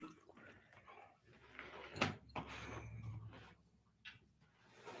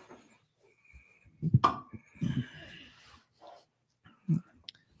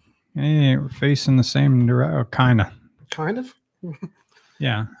Hey, we're facing the same direction, kind of. Kind of.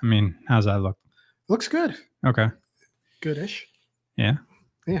 Yeah. I mean, how's that look? Looks good. Okay. Goodish. Yeah.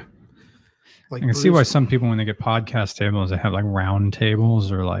 Yeah. Like I can see why some people, when they get podcast tables, they have like round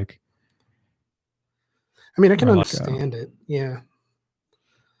tables or like. I mean, I can understand it. Yeah.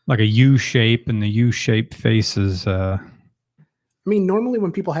 Like a U shape, and the U shape faces. I mean, normally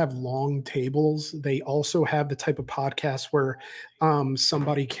when people have long tables, they also have the type of podcast where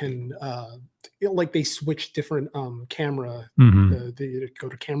somebody can, like they switch different camera. They go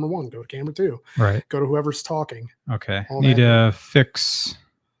to camera 1, go to camera 2. Right. Go to whoever's talking. Okay. Need to fix,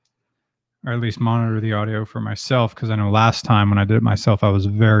 or at least monitor the audio for myself, because I know last time when I did it myself, I was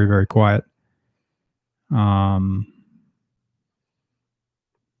very, very quiet.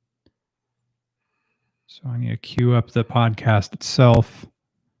 So I need to queue up the podcast itself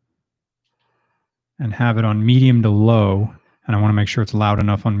and have it on medium to low. And I want to make sure it's loud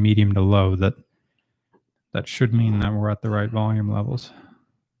enough on medium to low that should mean that we're at the right volume levels.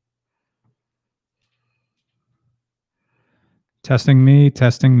 Testing me,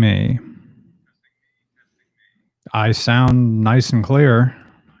 testing me. I sound nice and clear.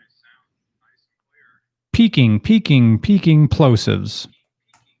 Peaking plosives.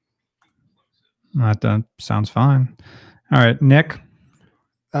 That sounds fine. All right, Nick.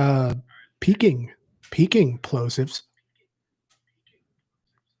 Peaking plosives.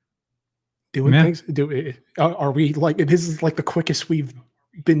 Doing things. Are we like, this is like the quickest we've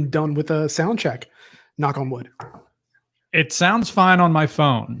been done with a sound check. Knock on wood. It sounds fine on my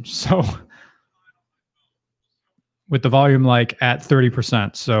phone. So with the volume like at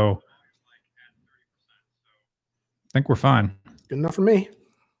 30%. So I think we're fine. Good enough for me.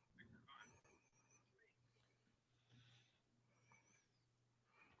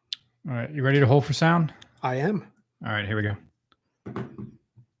 All right, you ready to hold for sound? I am. All right, here we go.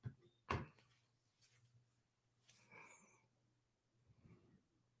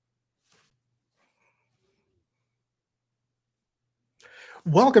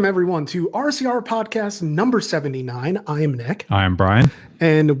 Welcome, everyone, to RCR Podcast number 79. I am Nick. I am Brian.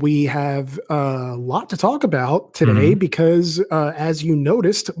 And we have a lot to talk about today because, as you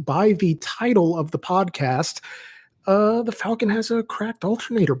noticed by the title of the podcast, the Falcon has a cracked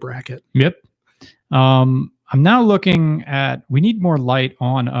alternator bracket. Yep. I'm now looking at, we need more light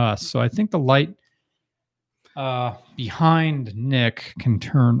on us. So I think the light behind Nick can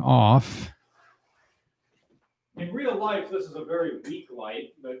turn off. In real life, this is a very weak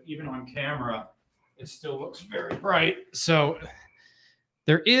light, but even on camera, it still looks very bright. So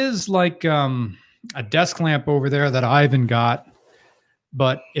there is like a desk lamp over there that Ivan got,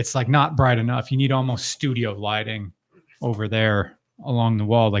 but it's like not bright enough. You need almost studio lighting over there along the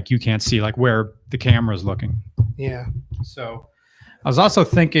wall. Like you can't see like where the camera's looking. Yeah. So I was also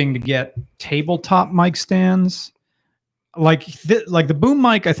thinking to get tabletop mic stands. Like the boom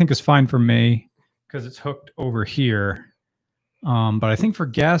mic, I think is fine for me because it's hooked over here. But I think for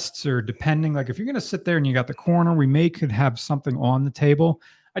guests or depending, like if you're going to sit there and you got the corner, we could have something on the table.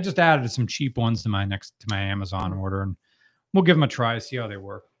 I just added some cheap ones to my Amazon order, and we'll give them a try, see how they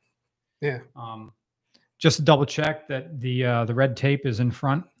work. Yeah. Just to double check that the red tape is in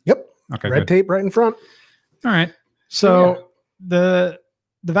front. Yep. Okay. Red tape right in front. All right. So the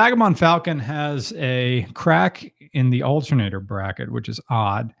Vagabond Falcon has a crack in the alternator bracket, which is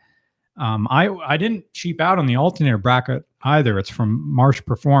odd. I didn't cheap out on the alternator bracket either. It's from Marsh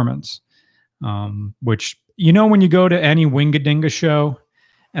Performance, which, you know, when you go to any Wingadinga show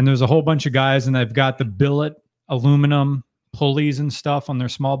and there's a whole bunch of guys and they've got the billet aluminum pulleys and stuff on their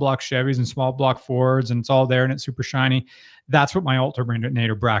small block Chevys and small block Fords, and it's all there and it's super shiny. That's what my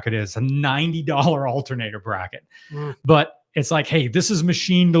alternator bracket is, a $90 alternator bracket. But it's like, hey, this is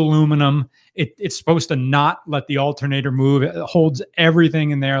machined aluminum. It's supposed to not let the alternator move. It holds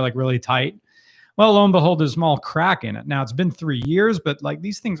everything in there like really tight. Well, lo and behold, there's a small crack in it. Now, it's been 3 years, but like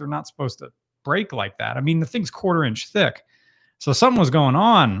these things are not supposed to break like that. I mean, the thing's 1/4 inch thick. So something was going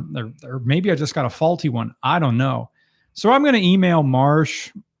on. Or maybe I just got a faulty one. I don't know. So I'm going to email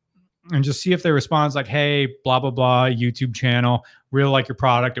Marsh and just see if they respond. It's like, hey, blah, blah, blah, YouTube channel. Really like your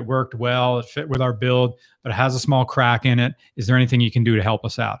product. It worked well. It fit with our build, but it has a small crack in it. Is there anything you can do to help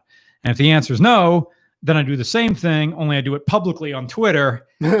us out? And if the answer is no, then I do the same thing, only I do it publicly on Twitter.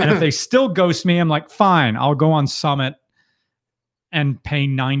 And if they still ghost me, I'm like, fine, I'll go on Summit and pay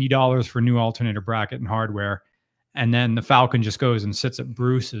 $90 for new alternator bracket and hardware. And then the Falcon just goes and sits at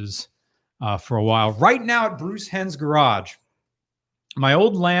Bruce's for a while. Right now at Bruce Henn's garage, my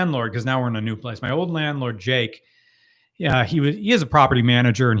old landlord, because now we're in a new place, my old landlord, Jake, he is a property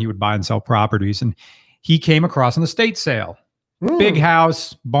manager and he would buy and sell properties. And he came across an estate sale Big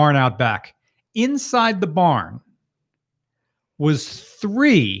house, barn out back. Inside the barn was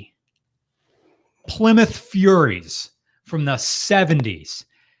 3 Plymouth Furies from the 70s.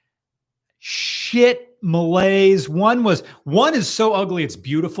 Shit malaise. One is so ugly it's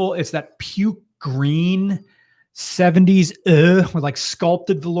beautiful. It's that puke green 70s with like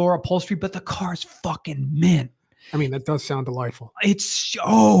sculpted velour upholstery, but the car's fucking mint. I mean, that does sound delightful. It's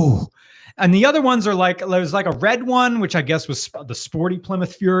and the other ones are like, there's like a red one, which I guess was the sporty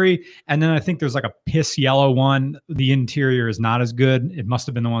Plymouth Fury. And then I think there's like a piss yellow one. The interior is not as good. It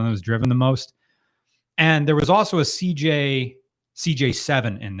must've been the one that was driven the most. And there was also a CJ7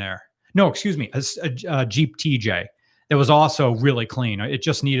 in there. No, excuse me, a Jeep TJ that was also really clean. It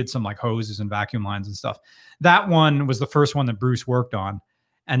just needed some like hoses and vacuum lines and stuff. That one was the first one that Bruce worked on.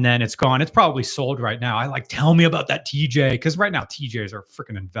 And then it's gone. It's probably sold right now. I like, tell me about that TJ. Because right now TJs are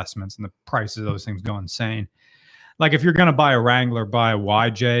freaking investments and the prices of those things go insane. Like if you're going to buy a Wrangler, buy a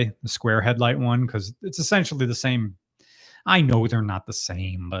YJ, the square headlight one, because it's essentially the same. I know they're not the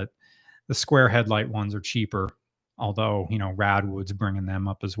same, but the square headlight ones are cheaper. Although, Radwood's bringing them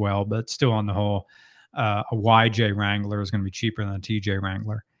up as well. But still on the whole, a YJ Wrangler is going to be cheaper than a TJ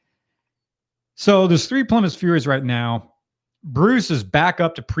Wrangler. So there's 3 Plymouth Furies right now. Bruce is back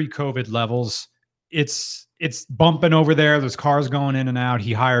up to pre-COVID levels. It's bumping over there. There's cars going in and out.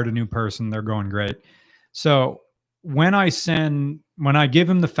 He hired a new person. They're going great. So when I give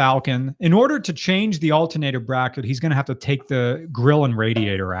him the Falcon, in order to change the alternator bracket, he's going to have to take the grill and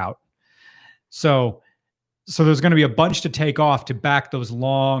radiator out. So there's going to be a bunch to take off to back those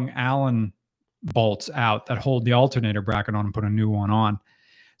long Allen bolts out that hold the alternator bracket on and put a new one on.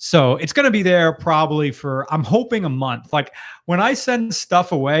 So it's going to be there probably for, I'm hoping, a month. Like when I send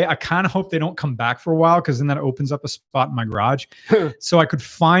stuff away, I kind of hope they don't come back for a while, because then that opens up a spot in my garage. So I could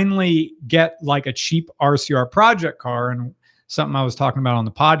finally get like a cheap RCR project car. And something I was talking about on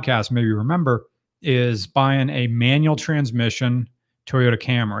the podcast, maybe you remember, is buying a manual transmission Toyota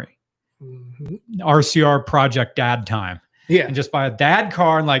Camry. Mm-hmm. RCR project dad time. Yeah. And just buy a dad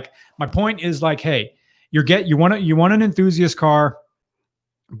car. And like, my point is like, hey, you want an enthusiast car,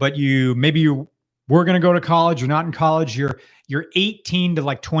 but you were going to go to college. You're not in college. You're 18 to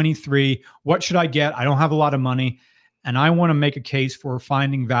like 23. What should I get? I don't have a lot of money. And I want to make a case for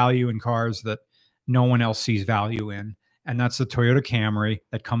finding value in cars that no one else sees value in. And that's the Toyota Camry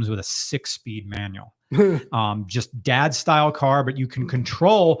that comes with a 6-speed manual. Just dad style car, but you can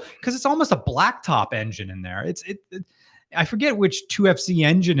control, because it's almost a blacktop engine in there. I forget which 2FC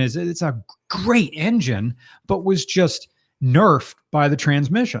engine is. It's a great engine, but was just nerfed by the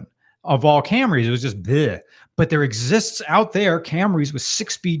transmission. Of all Camrys, it was just bleh. But there exists out there Camrys with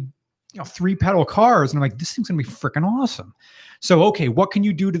 6-speed, 3-pedal cars, and I'm like, this thing's gonna be freaking awesome. So okay, what can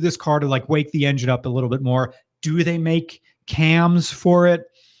you do to this car to like wake the engine up a little bit more? Do they make cams for it?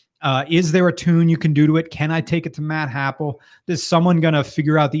 Is there a tune you can do to it? Can I take it to Matt Happel? Is someone gonna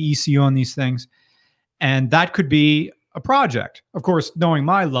figure out the ECU on these things? And that could be a project. Of course, knowing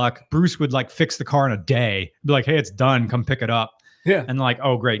my luck, Bruce would like fix the car in a day. Be like, hey, it's done. Come pick it up. Yeah. And like,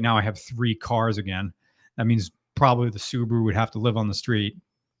 oh, great. Now I have 3 cars again. That means probably the Subaru would have to live on the street.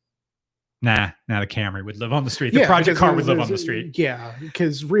 Nah, the Camry would live on the street. The project car would live on the street. Yeah,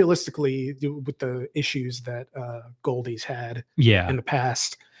 because realistically, with the issues that Goldie's had in the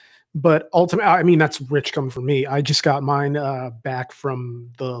past. But ultimately, I mean, that's rich coming from me. I just got mine back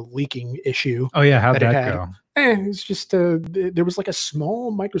from the leaking issue. Oh, yeah. How'd that go? It's just, there was like a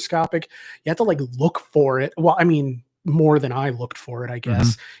small microscopic, you had to like look for it. Well, I mean, more than I looked for it, I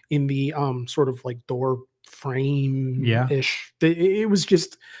guess, in the sort of like door frame-ish. It was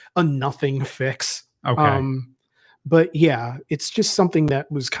just a nothing fix. Okay. But yeah, it's just something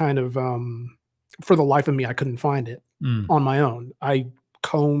that was kind of, for the life of me, I couldn't find it on my own. I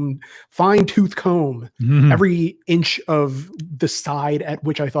fine-tooth comb every inch of the side at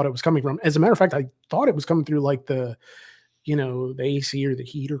which I thought it was coming from. As a matter of fact, I thought it was coming through like the AC or the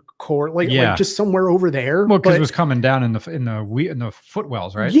heater core, like just somewhere over there. Well, because it was coming down in the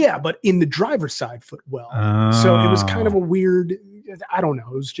footwells, right? Yeah, but in the driver's side footwell. So it was kind of a weird. I don't know.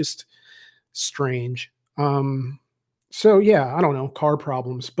 It was just strange. So yeah, I don't know, car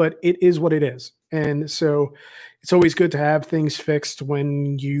problems, but it is what it is. And so it's always good to have things fixed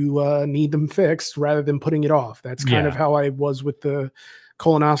when you need them fixed rather than putting it off. That's kind of how I was with the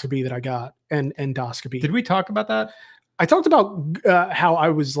colonoscopy that I got and endoscopy. Did we talk about that? I talked about how I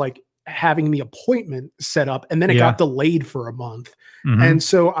was like having the appointment set up and then it got delayed for a month. And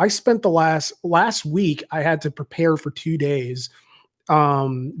so I spent the last week, I had to prepare for 2 days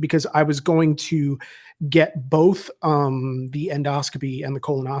because I was going to get both the endoscopy and the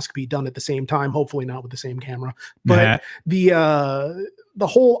colonoscopy done at the same time, hopefully not with the same camera. But the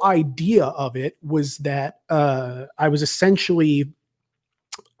whole idea of it was that I was essentially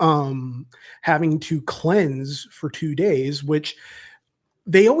having to cleanse for 2 days, which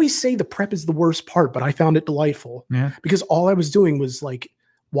they always say the prep is the worst part, but I found it delightful because all I was doing was like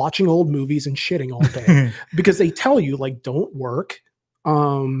watching old movies and shitting all day because they tell you like, don't work,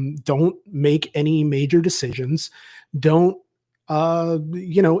 don't make any major decisions, don't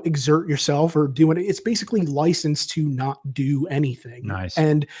exert yourself or do it. It's basically licensed to not do anything. Nice.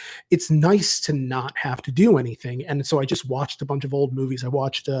 And it's nice to not have to do anything. And so I just watched a bunch of old movies. I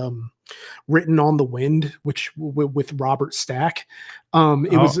watched Written on the Wind, which with Robert Stack.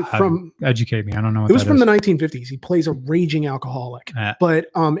 Educate me. I don't know what it was from the 1950s. He plays a raging alcoholic, but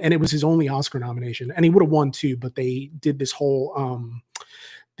and it was his only Oscar nomination, and he would have won too, but they did this whole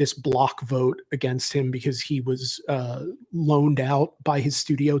this block vote against him because he was loaned out by his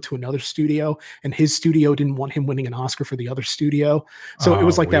studio to another studio, and his studio didn't want him winning an Oscar for the other studio. So it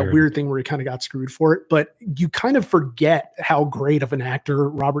was like that weird thing where he kind of got screwed for it. But you kind of forget how great of an actor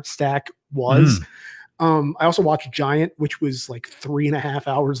Robert Stack was. I also watched Giant, which was like 3.5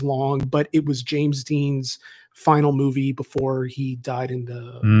 hours long, but it was James Dean's final movie before he died in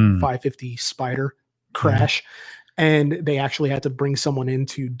the 550 Spider crash. And they actually had to bring someone in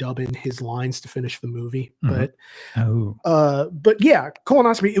to dub in his lines to finish the movie. But yeah,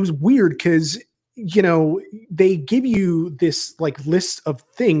 colonoscopy, it was weird because, you know, they give you this like list of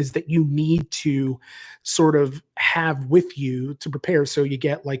things that you need to sort of have with you to prepare. So you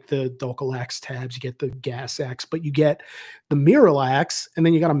get like the Dulcolax tabs, you get the Gas-X, but you get the Miralax, and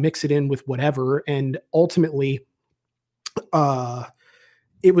then you got to mix it in with whatever. And ultimately,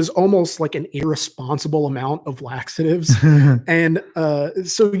 it was almost like an irresponsible amount of laxatives. And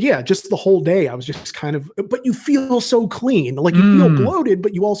so, yeah, just the whole day, I was just kind of, but you feel so clean. Like you feel bloated,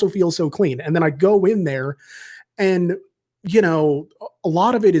 but you also feel so clean. And then I go in there and, you know, a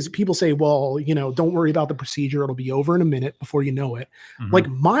lot of it is people say, well, you know, don't worry about the procedure. It'll be over in a minute before you know it. Like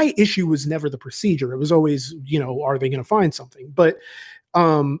my issue was never the procedure. It was always, you know, are they going to find something? But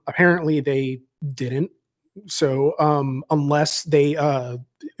apparently they didn't. So unless they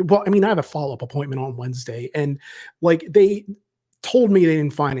well, I mean, I have a follow-up appointment on Wednesday, and like they told me they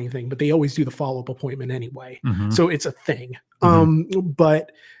didn't find anything, but they always do the follow-up appointment anyway. So it's a thing.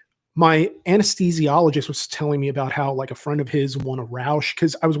 But my anesthesiologist was telling me about how like a friend of his won a Roush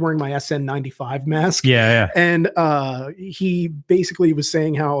because I was wearing my SN95 mask. And he basically was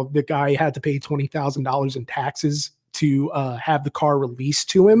saying how the guy had to pay $20,000 in taxes to have the car released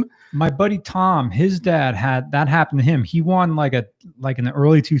to him. My buddy Tom, his dad had that happen to him. He won like in the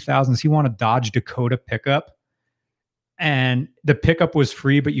early 2000s, he won a Dodge Dakota pickup, and the pickup was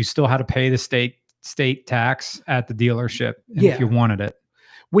free, but you still had to pay the state tax at the dealership if you wanted it.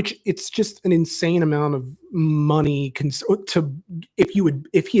 Which it's just an insane amount of money if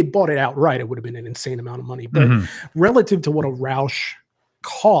he had bought it outright, it would have been an insane amount of money. But relative to what a Roush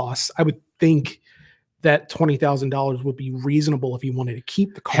costs, I would think that $20,000 would be reasonable if he wanted to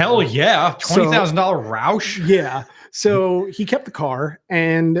keep the car. Hell yeah. $20,000 Roush. Yeah. So he kept the car,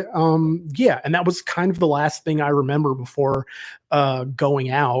 and and that was kind of the last thing I remember before going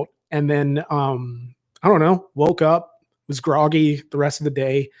out. And then I don't know, woke up, was groggy the rest of the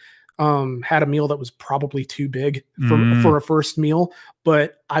day, had a meal that was probably too big for a first meal,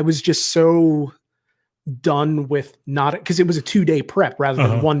 but I was just so done with not, because it was a 2-day prep rather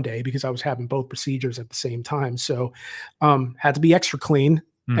than 1 day, because I was having both procedures at the same time. So had to be extra clean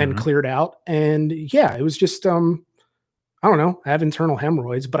and cleared out. And yeah, it was just I don't know, I have internal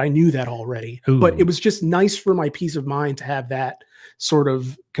hemorrhoids, but I knew that already. But it was just nice for my peace of mind to have that sort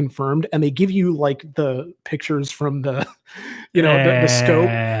of confirmed. And they give you like the pictures from the the scope,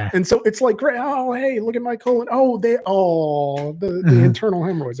 and so it's like, great, oh hey, look at my colon, the internal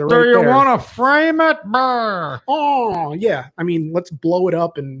hemorrhoids are right there. Do you want to frame it? Oh yeah, I mean, let's blow it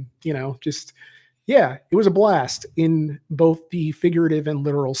up. And just it was a blast in both the figurative and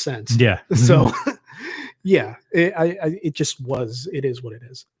literal sense. So it just was, it is what it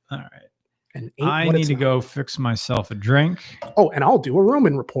is. All right. And I need to go fix myself a drink. Oh, and I'll do a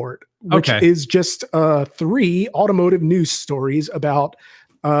Roman report, which is just 3 automotive news stories about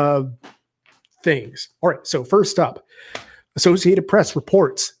things. All right. So first up, Associated Press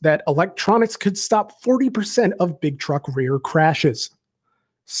reports that electronics could stop 40% of big truck rear crashes.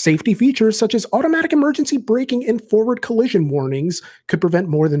 Safety features such as automatic emergency braking and forward collision warnings could prevent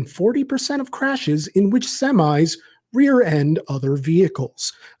more than 40% of crashes in which semis rear-end other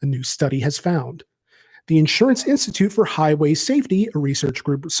vehicles, a new study has found. The Insurance Institute for Highway Safety, a research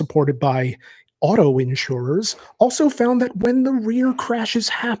group supported by auto insurers, also found that when the rear crashes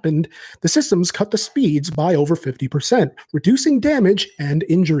happened, the systems cut the speeds by over 50%, reducing damage and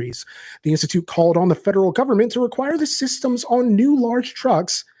injuries. The Institute called on the federal government to require the systems on new large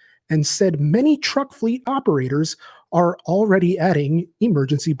trucks and said many truck fleet operators are already adding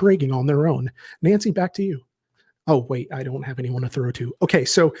emergency braking on their own. Nancy, back to you. Oh, wait, I don't have anyone to throw to. Okay,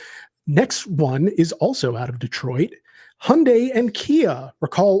 so next one is also out of Detroit. Hyundai and Kia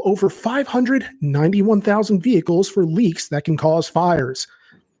recall over 591,000 vehicles for leaks that can cause fires.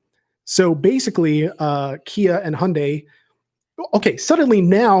 So basically, Kia and Hyundai, okay, suddenly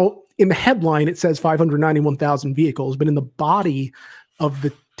now in the headline, it says 591,000 vehicles, but in the body of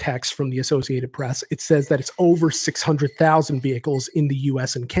the text from the Associated Press, it says that it's over 600,000 vehicles in the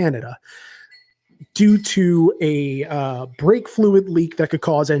US and Canada due to a brake fluid leak that could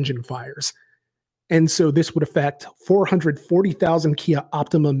cause engine fires. And so this would affect 440,000 Kia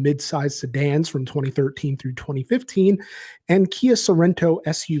Optima mid-size sedans from 2013 through 2015 and Kia Sorento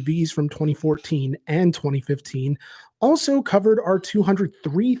SUVs from 2014 and 2015. Also covered are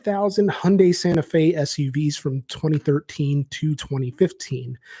 203,000 Hyundai Santa Fe SUVs from 2013 to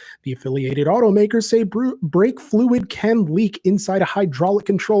 2015. The affiliated automakers say brake fluid can leak inside a hydraulic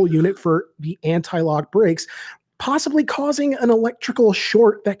control unit for the anti-lock brakes, possibly causing an electrical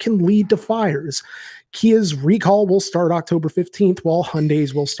short that can lead to fires. Kia's recall will start October 15th, while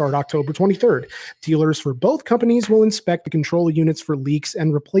Hyundai's will start October 23rd. Dealers for both companies will inspect the control units for leaks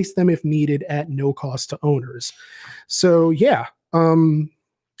and replace them if needed at no cost to owners. So yeah, I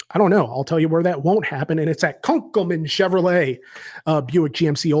don't know. I'll tell you where that won't happen, and it's at Kunkelman Chevrolet, Buick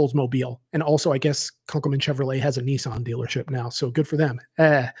GMC Oldsmobile. And also, I guess Kunkelman Chevrolet has a Nissan dealership now, so good for them.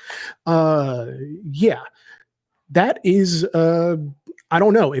 Yeah. That is, I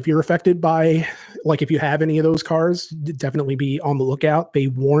don't know if you're affected by, like, if you have any of those cars, definitely be on the lookout. They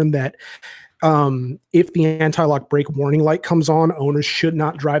warn that if the anti-lock brake warning light comes on, owners should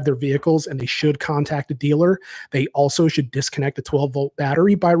not drive their vehicles and they should contact a dealer. They also should disconnect the 12-volt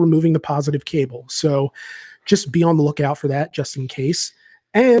battery by removing the positive cable. So just be on the lookout for that just in case.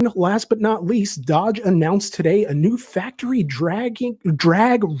 And last but not least, Dodge announced today a new factory drag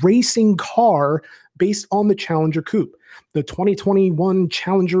racing car based on the Challenger Coupe. The 2021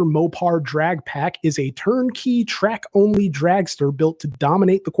 Challenger Mopar Drag Pack is a turnkey track-only dragster built to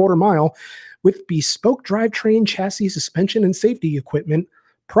dominate the quarter mile with bespoke drivetrain, chassis, suspension, and safety equipment,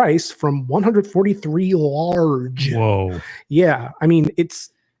 priced from $143 large. Whoa. Yeah, I mean, is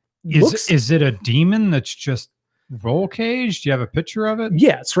it a Demon that's just roll cage? Do you have a picture of it?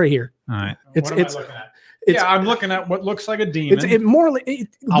 Yeah, it's right here. All right. I'm looking at what looks like a Demon.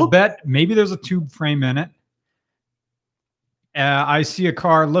 I'll bet maybe there's a tube frame in it. I see a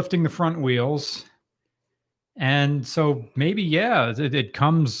car lifting the front wheels. And so maybe, yeah, it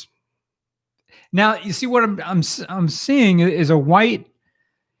comes. Now, you see what I'm seeing is a white,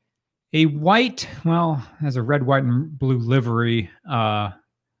 well, has a red, white, and blue livery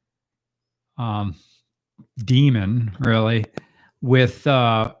Demon, really, with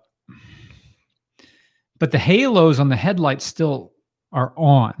but the halos on the headlights still are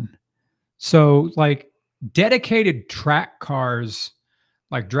on. So like dedicated track cars,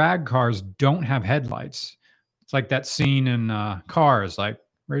 like drag cars, don't have headlights. It's like that scene in Cars, like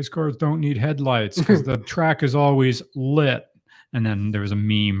race cars don't need headlights because the track is always lit. And then there was a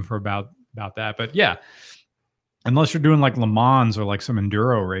meme for about that. But yeah, unless you're doing like Le Mans or like some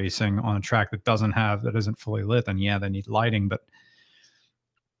enduro racing on a track that isn't fully lit, then yeah, they need lighting.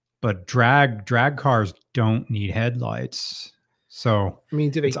 But drag cars don't need headlights. So I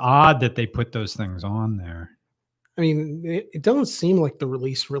mean, it's odd that they put those things on there. I mean, it doesn't seem like the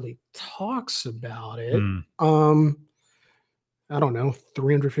release really talks about it. I don't know,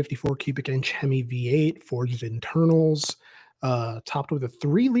 354 cubic inch Hemi V8, forged internals, topped with a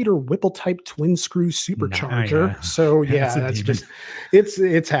 3-liter Whipple type twin screw supercharger. Yeah. So yeah, that's just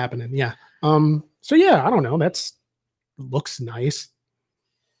it's happening. Yeah. So yeah, I don't know. Looks nice.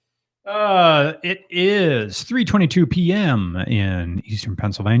 It is 3:22 p.m. in Eastern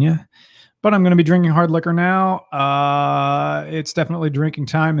Pennsylvania, but I'm going to be drinking hard liquor now. It's definitely drinking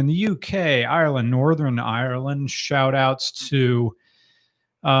time in the UK, Ireland, Northern Ireland. Shout outs to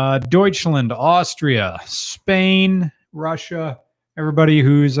Deutschland, Austria, Spain, Russia, everybody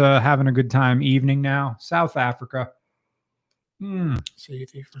who's having a good time evening now. South Africa. Oh,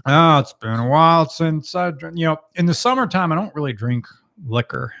 it's been a while since I drank. In the summertime, I don't really drink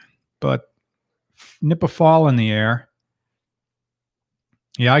liquor, but nip a fall in the air.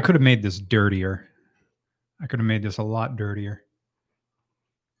 Yeah, I could have made this dirtier. I could have made this a lot dirtier.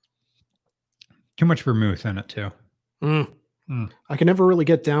 Too much vermouth in it too. I can never really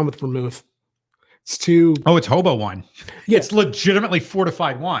get down with vermouth. It's too. Oh, it's hobo wine. Yeah. It's legitimately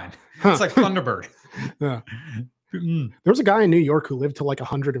fortified wine. Huh. It's like Thunderbird. Yeah. There was a guy in New York who lived to like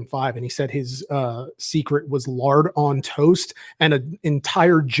 105, and he said his secret was lard on toast and an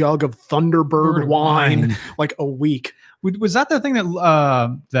entire jug of Thunderbird wine like a week. Was that the thing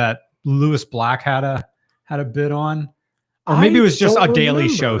that that Lewis Black had a bit on? Or maybe it was just a Daily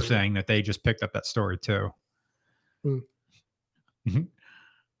Show thing that they just picked up that story too.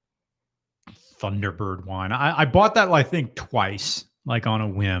 Thunderbird wine. I bought that, I think, twice, like on a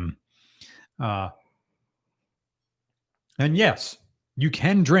whim. And yes, you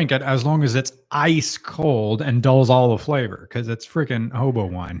can drink it as long as it's ice cold and dulls all the flavor, because it's freaking hobo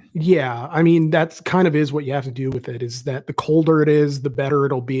wine. Yeah, I mean, that's kind of is what you have to do with it, is that the colder it is, the better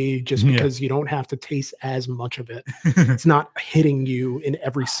it'll be, just because you don't have to taste as much of it. It's not hitting you in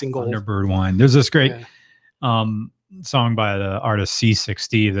every single Thunderbird wine. There's this great song by the artist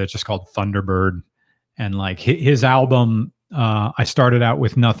C60 that's just called Thunderbird. And like his album, I started out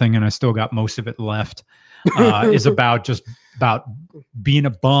with nothing and I still got most of it left, is about being a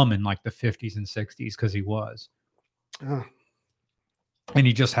bum in like the 50s and 60s, because he was. And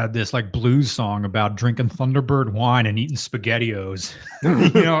he just had this like blues song about drinking Thunderbird wine and eating SpaghettiOs,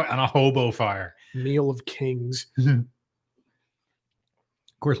 on a hobo fire. Meal of kings. Of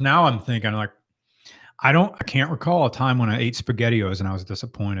course, now I'm thinking like, I can't recall a time when I ate SpaghettiOs and I was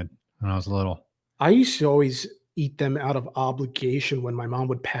disappointed when I was little. I used to always eat them out of obligation when my mom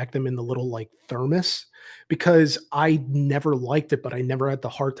would pack them in the little like thermos, because I never liked it, but I never had the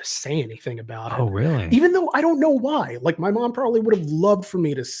heart to say anything about it. Oh, really? Even though I don't know why. Like my mom probably would have loved for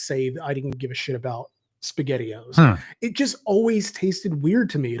me to say that I didn't give a shit about SpaghettiOs. Huh. It just always tasted weird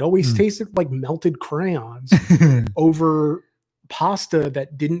to me. It always tasted like melted crayons over pasta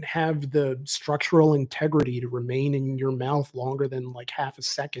that didn't have the structural integrity to remain in your mouth longer than like half a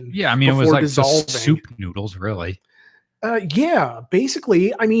second. Yeah, I mean, it was like just soup noodles, really. Yeah,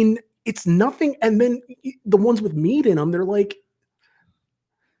 basically. I mean, it's nothing. And then the ones with meat in them, they're like,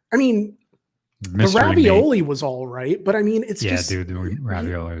 I mean, the ravioli was all right, but I mean, it's just, dude, the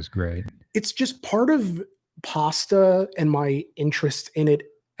ravioli was great. It's just part of pasta, and my interest in it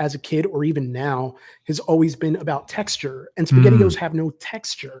as a kid, or even now, has always been about texture, and SpaghettiOs have no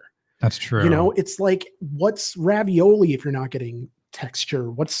texture. That's true. It's like, what's ravioli if you're not getting texture?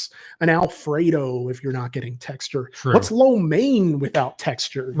 What's an Alfredo if you're not getting texture? True. What's lo mein without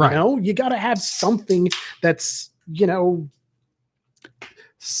texture? Right. You got to have something that's,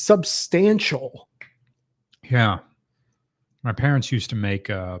 substantial. Yeah. My parents used to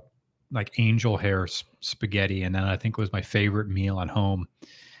make like angel hair spaghetti, and then I think it was my favorite meal at home.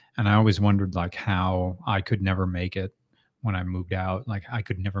 And I always wondered like how I could never make it when I moved out. Like I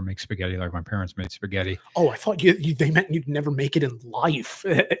could never make spaghetti like my parents made spaghetti. Oh, I thought they meant you'd never make it in life.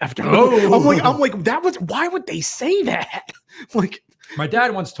 After I'm like, why would they say that? Like, my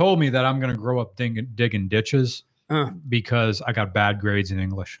dad once told me that I'm going to grow up digging ditches because I got bad grades in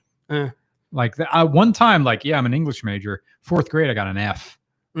English. Like one time, like, I'm an English major. 4th grade, I got an F.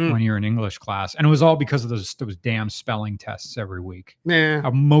 1 year in English class, and it was all because of those damn spelling tests every week.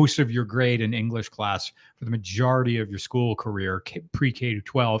 Most of your grade in English class for the majority of your school career, pre-K to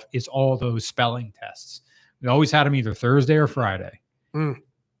 12, is all those spelling tests. We always had them either Thursday or Friday.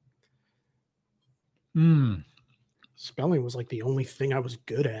 Spelling was like the only thing I was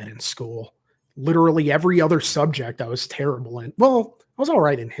good at in school. Literally every other subject I was terrible in. Well, I was all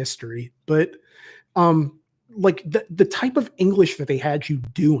right in history, but like the type of English that they had you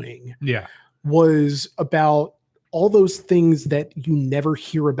doing was about all those things that you never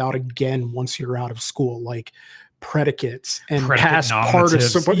hear about again once you're out of school, like predicates and past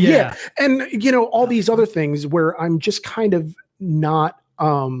participles. And all these other things where I'm just kind of not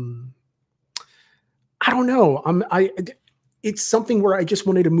I don't know. It's something where I just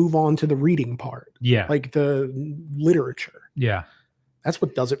wanted to move on to the reading part. Like the literature. That's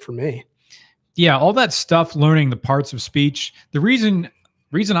what does it for me. Yeah, all that stuff, learning the parts of speech. The reason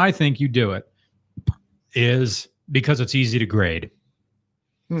I think you do it is because it's easy to grade.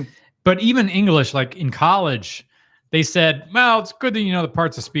 But even English, like in college, they said, well, it's good that you know the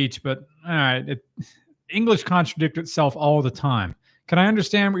parts of speech, but all right, English contradicts itself all the time. Can I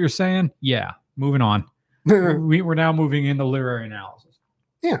understand what you're saying? Yeah, moving on. We're now moving into literary analysis.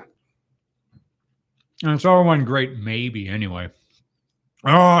 Yeah. And it's all one great maybe anyway.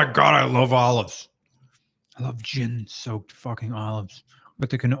 Oh, God, I love olives. I love gin-soaked fucking olives.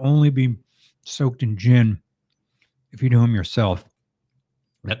 But they can only be soaked in gin if you do them yourself.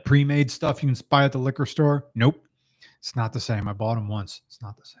 That pre-made stuff you can buy at the liquor store, nope. It's not the same. I bought them once. It's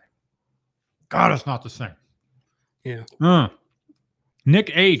not the same. God, it's not the same. Yeah.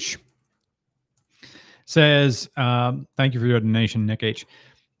 Nick H says, thank you for your donation, Nick H.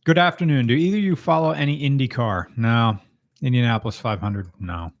 Good afternoon. Do either of you follow any IndyCar? No. Indianapolis 500?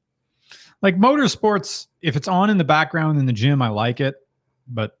 No. Like motorsports, if it's on in the background in the gym, I like it,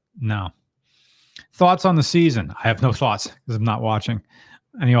 but no. Thoughts on the season? I have no thoughts because I'm not watching.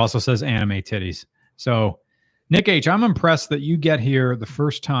 And he also says anime titties. So, Nick H, I'm impressed that you get here the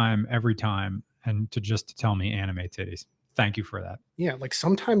first time every time and to tell me anime titties. Thank you for that. Yeah, like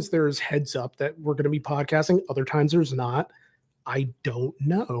sometimes there's heads up that we're going to be podcasting. Other times there's not. I don't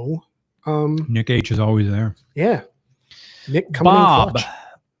know. Nick H is always there. Yeah. Nick coming Bob, in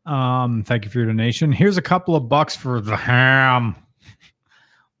clutch. Thank you for your donation. Here's a couple of bucks for the ham.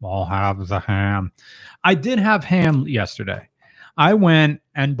 I'll have the ham. I did have ham yesterday. I went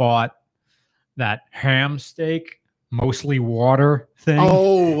and bought that ham steak, mostly water thing.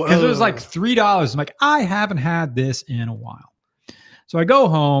 Oh, because it was like $3. I'm like, I haven't had this in a while. So I go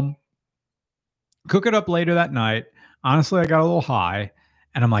home, cook it up later that night. Honestly, I got a little high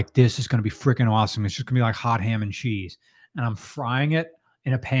and I'm like, this is going to be freaking awesome. It's just going to be like hot ham and cheese. And I'm frying it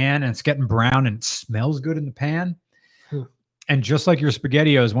in a pan and it's getting brown and it smells good in the pan. And just like your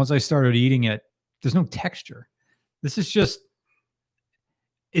SpaghettiOs, once I started eating it, there's no texture. This is just,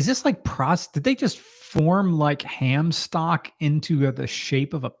 is this like did they just form like ham stock into the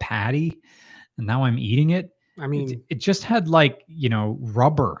shape of a patty? And now I'm eating it. I mean, it just had like,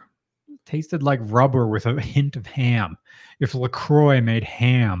 rubber. It tasted like rubber with a hint of ham. If LaCroix made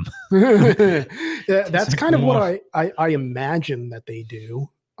ham. that's kind of what I imagine that they do.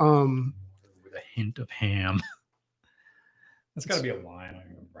 With a hint of ham. That's got to be a line.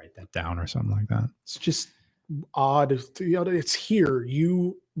 I'm going to write that down or something like that. It's just odd. It's here.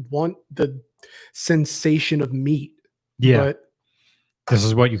 You want the sensation of meat. Yeah. But this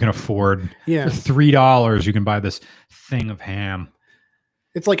is what you can afford. Yeah. For $3, you can buy this thing of ham.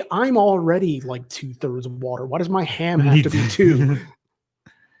 It's like I'm already like 2/3 of water. Why does my ham have to be 2?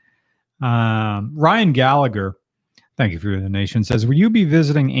 Ryan Gallagher, thank you for your donation, says, will you be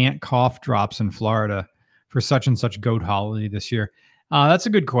visiting Ant Cough Drops in Florida for such and such goat holiday this year? That's a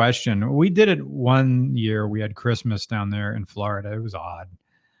good question. We did it one year. We had Christmas down there in Florida. It was odd.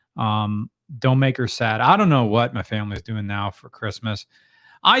 Don't make her sad. I don't know what my family's doing now for Christmas.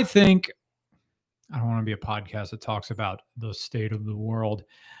 I think I don't want to be a podcast that talks about the state of the world,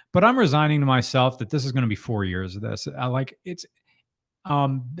 but I'm resigning to myself that this is going to be 4 years of this.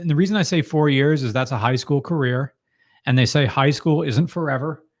 And the reason I say 4 years is that's a high school career, and they say high school isn't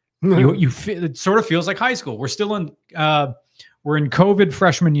forever. You feel, it sort of feels like high school. We're still in we're in COVID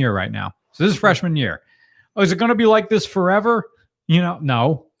freshman year right now. So this is freshman year. Oh, is it going to be like this forever? No.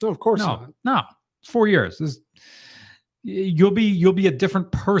 No, of course not. No, it's 4 years. You'll be a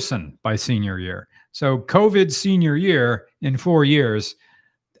different person by senior year. So COVID senior year in 4 years,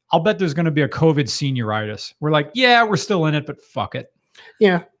 I'll bet there's going to be a COVID senioritis. We're like, yeah, we're still in it, but fuck it.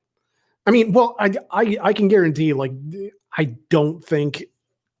 Yeah. I mean, well, I can guarantee, like, I don't think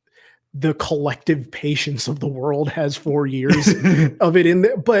the collective patience of the world has 4 years of it in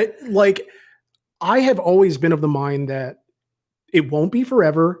there. But like, I have always been of the mind that it won't be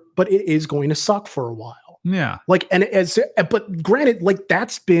forever, but it is going to suck for a while. Yeah. Like, but granted, like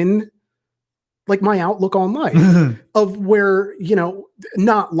that's been like my outlook on life of where,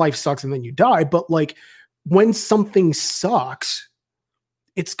 not life sucks and then you die, but like when something sucks,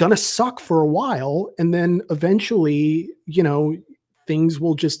 it's going to suck for a while. And then eventually, things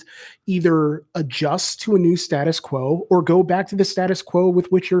will just either adjust to a new status quo or go back to the status quo with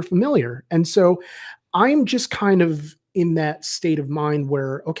which you're familiar. And so I'm just kind of in that state of mind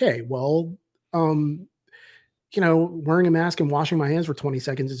where, okay, well, wearing a mask and washing my hands for 20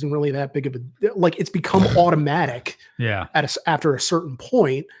 seconds isn't really that big of like, it's become automatic after a certain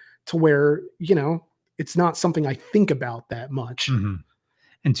point to where, it's not something I think about that much. Mm-hmm.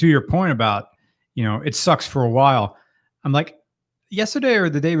 And to your point about, it sucks for a while. I'm like, yesterday or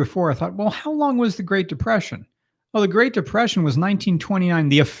the day before, I thought, well, how long was the Great Depression? Well, the Great Depression was 1929.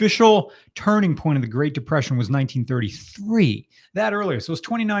 The official turning point of the Great Depression was 1933, that earlier. So it was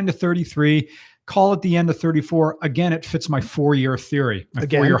 29 to 33. Call it the end of 34. Again, it fits my 4-year theory, my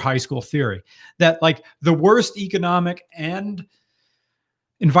 4-year high school theory, that like the worst economic and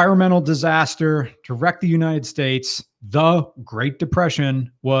environmental disaster to wreck the United States, the Great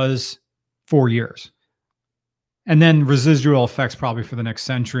Depression, was 4 years. And then residual effects probably for the next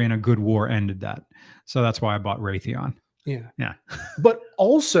century, and a good war ended that. So that's why I bought Raytheon. Yeah. Yeah. But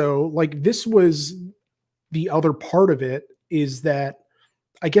also, like, this was the other part of it is that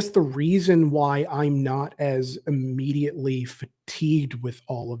I guess the reason why I'm not as immediately fatigued with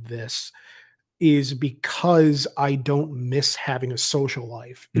all of this is because I don't miss having a social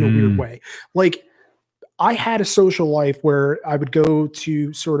life in a weird way. Like, I had a social life where I would go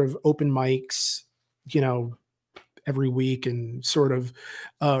to sort of open mics, you know, every week and sort of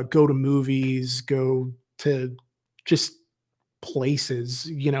go to movies, go to just places,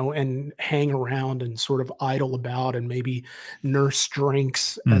 you know, and hang around and sort of idle about and maybe nurse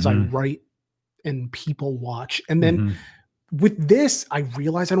drinks as I Mhm. write and people watch. And then Mhm. with this, I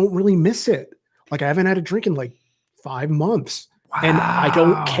realize I don't really miss it. Like, I haven't had a drink in like 5 months, and I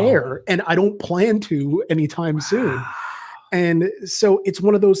don't Wow. care, and I don't plan to anytime soon. Wow. And so it's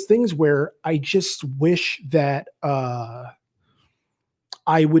one of those things where I just wish that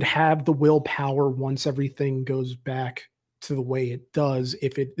I would have the willpower once everything goes back to the way it does,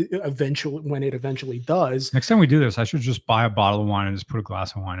 if it eventually, when it eventually does. Next time we do this, I should just buy a bottle of wine and just put a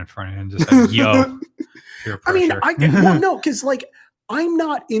glass of wine in front of it and just say, "Yo, peer I mean, pressure." I get, well, no, because like I'm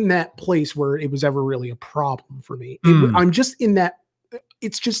not in that place where it was ever really a problem for me. Mm, I'm just in that.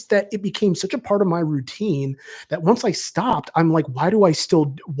 It's just that it became such a part of my routine that once I stopped, I'm like, why do I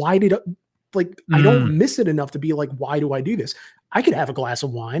still? Why did like I don't mm, miss it enough to be like, why do I do this? I could have a glass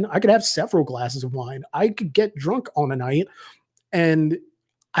of wine. I could have several glasses of wine. I could get drunk on a night, and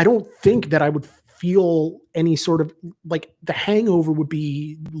I don't think that I would feel any sort of like the hangover would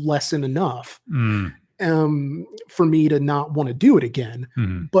be less than enough mm, for me to not want to do it again.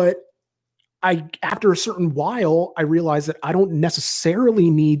 mm. But I, after a certain while, I realized that I don't necessarily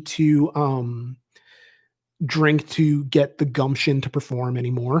need to drink to get the gumption to perform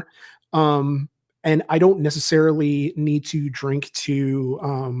anymore. Um, and I don't necessarily need to drink to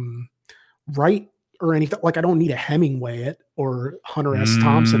write or anything. Like, I don't need a Hemingway it or Hunter S.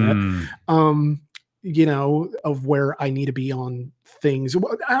 Thompson it. Mm. Um, you know, of where I need to be on things. And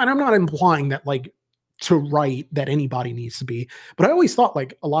I'm not implying that like to write that anybody needs to be, but I always thought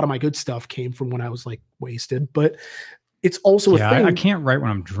like a lot of my good stuff came from when I was like wasted. But it's also a Yeah, I thing. can't write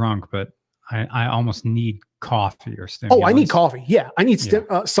when I'm drunk, but I almost need coffee or Oh, I need stimulants. coffee. Yeah, I need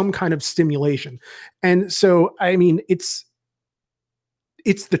Yeah. some kind of stimulation. And so, I mean, it's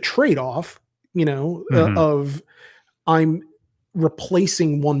the trade off, you know, Mhm, of I'm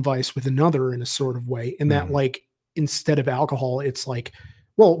replacing one vice with another in a sort of way. And that, mhm. like, instead of alcohol, it's like,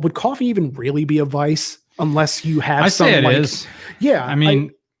 well, would coffee even really be a vice unless you have I say some it like, is. I yeah,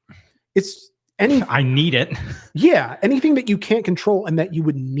 mean, it's any, I need it. yeah, anything that you can't control and that you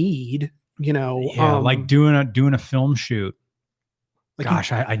would need, you know, Yeah, like doing a film shoot. like you,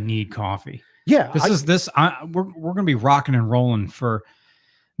 Gosh, I need coffee. yeah, This is this. We're gonna be rocking and rolling for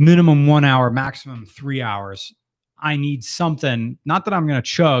minimum 1 hour, maximum 3 hours. I need something. Not that I'm gonna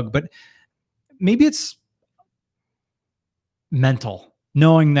chug, but maybe it's mental,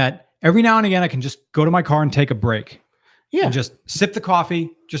 knowing that every now and again I can just go to my car and take a break and yeah, just sip the coffee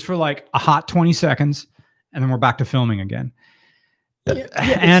just for like a hot 20 seconds, and then we're back to filming again. yeah,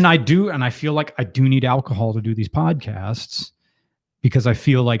 yeah, And I do, and I feel like I do need alcohol to do these podcasts because I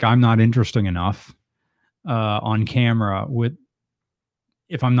feel like I'm not interesting enough on camera with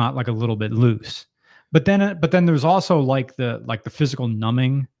if I'm not like a little bit loose. But then there's also like the physical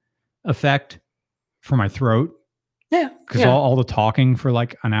numbing effect for my throat yeah, because yeah, all the talking for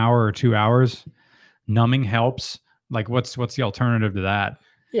like an hour or 2 hours, numbing helps. Like what's the alternative to that?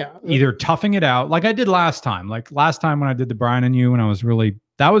 yeah, Either toughing it out like I did last time. Like last time when I did the Brian and you, and I was really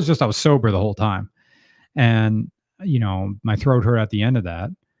that was just I was sober the whole time, and my throat hurt at the end of that.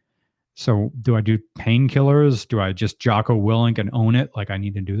 So do I do painkillers? Do I just Jocko Willink and own it? Like I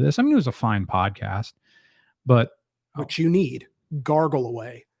need to do this. I mean, it was a fine podcast, but oh, what you need, gargle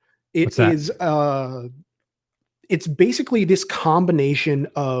away. what's It that? is it's basically this combination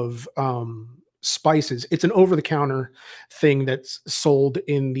of spices. It's an over-the-counter thing that's sold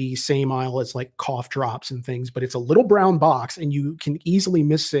in the same aisle as like cough drops and things, but it's a little brown box, and you can easily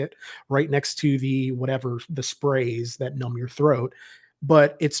miss it right next to the whatever the sprays that numb your throat.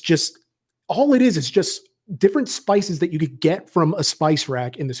 But it's just all it is just different spices that you could get from a spice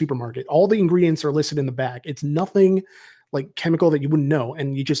rack in the supermarket. All the ingredients are listed in the back. It's nothing like chemical that you wouldn't know.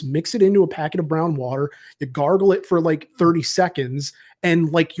 And you just mix it into a packet of brown water, you gargle it for like 30 seconds,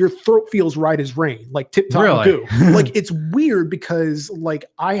 and like your throat feels right as rain, like tip top Really? magoo. Like, it's weird because like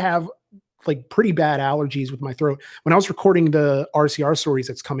I have like pretty bad allergies with my throat. When I was recording the RCR stories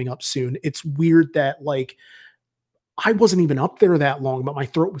that's coming up soon, it's weird that like I wasn't even up there that long, but my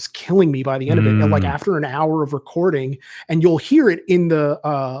throat was killing me by the end of it. And like after an hour of recording, and you'll hear it in the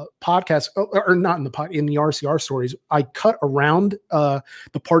podcast, or not in the RCR stories. I cut around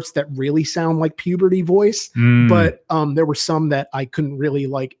the parts that really sound like puberty voice, but there were some that I couldn't really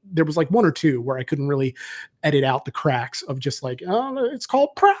like. There was like one or two where I couldn't really edit out the cracks of just like, oh, it's called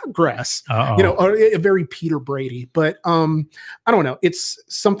progress, you know, a very Peter Brady. But I don't know. It's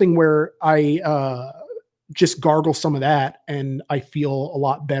something where I just gargle some of that and I feel a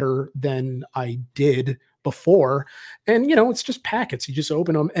lot better than I did before. And, you know, it's just packets. You just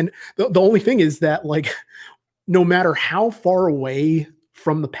open them. And the only thing is that, like, no matter how far away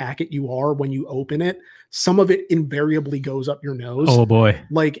from the packet you are when you open it, some of it invariably goes up your nose. Oh boy.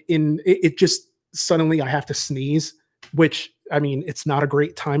 Like it just suddenly I have to sneeze, which, I mean, it's not a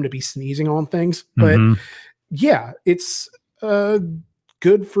great time to be sneezing on things, but yeah, it's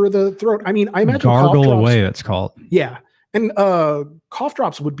good for the throat. I mean, I imagine gargle away, it's called. Yeah. And cough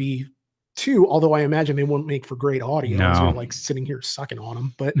drops would be too, although I imagine they wouldn't make for great audio. No. As you're like sitting here sucking on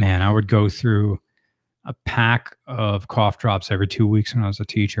them. But man, I would go through a pack of cough drops every 2 weeks when I was a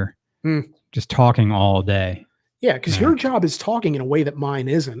teacher. Just talking all day. Yeah, because your job is talking in a way that mine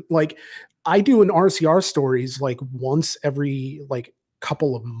isn't. Like, I do an RCR stories like once every like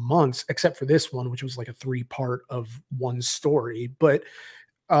couple of months, except for this one, which was like a 3-part of one story. But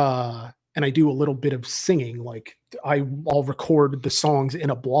and I do a little bit of singing. Like I'll record the songs in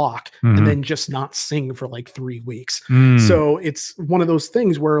a block and then just not sing for like 3 weeks. So it's one of those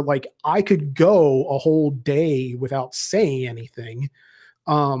things where like I could go a whole day without saying anything.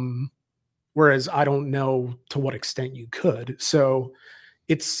 Whereas I don't know to what extent you could. So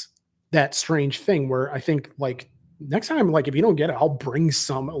it's that strange thing where I think like next time, like if you don't get it, I'll bring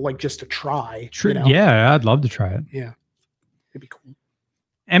some like just to try. True. You know? Yeah, I'd love to try it. Yeah. It'd be cool.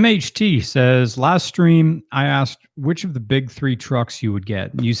 MHT says, last stream, I asked which of the big 3 trucks you would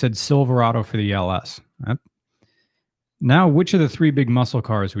get. You said Silverado for the LS. Now, which of the 3 big muscle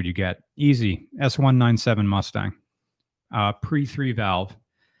cars would you get? Easy. S197 Mustang. Pre-3 valve.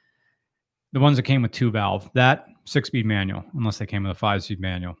 The ones that came with 2 valve. That 6-speed manual, unless they came with a 5-speed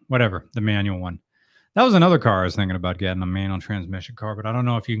manual. Whatever, the manual one. That was another car I was thinking about getting, a manual transmission car, but I don't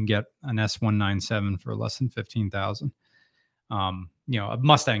know if you can get an S197 for less than $15,000. You know, a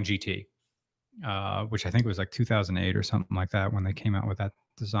Mustang GT, which I think was like 2008 or something like that when they came out with that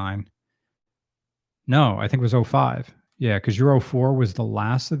design. No, I think it was 05. Yeah, because your 04 was the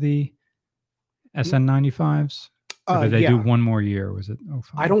last of the SN95s. Or did they do one more year? Was it 05?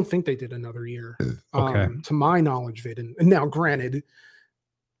 I don't think they did another year. Okay. To my knowledge, they didn't. Now, granted,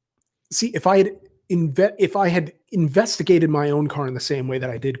 see, if I had investigated my own car in the same way that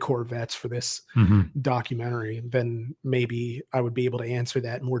I did Corvettes for this documentary, then maybe I would be able to answer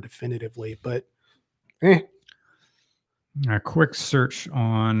that more definitively. But a quick search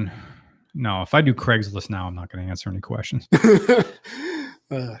on. No, if I do Craigslist now, I'm not going to answer any questions.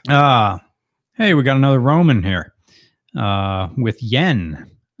 Hey, we got another Roman here with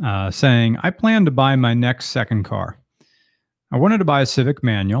Yen saying, I plan to buy my next second car. I wanted to buy a Civic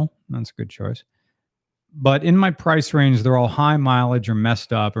manual. That's a good choice. But in my price range, they're all high mileage or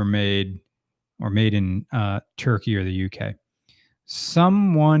messed up or made in Turkey or the UK.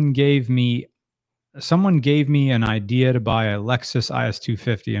 Someone gave me an idea to buy a Lexus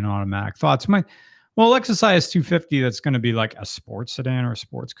IS250 in automatic. Thoughts? Lexus IS250, that's going to be like a sports sedan or a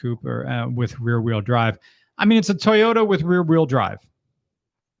sports coupe or with rear wheel drive. I mean, it's a Toyota with rear wheel drive.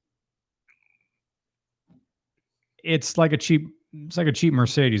 It's like a cheap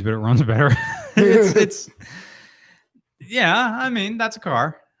Mercedes, but it runs better. it's yeah. I mean, that's a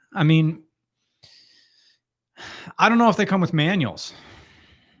car. I mean, I don't know if they come with manuals.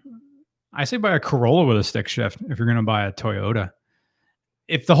 I say buy a Corolla with a stick shift if you're going to buy a Toyota.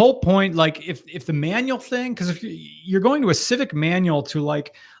 If the whole point, like if the manual thing, because if you're going to a Civic manual to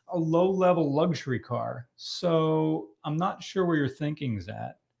like a low-level luxury car, so I'm not sure where your thinking's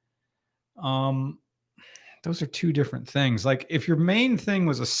at. Those are 2 different things. Like if your main thing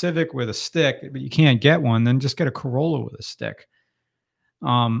was a Civic with a stick, but you can't get one, then just get a Corolla with a stick.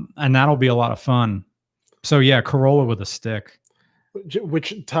 And that'll be a lot of fun. So yeah, Corolla with a stick.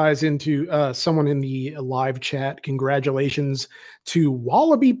 Which ties into someone in the live chat. Congratulations to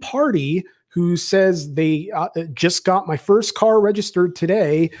Wallaby Party, who says they just got my first car registered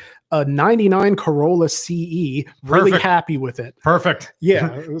today, a 99 Corolla CE. Really happy with it. Perfect.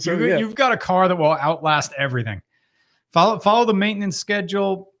 Yeah. So, you've got a car that will outlast everything. Follow the maintenance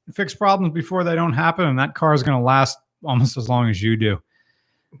schedule, fix problems before they don't happen, and that car is going to last almost as long as you do.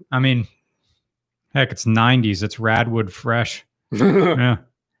 I mean, heck, it's 90s. It's Radwood fresh. Yeah.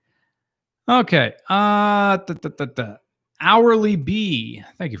 Okay. Hourly B.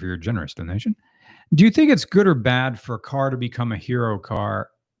 Thank you for your generous donation. Do you think it's good or bad for a car to become a hero car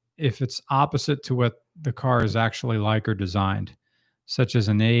if it's opposite to what the car is actually like or designed, such as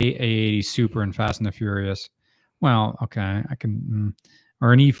an A80 Super in Fast and the Furious? Well, okay, I can,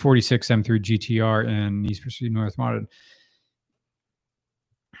 or an E46 M3 GTR in East Pursuit North Modded.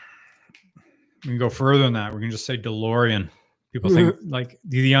 We can go further than that. We can just say DeLorean. People think like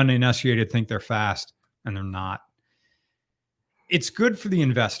the uninitiated think they're fast, and they're not. It's good for the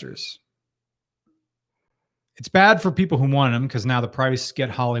investors. It's bad for people who want them because now the price get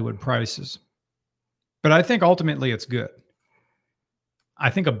Hollywood prices. But I think ultimately it's good. I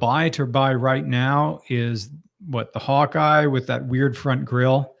think a buy to buy right now is what, the Hawkeye with that weird front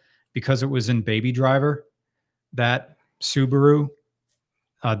grille because it was in Baby Driver, that Subaru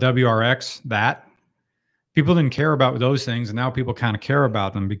WRX, that people didn't care about those things, and now people kind of care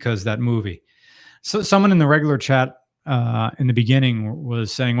about them because that movie. So someone in the regular chat in the beginning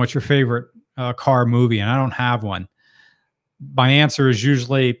was saying, "What's your favorite car movie?" And I don't have one. My answer is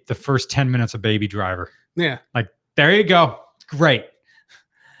usually the first 10 minutes of Baby Driver. Yeah, like there you go, great.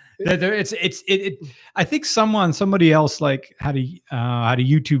 I think somebody else like had a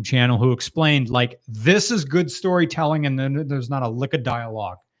YouTube channel who explained like this is good storytelling, and then there's not a lick of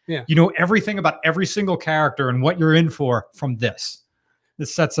dialogue. Yeah, you know everything about every single character and what you're in for from this.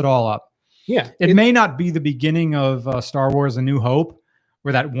 This sets it all up. Yeah, it may not be the beginning of Star Wars: A New Hope,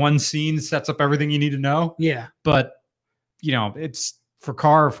 where that one scene sets up everything you need to know. Yeah, but you know, it's for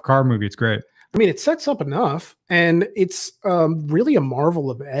car movie. It's great. I mean, it sets up enough, and it's really a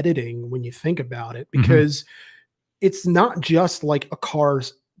marvel of editing when you think about it, because it's not just like a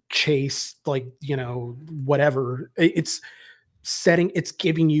car's chase, like, you know, whatever. It's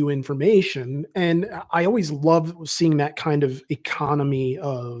giving you information, and I always love seeing that kind of economy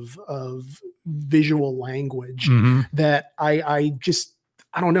of visual language that I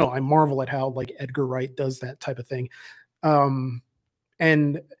don't know. I marvel at how like Edgar Wright does that type of thing.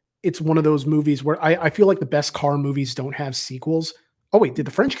 And it's one of those movies where I feel like the best car movies don't have sequels. Oh wait, did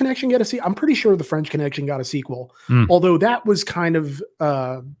the French Connection get a sequel? I'm pretty sure the French Connection got a sequel. Although that was kind of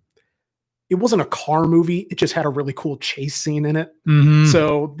it wasn't a car movie. It just had a really cool chase scene in it.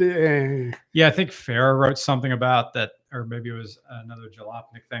 So yeah, I think Farah wrote something about that, or maybe it was another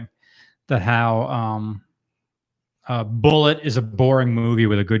Jalopnik thing, that how Bullet is a boring movie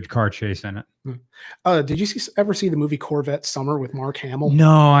with a good car chase in it. Did you ever see the movie Corvette Summer with Mark Hamill?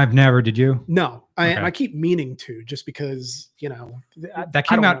 No, I've never. Did you? No, I keep meaning to, just because, you know, that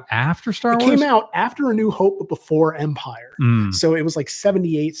came out after Star Wars. It came out after A New Hope, but before Empire. So it was like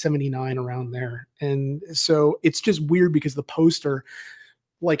 78, 79 around there. And so it's just weird because the poster,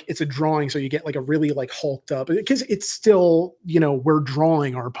 like, it's a drawing, so you get like a really like hulked up, because it's still, you know, we're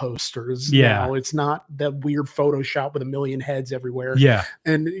drawing our posters. Yeah, now. It's not that weird Photoshop with a million heads everywhere. Yeah,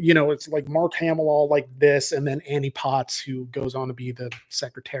 and you know, it's like Mark Hamill all like this, and then Annie Potts, who goes on to be the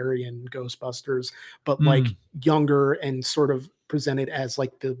secretary in Ghostbusters, but like younger and sort of presented as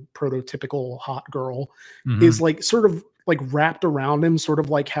like the prototypical hot girl, is like sort of like wrapped around him, sort of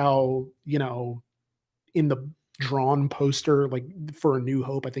like how, you know, in the drawn poster, like for A New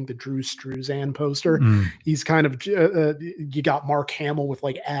Hope, I think the Drew Struzan poster, he's kind of you got Mark Hamill with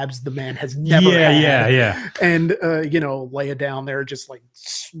like abs the man has never had. Yeah. And you know, Leia down there just like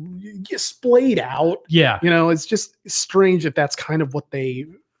splayed out. Yeah, you know, it's just strange that that's kind of what the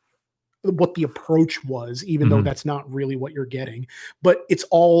approach was, even though that's not really what you're getting. But it's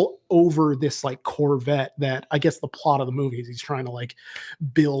all over this like Corvette that I guess the plot of the movie is he's trying to like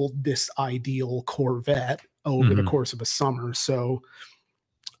build this ideal Corvette over the course of a summer. So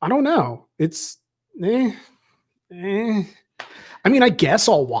I don't know. It's I mean, I guess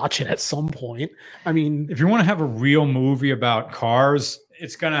I'll watch it at some point. I mean, if you want to have a real movie about cars,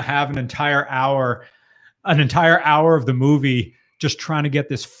 it's going to have an entire hour of the movie just trying to get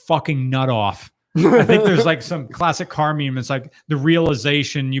this fucking nut off. I think there's like some classic car meme. It's like the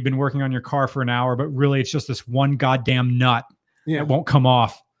realization you've been working on your car for an hour, but really it's just this one goddamn nut that won't come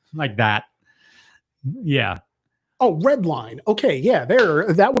off, like that. Yeah. Oh, Redline. Okay, yeah,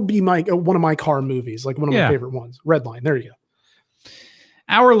 that would be my one of my car movies, like one of my favorite ones. Redline. There you go.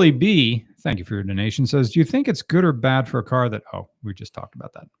 Hourly B, thank you for your donation, says, do you think it's good or bad for a car that... Oh, we just talked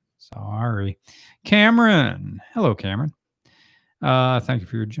about that. Sorry. Cameron. Hello, Cameron. Thank you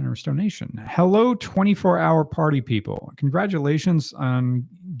for your generous donation. Hello, 24-hour party people. Congratulations on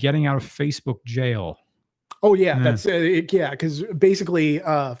getting out of Facebook jail. Oh, yeah, that's it. Yeah, because basically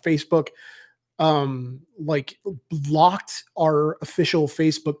Facebook like blocked our official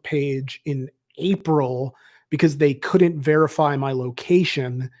Facebook page in April because they couldn't verify my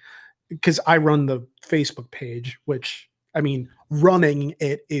location. because I run the Facebook page, which I mean, running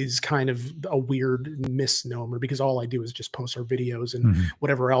it is kind of a weird misnomer because all I do is just post our videos and Mhm.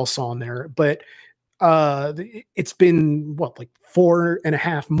 whatever else on there. But it's been what, like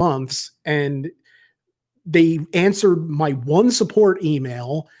 4.5 months, and they answered my one support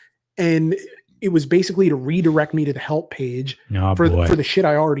email, and it was basically to redirect me to the help page Oh for boy. the shit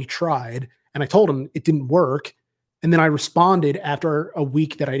I already tried. And I told them it didn't work. And then I responded after a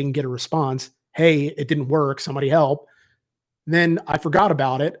week that I didn't get a response. Hey, it didn't work. Somebody help. Then I forgot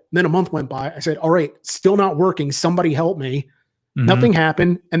about it. Then a month went by. I said, all right, still not working. Somebody help me. Mhm. Nothing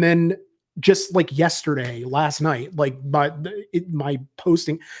happened. And then just like yesterday, last night, like my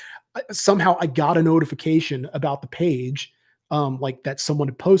posting, somehow I got a notification about the page, like that someone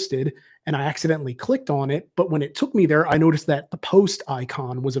had posted, and I accidentally clicked on it. But when it took me there, I noticed that the post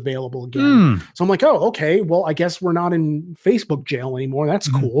icon was available again. Mm. So I'm like, oh, okay, well, I guess we're not in Facebook jail anymore. That's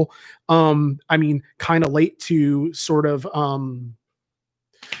Mhm. cool. I mean, kind of late to sort of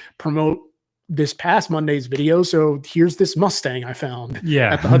promote this past Monday's video. So here's this Mustang I found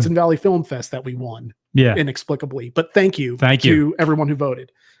Yeah. at the Hudson Valley Film Fest that we won Yeah. inexplicably. But thank you Thank to you. everyone who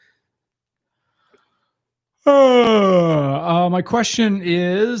voted. My question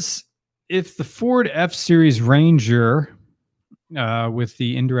is, if the Ford F-Series Ranger with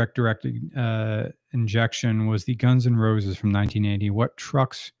the indirect direct injection was the Guns N' Roses from 1980, what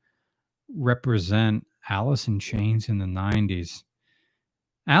trucks represent Alice in Chains in the 90s?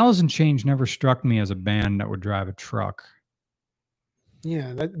 Alice in Chains never struck me as a band that would drive a truck.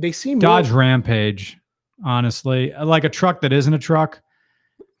 Yeah, they seem Dodge Rampage, honestly, like a truck that isn't a truck.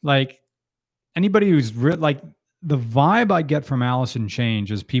 Like anybody who's like the vibe I get from Alice in Chains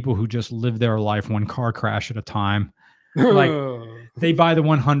is people who just live their life one car crash at a time. Like they buy the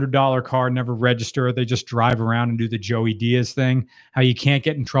 $100 car, never register it. They just drive around and do the Joey Diaz thing. How you can't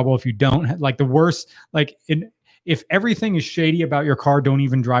get in trouble if you don't. Like the worst. Like if everything is shady about your car, don't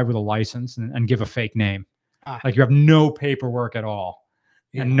even drive with a license and give a fake name. Like you have no paperwork at all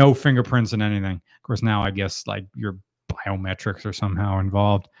and no fingerprints and anything. Of course, now I guess like your biometrics are somehow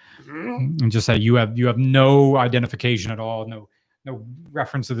involved, and just say you have no identification at all, no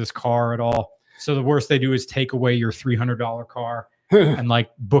reference to this car at all. So the worst they do is take away your $300 car and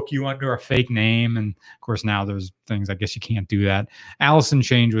like book you under a fake name. And of course now there's things I guess you can't do that. Alice in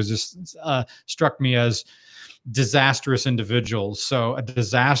Chains was just struck me as disastrous individuals. So a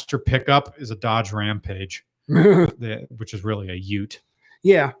disaster pickup is a Dodge Rampage, which is really a Ute.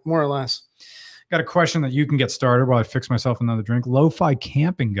 Yeah, more or less. Got a question that you can get started while I fix myself another drink. Lo-Fi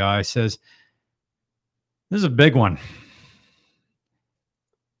Camping Guy says, this is a big one.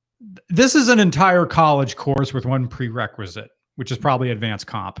 This is an entire college course with one prerequisite, which is probably advanced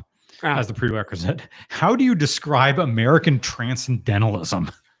comp as the prerequisite. How do you describe American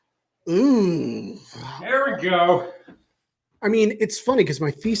transcendentalism? Ooh. There we go. I mean, it's funny because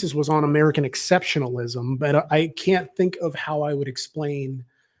my thesis was on American exceptionalism, but I can't think of how I would explain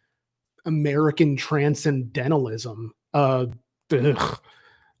American transcendentalism. I'm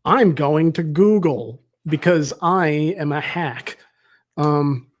going to Google because I am a hack.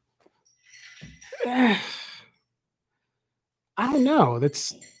 I don't know.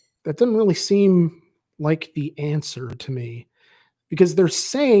 That doesn't really seem like the answer to me, because they're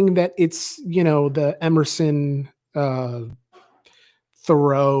saying that it's, the Emerson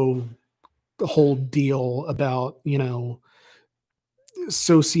Thoreau whole deal about,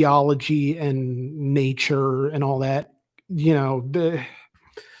 sociology and nature and all that,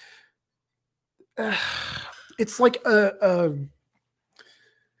 it's like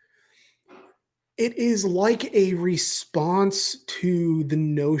it is like a response to the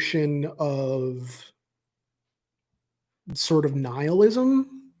notion of sort of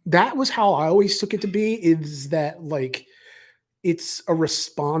nihilism. That was how I always took it to be, is that like it's a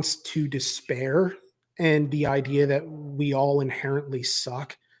response to despair and the idea that we all inherently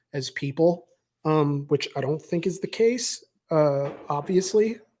suck as people, which I don't think is the case,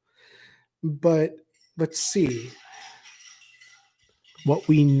 obviously. But let's see. What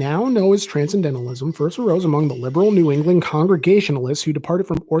we now know as transcendentalism first arose among the liberal New England Congregationalists who departed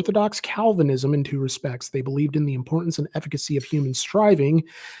from Orthodox Calvinism in two respects. They believed in the importance and efficacy of human striving,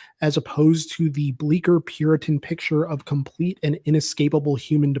 as opposed to the bleaker Puritan picture of complete and inescapable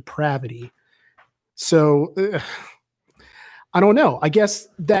human depravity. So, I don't know. I guess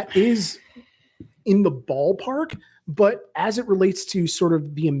that is in the ballpark, but as it relates to sort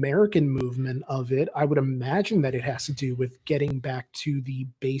of the American movement of it, I would imagine that it has to do with getting back to the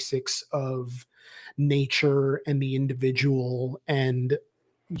basics of nature and the individual. And,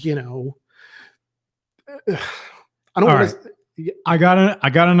 I don't want to. I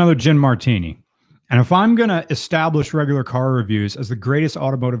got another gin martini. And if I'm going to establish regular car reviews as the greatest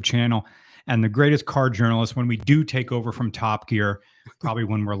automotive channel and the greatest car journalist when we do take over from Top Gear, probably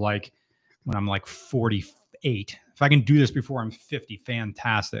when I'm like 48. If I can do this before I'm 50,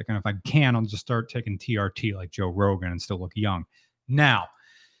 fantastic. And if I can, I'll just start taking TRT like Joe Rogan and still look young. Now,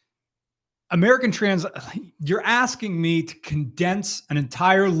 you're asking me to condense an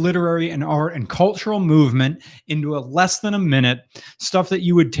entire literary and art and cultural movement into a less than a minute, stuff that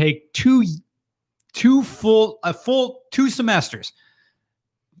you would take two semesters,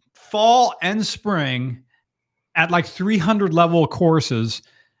 fall and spring, at like 300 level courses,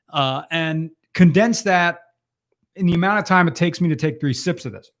 and condense that in the amount of time it takes me to take 3 sips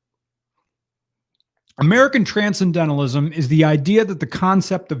of this. American transcendentalism is the idea that the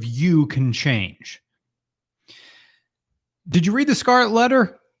concept of you can change. Did you read the Scarlet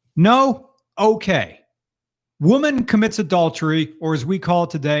Letter? No? Okay. Woman commits adultery, or as we call it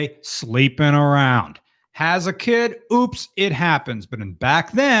today, sleeping around. Has a kid, oops, it happens. But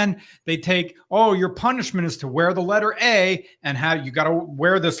back then, they take, your punishment is to wear the letter A and you got to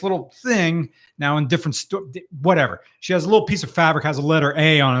wear this little thing. Now in different, whatever. She has a little piece of fabric, has a letter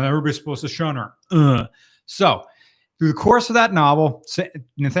A on it. Everybody's supposed to shun her. So through the course of that novel,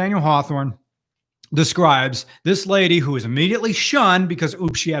 Nathaniel Hawthorne describes this lady who is immediately shunned because,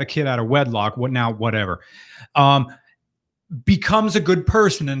 oops, she had a kid out of wedlock. Whatever. Becomes a good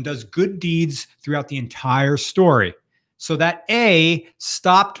person and does good deeds throughout the entire story. So that A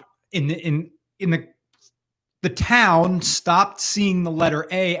stopped in the town stopped seeing the letter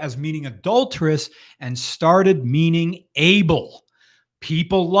A as meaning adulteress and started meaning able.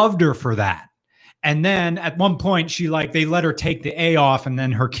 People loved her for that. And then at one point they let her take the A off, and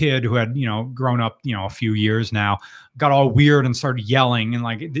then her kid, who had, grown up, a few years now, got all weird and started yelling,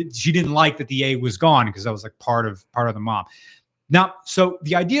 and she didn't like that the A was gone because that was like part of the mom. Now, so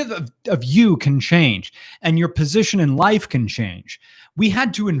the idea of you can change, and your position in life can change. We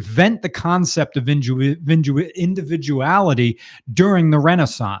had to invent the concept of individuality during the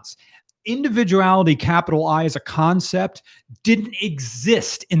Renaissance. Individuality, capital I, as a concept didn't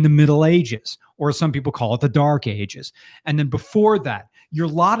exist in the Middle Ages, or some people call it the Dark Ages. And then before that, your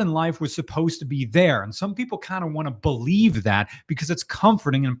lot in life was supposed to be there. And some people kind of want to believe that because it's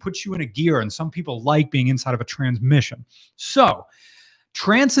comforting and puts you in a gear. And some people like being inside of a transmission. So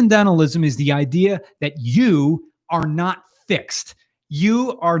transcendentalism is the idea that you are not fixed.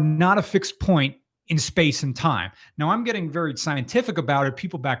 You are not a fixed point in space and time. Now, I'm getting very scientific about it.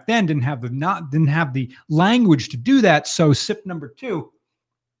 People back then didn't have the language to do that. So sip number 2,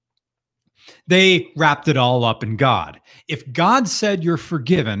 they wrapped it all up in God. If God said you're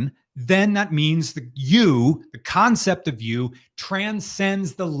forgiven, then that means the concept of you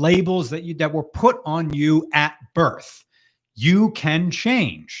transcends the labels that were put on you at birth. You can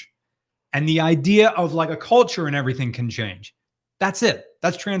change. And the idea of like a culture and everything can change. That's it.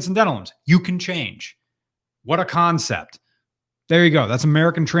 That's transcendentalism. You can change. What a concept. There you go. That's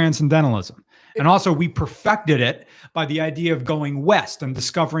American transcendentalism. And also we perfected it by the idea of going west and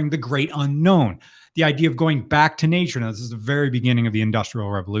discovering the great unknown. The idea of going back to nature. Now, this is the very beginning of the Industrial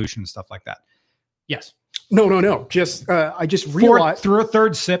Revolution and stuff like that. Yes. No. I just realized through a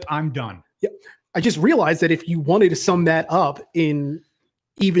third sip, I'm done. Yeah. I just realized that if you wanted to sum that up in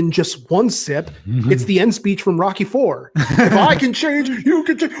even just one sip, it's the end speech from Rocky IV. If I can change, you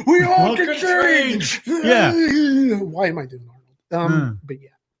can change. We all can change. Yeah. Why am I doing Arnold? But yeah,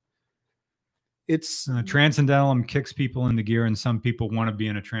 it's transcendentalism kicks people into gear, and some people want to be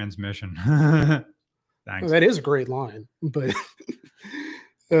in a transmission. Thanks. That is a great line, but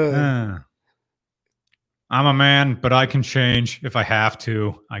I'm a man, but I can change if I have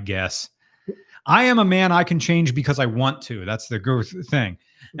to, I guess. I am a man, I can change because I want to. That's the growth thing.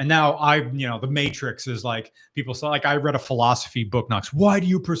 And now the Matrix is like, people say, like, I read a philosophy book next. Why do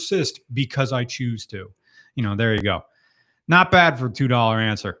you persist? Because I choose to. There you go. Not bad for a $2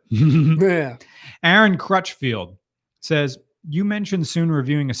 answer. Yeah. Aaron Crutchfield says, you mentioned soon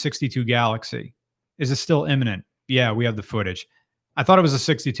reviewing a 62 Galaxy. Is it still imminent? Yeah, we have the footage. I thought it was a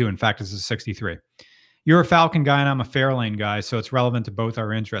 62. In fact, it's a 63. You're a Falcon guy and I'm a Fairlane guy, so it's relevant to both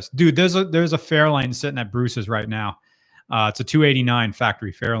our interests. Dude, there's a Fairlane sitting at Bruce's right now. It's a 289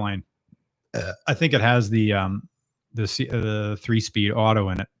 factory Fairlane. I think it has the 3-speed auto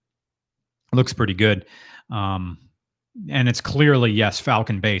in it. It looks pretty good. And it's clearly, yes,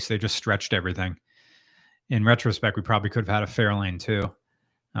 Falcon base. They just stretched everything. In retrospect, we probably could have had a Fairlane too.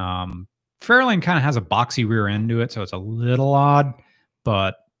 Fairlane kind of has a boxy rear end to it, so it's a little odd,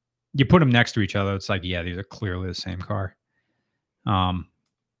 but you put them next to each other, it's like, yeah, these are clearly the same car.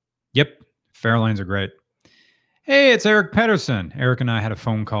 Yep, Fairlanes are great. Hey, it's Eric Pedersen. Eric and I had a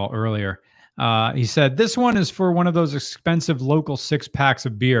phone call earlier. He said, this one is for one of those expensive local 6-packs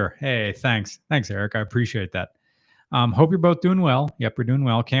of beer. Hey, thanks. Thanks, Eric. I appreciate that. Hope you're both doing well. Yep, we're doing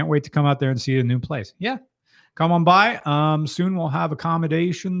well. Can't wait to come out there and see a new place. Yeah, come on by. Soon we'll have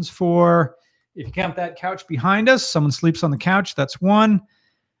accommodations for, if you count that couch behind us, someone sleeps on the couch. That's 1.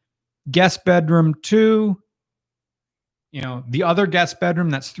 Guest bedroom 2. The other guest bedroom,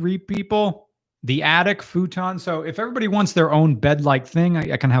 that's 3 people. The attic, futon. So if everybody wants their own bed-like thing,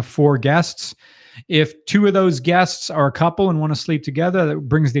 I can have 4 guests. If 2 of those guests are a couple and want to sleep together, that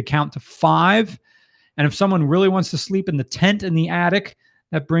brings the account to 5. And if someone really wants to sleep in the tent in the attic,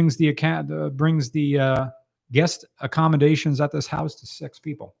 that brings the guest accommodations at this house to 6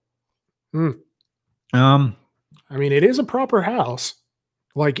 people. I mean, it is a proper house.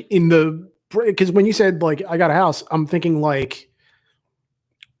 Like because when you said like I got a house, I'm thinking like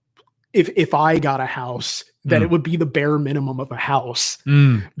if I got a house, that it would be the bare minimum of a house.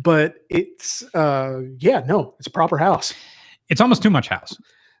 But it's it's a proper house. It's almost too much house.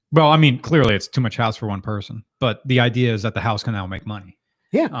 Well, I mean, clearly it's too much house for one person, but the idea is that the house can now make money.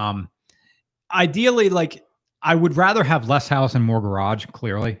 Yeah. Ideally, like I would rather have less house and more garage,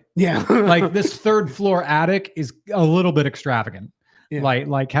 clearly. Yeah. Like this 3rd floor attic is a little bit extravagant. Yeah.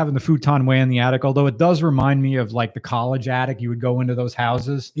 Like having the futon way in the attic, although it does remind me of like the college attic. You would go into those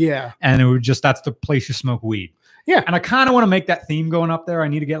houses. Yeah. And it would that's the place you smoke weed. Yeah. And I kind of want to make that theme going up there. I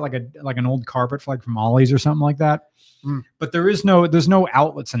need to get like an old carpet like from Ollie's or something like that. But there's no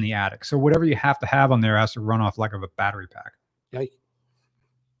outlets in the attic. So whatever you have to have on there has to run off like of a battery pack. Yikes.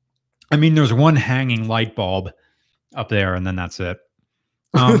 I mean, there's one hanging light bulb up there and then that's it.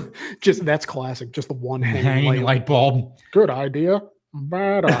 That's classic. Just the one hanging light bulb. Good idea.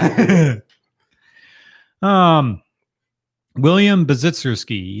 Bad idea. William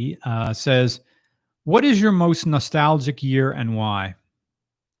Bazitsky says, what is your most nostalgic year and why?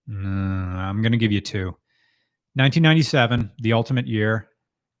 I'm going to give you 2. 1997, the ultimate year,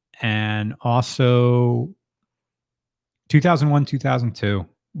 and also 2001, 2002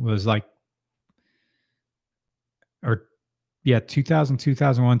 was like, 2000,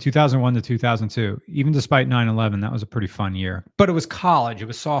 2001, 2001 to 2002. Even despite 9/11, that was a pretty fun year. But it was college. It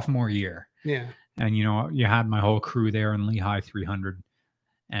was sophomore year. Yeah. And, you had my whole crew there in Lehigh 300.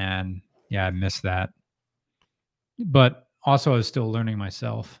 And, yeah, I missed that. But also I was still learning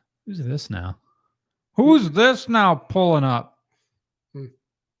myself. Who's this now? Who's this now pulling up?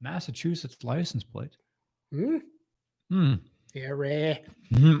 Massachusetts license plate. Yeah, rare.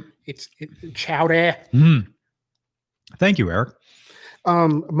 It's chowder. Thank you, Eric.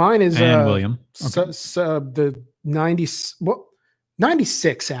 Mine is and William. Okay. The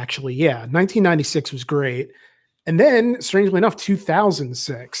 96 actually. Yeah, 1996 was great, and then strangely enough,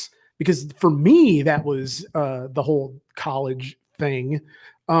 2006. Because for me, that was the whole college thing.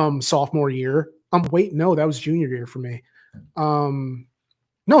 Sophomore year. Wait, no, that was junior year for me.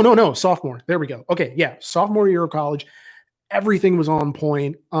 No, sophomore. There we go. Okay, yeah, sophomore year of college. Everything was on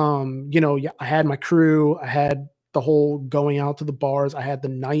point. I had my crew. I had the whole going out to the bars. I had the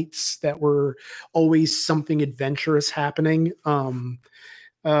nights that were always something adventurous happening. I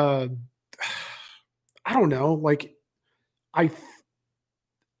don't know. Like I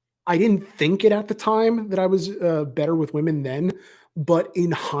didn't think it at the time that I was better with women then, but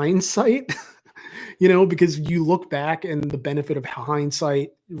in hindsight, because you look back and the benefit of hindsight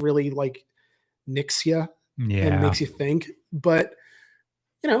really like nicks you and makes you think. But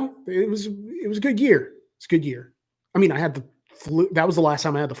it was a good year. It's a good year. I mean, I had the flu. That was the last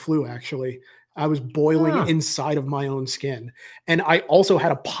time I had the flu. Actually, I was boiling inside of my own skin, and I also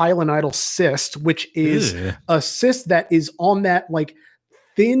had a pilonidal cyst, which is a cyst that is on that like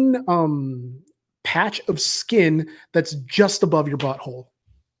thin patch of skin that's just above your butthole.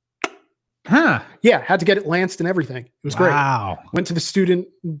 Huh. Yeah, had to get it lanced and everything. It was great. Went to the student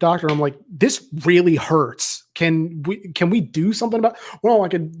doctor. I'm like, this really hurts. Can we do something about? Well, I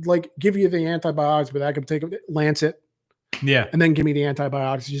could like give you the antibiotics, but I could take lance it. Yeah. And then give me the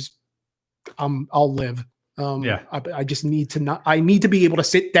antibiotics. Just I'll live. I just need to I need to be able to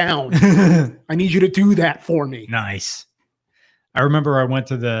sit down. I need you to do that for me. Nice. I remember I went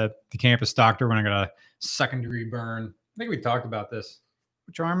to the campus doctor when I got a second-degree burn. I think we talked about this.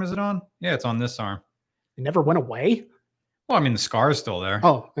 Which arm is it on? Yeah, it's on this arm. It never went away? Well, I mean, the scar is still there.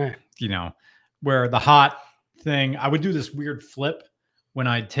 Oh, where the hot thing, I would do this weird flip when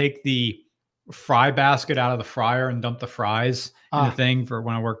I'd take the fry basket out of the fryer and dump the fries in the thing for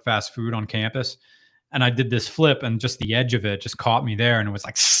when I worked fast food on campus. And I did this flip and just the edge of it just caught me there. And it was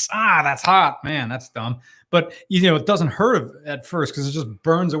like, that's hot, man, that's dumb. But, it doesn't hurt at first because it just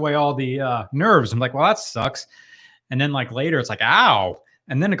burns away all the nerves. I'm like, well, that sucks. And then like later it's like, ow.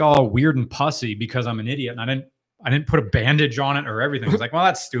 And then it got all weird and pussy because I'm an idiot and I didn't put a bandage on it or everything. It's like, well,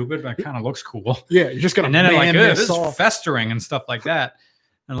 that's stupid, but it kind of looks cool. Yeah, you're just gonna. And then it like, this is off. festering and stuff like that.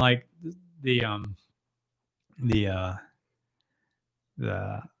 And like the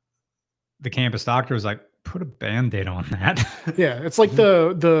campus doctor was like, put a Band-Aid on that. Yeah, it's like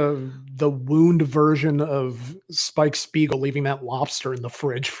the wound version of Spike Spiegel leaving that lobster in the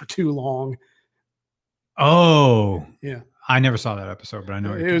fridge for too long. Oh, yeah. I never saw that episode, but I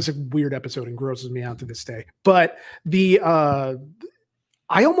know it was a weird episode and grosses me out to this day. But the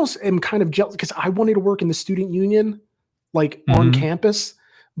I almost am kind of jealous because I wanted to work in the student union, like on campus,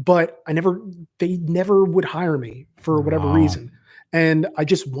 but they never would hire me for whatever reason. And I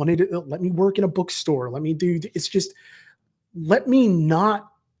just wanted to let me work in a bookstore. Let me let me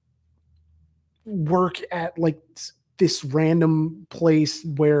not work at like this random place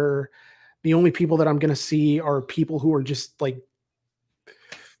where the only people that I'm going to see are people who are just like,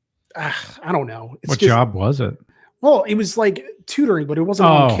 I don't know. What job was it? Well, it was like tutoring, but it wasn't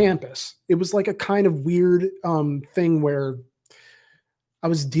on campus. It was like a kind of weird thing where I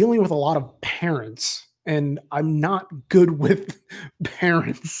was dealing with a lot of parents, and I'm not good with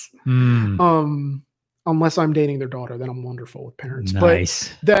parents. Unless I'm dating their daughter, then I'm wonderful with parents. Nice.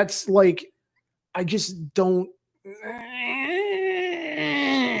 But that's like, I just don't.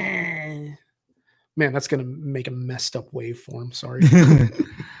 Man, that's going to make a messed up waveform. Sorry.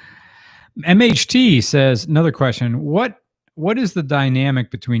 MHT says, another question. What is the dynamic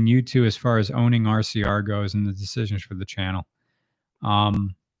between you two as far as owning RCR goes and the decisions for the channel? Well,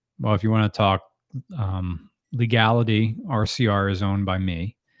 if you want to talk legality, RCR is owned by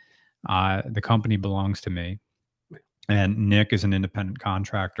me. The company belongs to me. And Nick is an independent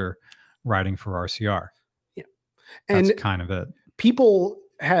contractor writing for RCR. Yeah. That's and kind of it. People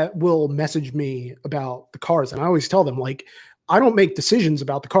will message me about the cars, and I always tell them, like, I don't make decisions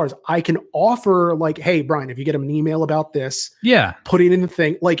about the cars. I can offer, like, hey, Brian, if you get an email about this, put it in the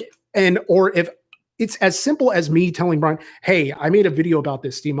thing, like, or if it's as simple as me telling Brian, hey, I made a video about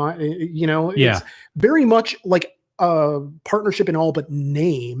this, it's very much like a partnership in all but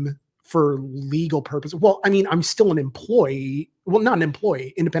name for legal purposes. Well, I mean, I'm still an employee. Well, not an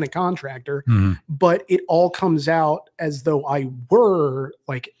employee, independent contractor, but it all comes out as though I were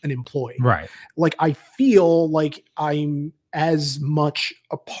like an employee. Right. Like, I feel like I'm as much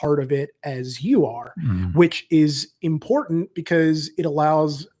a part of it as you are, which is important because it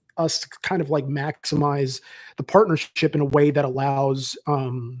allows us to kind of like maximize the partnership in a way that allows,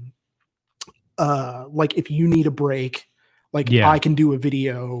 like, if you need a break, like I can do a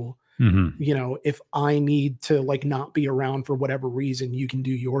video. If I need to like not be around for whatever reason, you can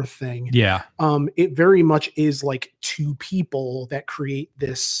do your thing. Yeah. It very much is like two people that create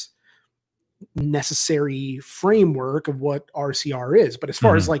this necessary framework of what RCR is. But as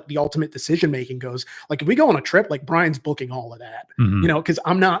far as like the ultimate decision making goes, like if we go on a trip, like Brian's booking all of that, because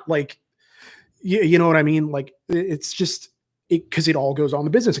I'm not like, you know what I mean? Like it's just because it all goes on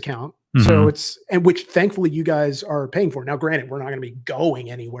the business account. So and which thankfully you guys are paying for. Now, granted, we're not going to be going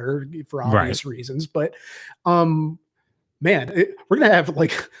anywhere for obvious reasons, but man, we're going to have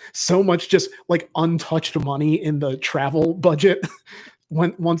like so much just like untouched money in the travel budget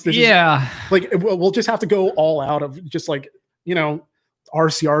once this is like, we'll just have to go all out of just like,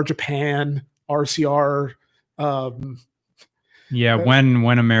 RCR Japan, RCR. When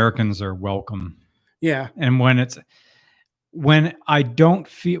Americans are welcome. Yeah. And when I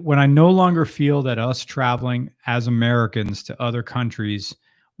no longer feel that us traveling as Americans to other countries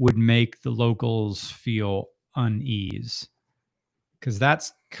would make the locals feel unease, because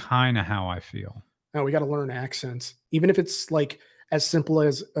that's kind of how I feel. Now we got to learn accents, even if it's like as simple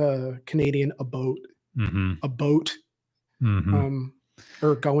as Canadian, a boat,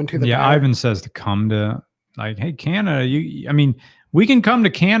 or going to the Ivan says to come to, like, hey, Canada, I mean, we can come to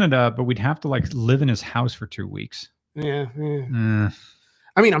Canada, but we'd have to like live in his house for 2 weeks. Yeah.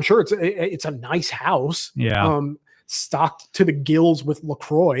 I mean, I'm sure it's a nice house. Yeah. Stocked to the gills with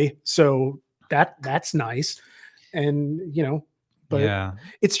LaCroix. So that's nice. And, but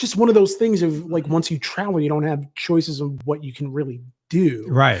it's just one of those things of like, once you travel, you don't have choices of what you can really do.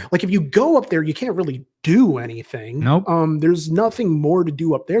 Right. Like if you go up there, you can't really do anything. Nope. There's nothing more to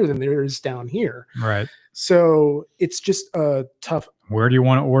do up there than there is down here. Right. So it's just tough. Where do you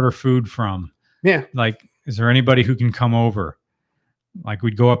want to order food from? Yeah. Like, is there anybody who can come over? Like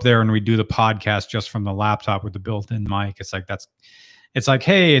we'd go up there and we'd do the podcast just from the laptop with the built-in mic. It's like,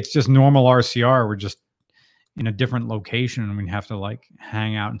 hey, it's just normal RCR. We're just in a different location and we'd have to like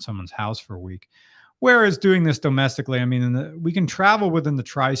hang out in someone's house for a week. Whereas doing this domestically, I mean, we can travel within the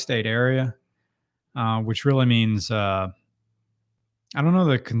tri-state area. which really means I don't know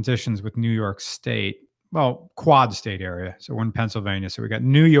the conditions with New York State. Well, quad state area. So we're in Pennsylvania. So we got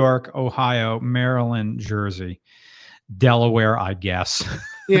New York, Ohio, Maryland, Jersey, Delaware, I guess.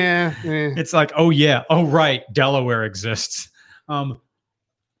 Yeah. It's like, oh yeah, oh right, Delaware exists.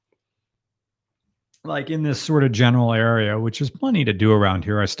 Like in this sort of general area, which is plenty to do around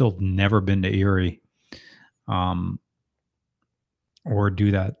here. I still have never been to Erie, or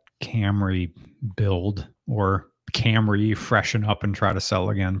do that Camry build or Camry freshen up and try to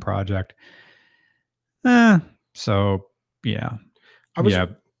sell again project. So yeah,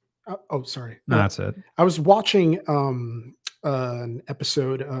 Oh, sorry. that's it. I was watching an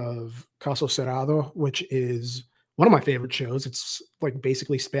episode of Caso Cerrado, which is one of my favorite shows. It's like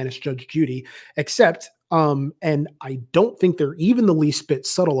basically Spanish Judge Judy, except and I don't think they're even the least bit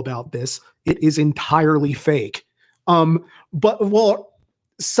subtle about this. It is entirely fake. But well,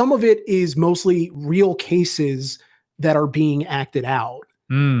 some of it is mostly real cases that are being acted out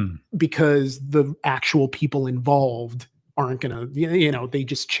because the actual people involved aren't gonna, they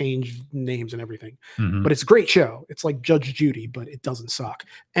just change names and everything. Mhm. But it's a great show. It's like Judge Judy, but it doesn't suck.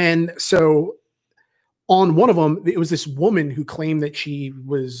 And so on one of them, it was this woman who claimed that she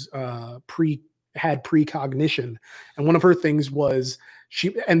was had precognition, and one of her things was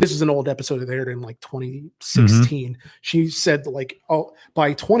and this is an old episode that aired in like 2016. She said like, oh,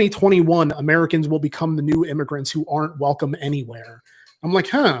 by 2021, Americans will become the new immigrants who aren't welcome anywhere. I'm like,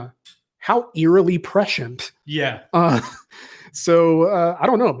 how eerily prescient. Yeah. So I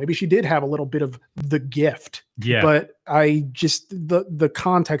don't know. Maybe she did have a little bit of the gift. Yeah. But I just the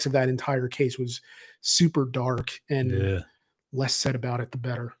context of that entire case was super dark, and less said about it, the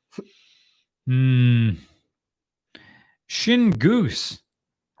better. Shin Goose.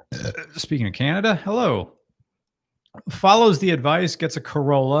 Speaking of Canada, hello. Follows the advice, gets a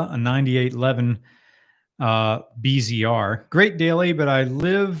Corolla, a 9811 BZR. Great daily, but I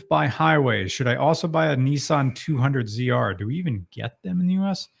live by highways. Should I also buy a Nissan 200 ZR? Do we even get them in the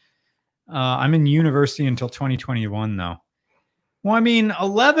US? I'm in university until 2021, though. Well, I mean,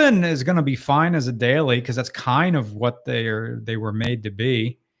 11 is going to be fine as a daily because that's kind of what they were made to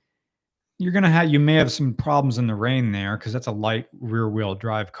be. You may have some problems in the rain there because that's a light rear wheel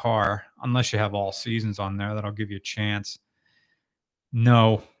drive car, unless you have all seasons on there. That'll give you a chance.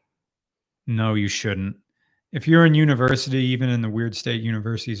 No, you shouldn't. If you're in university, even in the weird state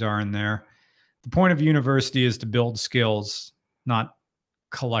universities are in there, the point of university is to build skills, not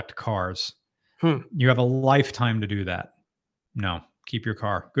collect cars. You have a lifetime to do that. No, keep your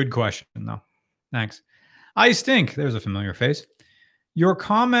car. Good question, though. Thanks. I stink. There's a familiar face. Your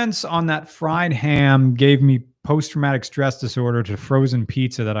comments on that fried ham gave me post-traumatic stress disorder to frozen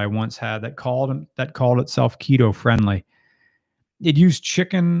pizza that I once had that called itself keto friendly. It used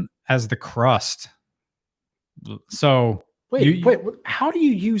chicken as the crust. So wait, how do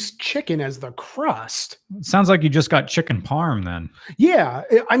you use chicken as the crust? Sounds like you just got chicken parm then. Yeah,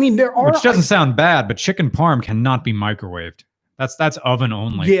 I mean which doesn't sound bad, but chicken parm cannot be microwaved. That's oven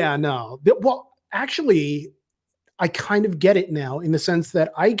only. Yeah, no. Well, actually, I kind of get it now in the sense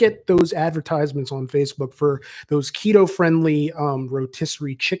that I get those advertisements on Facebook for those keto-friendly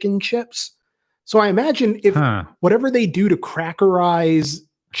rotisserie chicken chips. So I imagine if whatever they do to crackerize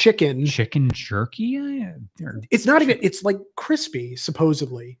chicken jerky, it's not even, it's like crispy,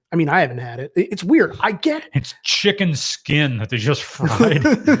 supposedly. I mean, I haven't had it. It's weird. I get it. It's chicken skin that they just fried.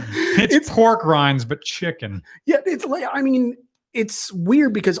 it's pork rinds, but chicken. Yeah, it's like, I mean, it's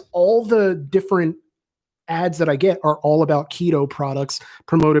weird because all the different ads that I get are all about keto products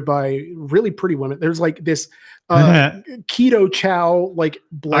promoted by really pretty women. There's like this keto chow, like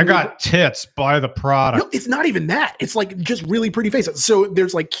blended. I got tits, buy the product. No, it's not even that. It's like just really pretty faces. So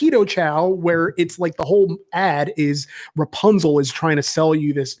there's like keto chow where it's like the whole ad is Rapunzel is trying to sell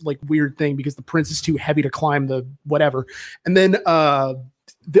you this like weird thing because the prince is too heavy to climb the whatever. And then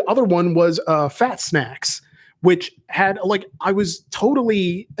the other one was fat snacks, which had like, I was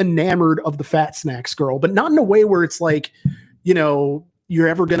totally enamored of the fat snacks girl, but not in a way where it's like, you're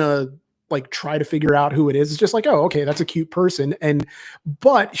ever gonna like try to figure out who it is. It's just like, oh, okay, that's a cute person.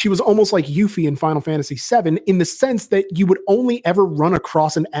 But she was almost like Yuffie in Final Fantasy VII in the sense that you would only ever run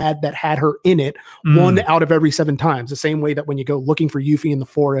across an ad that had her in it 1 out of every 7 times. The same way that when you go looking for Yuffie in the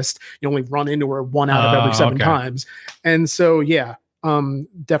forest, you only run into her 1 out of every 7 times. And so, yeah,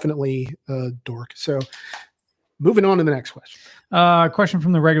 definitely a dork. So moving on to the next question. Question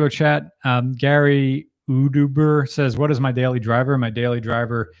from the regular chat. Gary Uduber says, what is my daily driver? My daily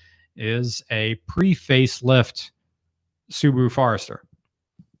driver is a pre-facelift Subaru Forester.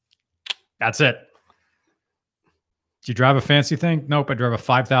 That's it. Do you drive a fancy thing? Nope. I drive a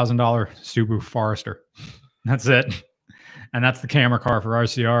 $5,000 Subaru Forester. That's it. And that's the camera car for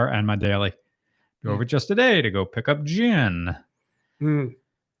RCR and my daily. Drove it just today to go pick up gin.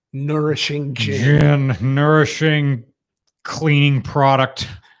 Nourishing gin. Nourishing cleaning product.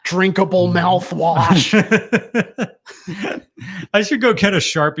 Drinkable mouthwash. I should go get a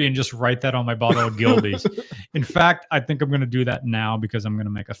Sharpie and just write that on my bottle of Gilbey's. In fact, I think I'm going to do that now because I'm going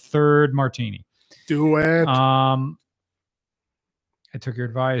to make a third martini. Do it. I took your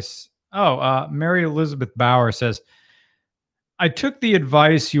advice. Mary Elizabeth Bauer says, I took the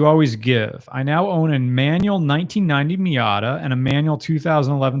advice you always give. I now own a manual 1990 Miata and a manual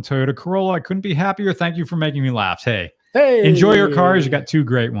 2011 Toyota Corolla. I couldn't be happier. Thank you for making me laugh. Hey, enjoy your cars. You got two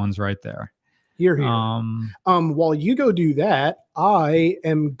great ones right there. You're here. While you go do that, I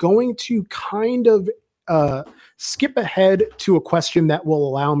am going to kind of skip ahead to a question that will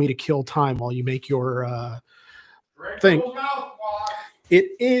allow me to kill time while you make your thing.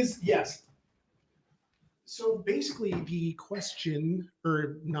 It is, yes. So basically the question,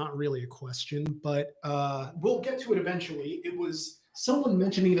 or not really a question, but we'll get to it eventually. It was someone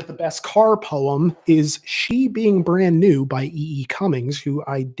mentioning that the best car poem is She Being Brand New by E.E. Cummings, who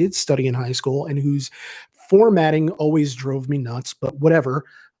I did study in high school and whose formatting always drove me nuts, but whatever.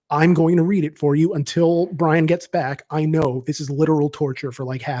 I'm going to read it for you until Brian gets back. I know this is literal torture for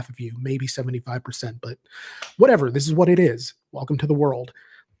like half of you, maybe 75%, but whatever. This is what it is. Welcome to the world.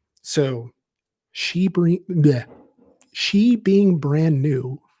 So she being brand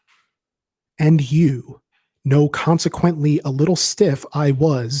new and you know, consequently a little stiff I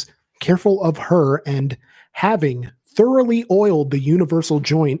was, careful of her, and having thoroughly oiled the universal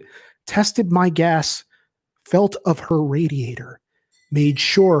joint, tested my gas, felt of her radiator, made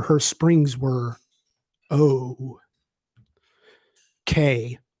sure her springs were okay.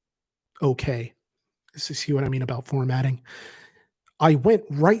 See what I mean about formatting? I went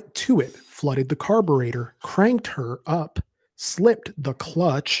right to it, flooded the carburetor, cranked her up, slipped the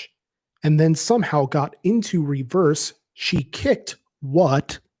clutch, and then somehow got into reverse. She kicked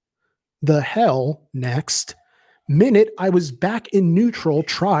what the hell next minute I was back in neutral,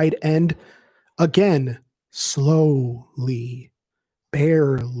 tried, and again, slowly,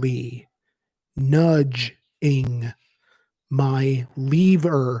 barely, nudging my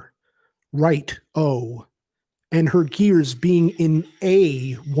lever right, and her gears being in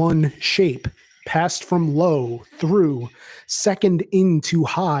A1 shape, passed from low through, second into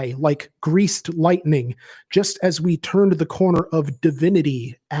high, like greased lightning. Just as we turned the corner of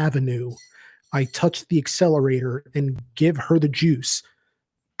Divinity Avenue, I touched the accelerator and give her the juice.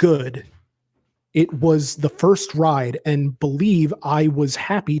 Good. It was the first ride, and believe I was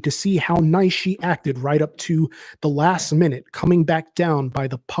happy to see how nice she acted right up to the last minute. Coming back down by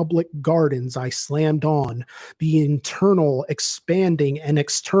the public gardens, I slammed on the internal expanding and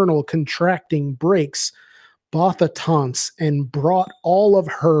external contracting brakes, Bothatants, and brought all of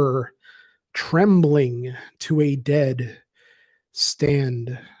her trembling to a dead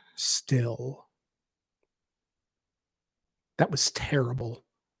stand still. That was terrible.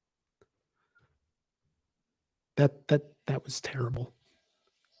 That was terrible.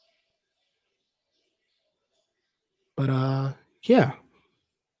 But yeah.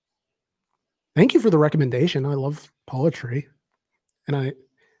 Thank you for the recommendation. I love poetry.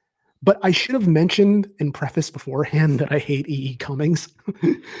 But I should have mentioned and prefaced beforehand that I hate E.E. Cummings.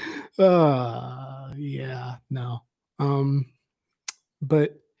 Yeah, no.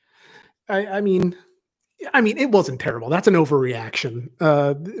 But I mean, it wasn't terrible. That's an overreaction.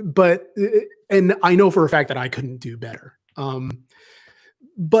 And I know for a fact that I couldn't do better.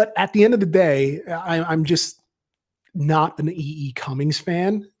 But at the end of the day, I'm just not an E.E. Cummings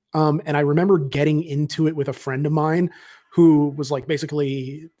fan. And I remember getting into it with a friend of mine who was like,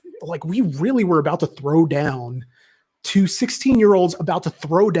 basically, like, we really were about to throw down, 2 16-year-olds about to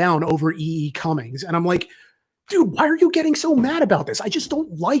throw down over E.E. Cummings. And I'm like, dude, why are you getting so mad about this? I just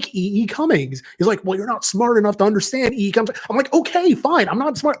don't like E.E. Cummings. He's like, well, you're not smart enough to understand E.E. Cummings. I'm like, okay, fine. I'm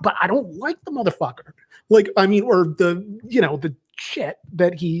not smart, but I don't like the motherfucker. Like, I mean, or the shit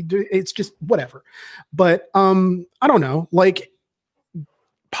that it's just whatever. But I don't know. Like,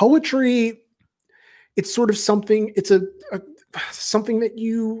 poetry, it's sort of something, it's a something that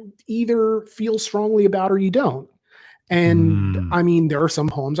you either feel strongly about or you don't. And I mean, there are some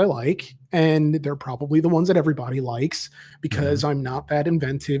poems I like, and they're probably the ones that everybody likes because I'm not that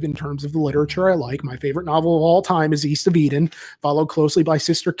inventive in terms of the literature I like. My favorite novel of all time is East of Eden, followed closely by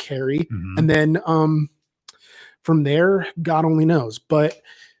Sister Carrie. And then from there, God only knows. But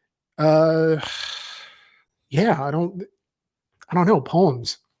yeah, I don't know,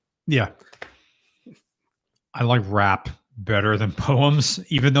 poems. Yeah. I like rap better than poems,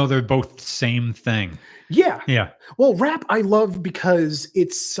 even though they're both the same thing. Yeah. Yeah. Well, rap I love because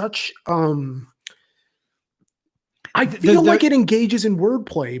it's such I feel like it engages in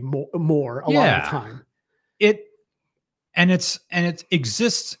wordplay more a lot of the time. It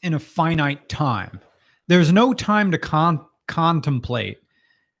exists in a finite time. There's no time to contemplate.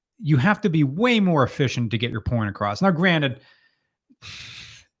 You have to be way more efficient to get your point across. Now, granted,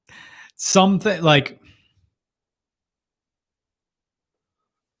 something like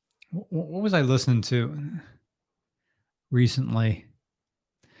what was I listening to recently?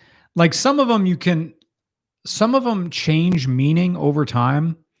 Like some of them change meaning over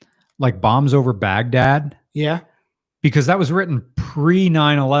time, like Bombs Over Baghdad. Yeah. Because that was written pre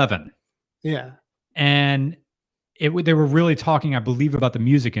 9/11. Yeah. And they were really talking, I believe, about the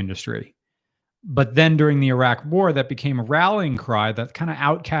music industry. But then during the Iraq War, that became a rallying cry that kind of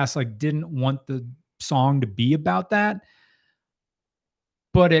Outkast like didn't want the song to be about that.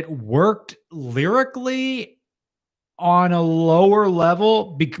 But it worked lyrically on a lower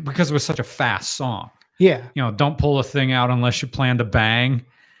level because it was such a fast song. Yeah. You know, don't pull a thing out unless you plan to bang.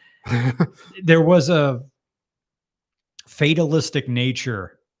 There was a fatalistic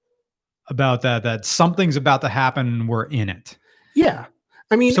nature about that something's about to happen and we're in it. Yeah.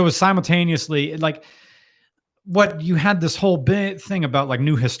 I mean, so it's simultaneously like what you had this whole bit thing about like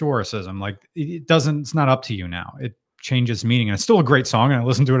new historicism. Like it's not up to you now. It changes meaning, and it's still a great song, and I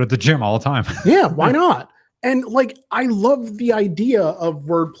listen to it at the gym all the time. Yeah, why not? And like I love the idea of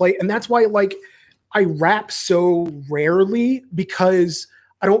wordplay, and that's why like I rap so rarely, because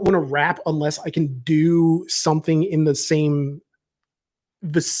I don't want to rap unless I can do something in the same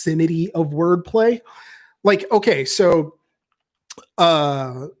vicinity of wordplay. Like, okay, so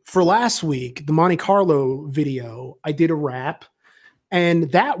for last week, the Monte Carlo video, I did a rap,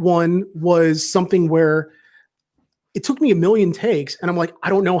 and that one was something where it took me a million takes, and I'm like, I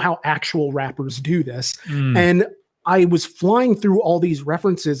don't know how actual rappers do this. And I was flying through all these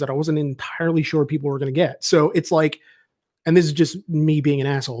references that I wasn't entirely sure people were going to get. So it's like, and this is just me being an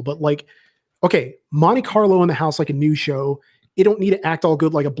asshole, but like, okay, Monte Carlo in the house, like a news show. It don't need to act all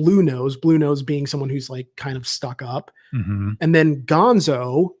good like a Blue Nose being someone who's like kind of stuck up. Mm-hmm. And then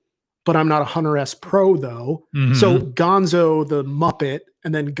Gonzo, but I'm not a Hunter S Pro though. Mm-hmm. So Gonzo the Muppet,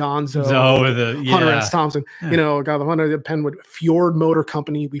 and then Gonzo Hunter S Thompson. Yeah. You know, got the Hunter Penwood Fjord Motor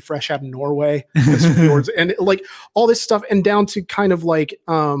Company. We fresh out of Norway. Fjords, and like all this stuff, and down to kind of like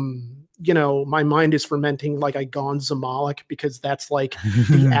you know, my mind is fermenting like I Gonzamalik, because that's like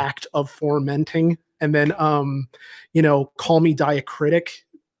the act of fermenting. And then you know, call me diacritic,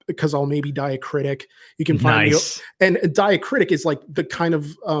 because I'll maybe diacritic. You can find me, and diacritic is like the kind of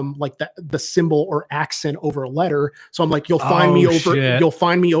like the symbol or accent over a letter. So I'm like, you'll find me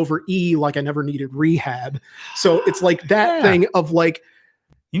over E, like I never needed rehab. So it's like that thing of like,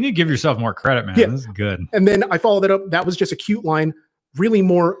 you need to give yourself more credit, man. Yeah. This is good. And then I followed it up. That was just a cute line. Really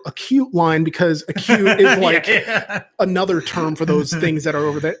more acute line, because acute is like another term for those things that are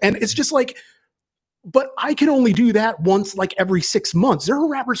over there. And it's just like, but I can only do that once like every 6 months. There are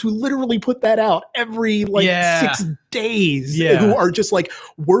rappers who literally put that out every like 6 days, who are just like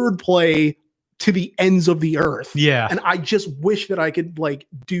wordplay to the ends of the earth. Yeah. And I just wish that I could like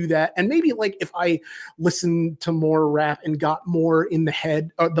do that. And maybe like if I listened to more rap and got more in the head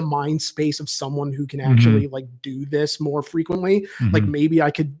or the mind space of someone who can actually like do this more frequently, like maybe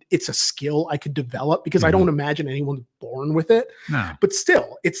I could, it's a skill I could develop, because I don't imagine anyone's born with it. No. But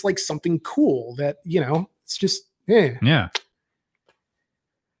still, it's like something cool that, you know, it's just, yeah.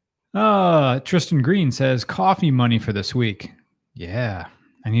 Tristan Green says coffee money for this week. Yeah.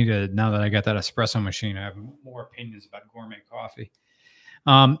 I need to, now that I got that espresso machine, I have more opinions about gourmet coffee.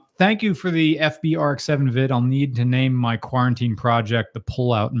 Thank you for the FBRX7 vid. I'll need to name my quarantine project the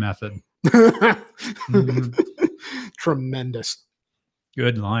pull-out method. Tremendous.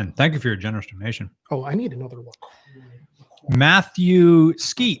 Good line. Thank you for your generous donation. Oh, I need another one. Matthew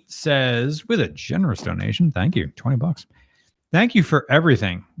Skeet says, with a generous donation, thank you, $20. Thank you for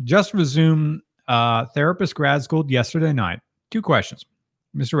everything. Just resumed therapist grad school yesterday night. 2 questions.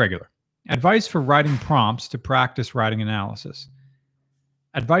 Mr. Regular, advice for writing prompts to practice writing analysis.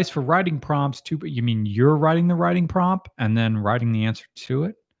 Advice for writing prompts to, you mean you're writing the writing prompt and then writing the answer to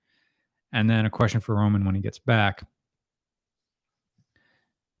it? And then a question for Roman when he gets back.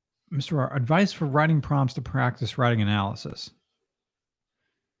 Mr. R, advice for writing prompts to practice writing analysis.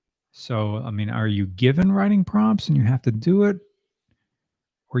 So, I mean, are you given writing prompts and you have to do it?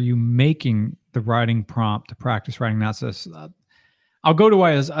 Or are you making the writing prompt to practice writing analysis? I'll go to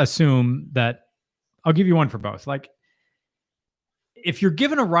assume that I'll give you one for both. Like, if you're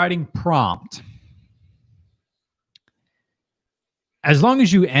given a writing prompt, as long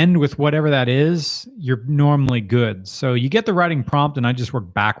as you end with whatever that is, you're normally good. So you get the writing prompt, and I just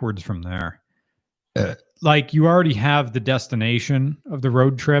work backwards from there. Like you already have the destination of the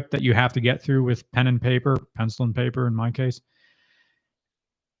road trip that you have to get through with pen and paper, pencil and paper in my case.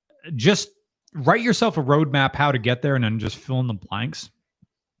 Just write yourself a roadmap how to get there and then just fill in the blanks.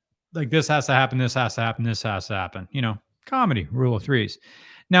 Like this has to happen, this has to happen, this has to happen. You know, comedy, rule of threes.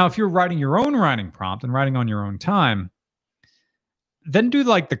 Now, if you're writing your own writing prompt and writing on your own time, then do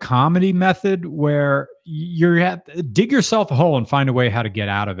like the comedy method where dig yourself a hole and find a way how to get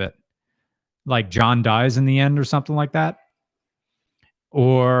out of it. Like John dies in the end or something like that.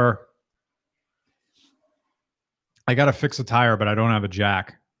 Or I got to fix a tire, but I don't have a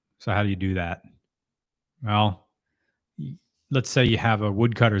jack. So how do you do that? Well, let's say you have a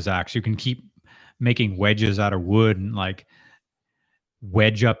woodcutter's axe. You can keep making wedges out of wood and like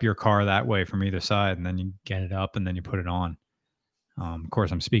wedge up your car that way from either side. And then you get it up and then you put it on. Of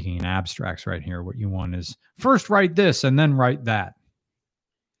course, I'm speaking in abstracts right here. What you want is first write this and then write that.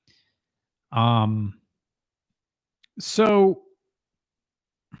 So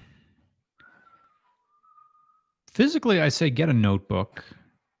physically, I say get a notebook.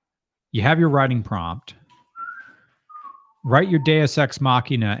 You have your writing prompt. Write your Deus Ex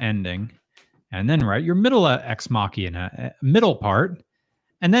Machina ending, and then write your middle Ex Machina middle part,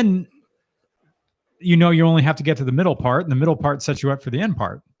 and then you know you only have to get to the middle part, and the middle part sets you up for the end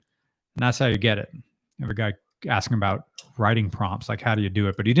part, and that's how you get it. I have a guy asking about writing prompts, like how do you do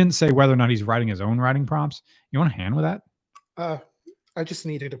it? But he didn't say whether or not he's writing his own writing prompts. You want a hand with that? I just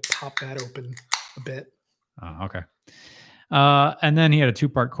needed to pop that open a bit. Oh, okay. And then he had a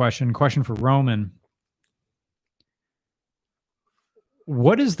two-part question for Roman.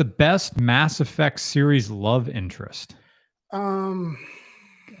 What is the best Mass Effect series love interest? And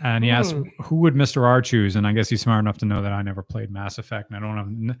he asked, who would Mr. R choose? And I guess he's smart enough to know that I never played Mass Effect, and I don't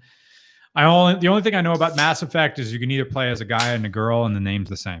have. The only thing I know about Mass Effect is you can either play as a guy and a girl, and the name's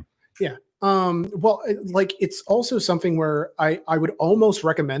the same. Yeah. Well, like it's also something where I would almost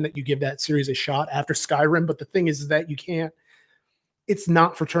recommend that you give that series a shot after Skyrim. But the thing is that you can't. It's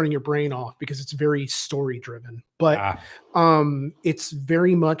not for turning your brain off because it's very story driven. But it's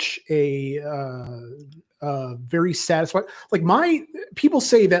very much a very satisfying. Like people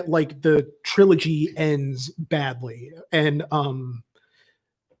say that like the trilogy ends badly, and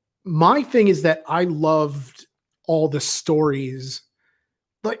my thing is that I loved all the stories.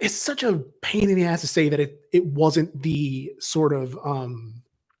 Like it's such a pain in the ass to say that it wasn't the sort of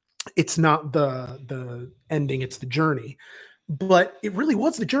it's not the ending, it's the journey. But it really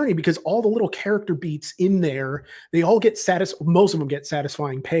was the journey because all the little character beats in there, they all get most of them get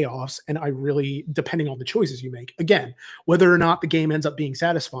satisfying payoffs. And I really, depending on the choices you make, again, whether or not the game ends up being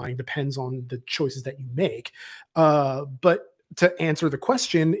satisfying depends on the choices that you make. But to answer the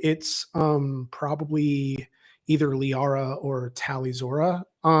question, it's probably either Liara or Tali'Zorah.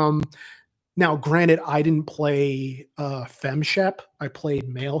 Now, granted, I didn't play Fem Shep. I played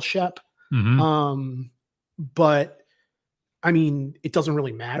Male Shep. Mm-hmm. But I mean, it doesn't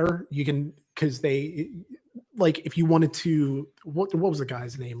really matter. You can, because they, like, if you wanted to, what was the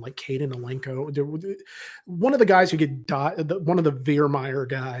guy's name? Like Caden Alenko, one of the guys who could die, one of the Veermeyer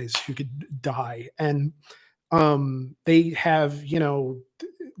guys who could die. And they have, you know,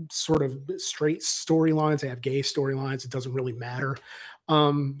 sort of straight storylines. They have gay storylines. It doesn't really matter.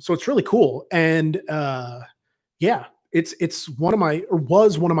 So it's really cool. And yeah. It's one of my, or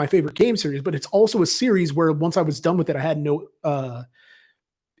was one of my favorite game series, but it's also a series where once I was done with it, I had no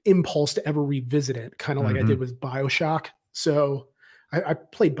impulse to ever revisit it, kind of like I did with BioShock. So I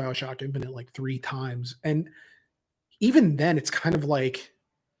played BioShock Infinite like 3 times. And even then, it's kind of like,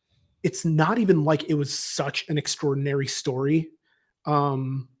 it's not even like it was such an extraordinary story.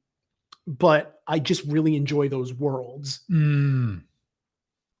 But I just really enjoy those worlds.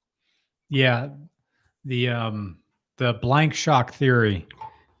 Yeah. The blank shock theory.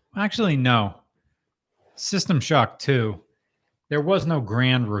 Actually, no. System Shock 2. There was no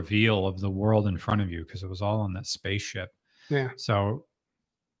grand reveal of the world in front of you because it was all on that spaceship. Yeah. So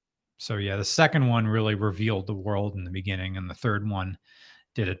yeah, the second one really revealed the world in the beginning, and the third one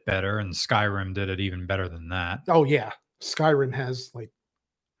did it better, and Skyrim did it even better than that. Oh yeah. Skyrim has like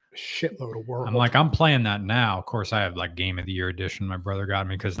a shitload of world. I'm playing that now. Of course, I have like Game of the Year edition. My brother got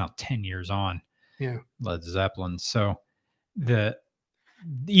me because now 10 years on. Yeah. Led Zeppelin. So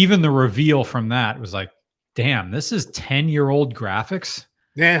even the reveal from that was like, damn, this is 10-year-old graphics.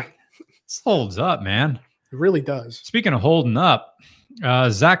 Yeah. This holds up, man. It really does. Speaking of holding up,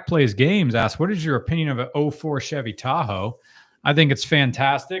 Zach Plays Games asked, what is your opinion of an 04 Chevy Tahoe? I think it's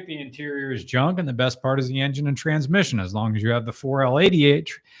fantastic. The interior is junk, and the best part is the engine and transmission. As long as you have the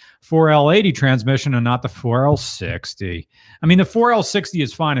 4L80 transmission and not the 4L60. I mean, the 4L60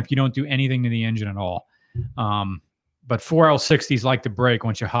 is fine if you don't do anything to the engine at all. But 4L60s like to break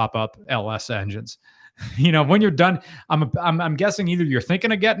once you hop up LS engines. When you're done, I'm guessing either you're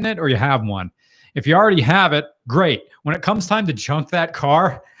thinking of getting it or you have one. If you already have it, great. When it comes time to junk that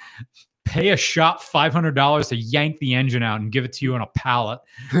car, pay a shop $500 to yank the engine out and give it to you on a pallet,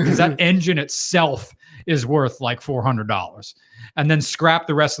 because that engine itself is worth like $400. And then scrap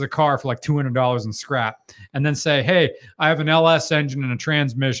the rest of the car for like $200 in scrap. And then say, hey, I have an LS engine and a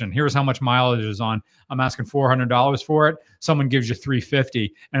transmission. Here's how much mileage is on. I'm asking $400 for it. Someone gives you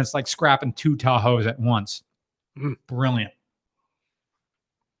 $350, and it's like scrapping 2 Tahoes at once. Brilliant.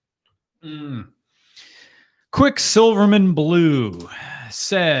 Quick Silverman Blue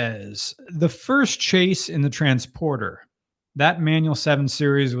says, the first chase in the Transporter, that manual 7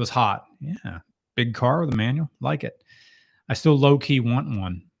 Series was hot. Yeah, big car with a manual. Like it. I still low-key want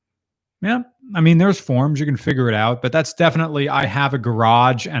one. Yeah, I mean, there's forms. You can figure it out. But that's definitely, I have a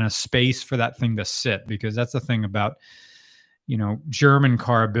garage and a space for that thing to sit, because that's the thing about, German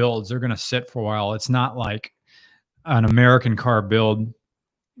car builds. They're going to sit for a while. It's not like an American car build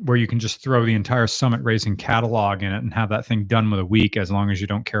where you can just throw the entire Summit Racing catalog in it and have that thing done with a week, as long as you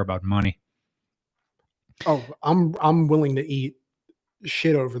don't care about money. Oh, I'm willing to eat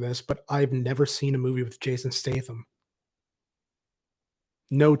shit over this, but I've never seen a movie with Jason Statham.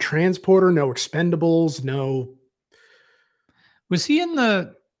 No Transporter, no Expendables, no. Was he in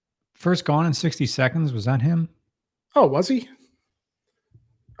the first Gone in 60 Seconds? Was that him? Oh, was he?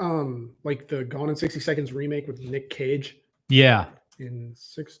 Like the Gone in 60 Seconds remake with Nick Cage. Yeah. In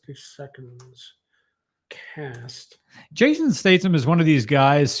 60 Seconds cast. Jason Statham is one of these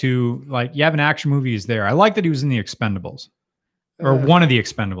guys who, like, you have an action movie, he's there. I like that he was in the Expendables, or one of the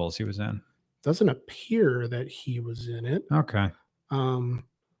Expendables he was in. Doesn't appear that he was in it. Okay.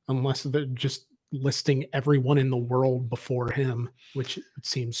 Unless they're just listing everyone in the world before him, which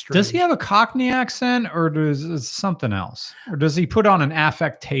seems strange. Does he have a Cockney accent, or does it something else? Or does he put on an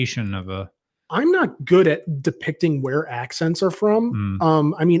affectation of a... I'm not good at depicting where accents are from.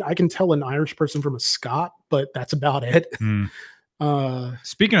 I mean, I can tell an Irish person from a Scot, but that's about it.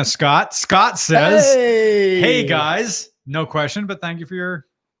 Speaking of Scott says, hey guys, no question, but thank you for your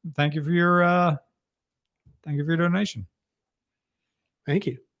donation. Thank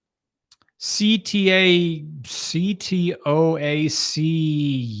you. CTOACU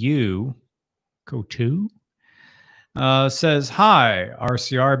Co2 says, hi,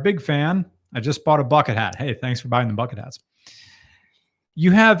 RCR, big fan. I just bought a bucket hat. Hey, thanks for buying the bucket hats.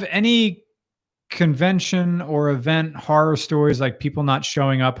 You have any convention or event horror stories, like people not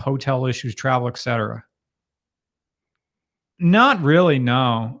showing up, hotel issues, travel, etc.? Not really,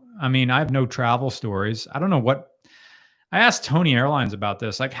 no. I mean, I have no travel stories. I don't know what... I asked Tony Airlines about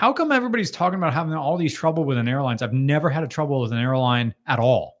this. Like, how come everybody's talking about having all these trouble with an airlines? I've never had a trouble with an airline at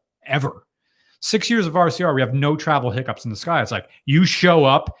all, ever. 6 years of RCR, we have no travel hiccups in the sky. It's like, you show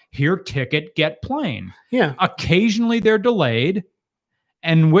up, here ticket, get plane. Yeah. Occasionally they're delayed,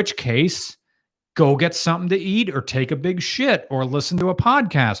 in which case, go get something to eat, or take a big shit, or listen to a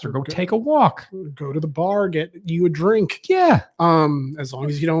podcast, or go take a walk. Go to the bar, get you a drink. Yeah. As long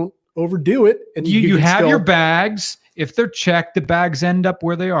as you don't overdo it. And you have your bags. If they're checked, the bags end up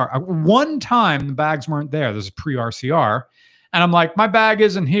where they are. One time, the bags weren't there. There's a pre-RCR. And I'm like, my bag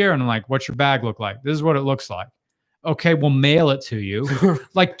isn't here. And I'm like, what's your bag look like? This is what it looks like. Okay, we'll mail it to you.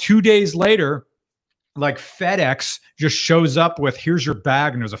 Like 2 days later, like FedEx just shows up with, here's your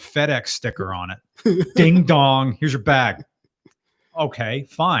bag, and there's a FedEx sticker on it. Ding dong, here's your bag. Okay,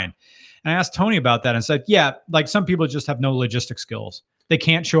 fine. And I asked Tony about that and said, yeah, like some people just have no logistic skills. They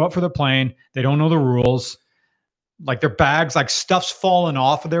can't show up for the plane. They don't know the rules. Like their bags, like stuff's fallen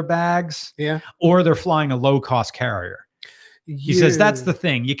off of their bags. Yeah. Or they're flying a low-cost carrier. He says that's the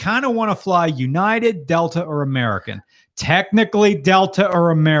thing. You kind of want to fly United, Delta, or American. Technically Delta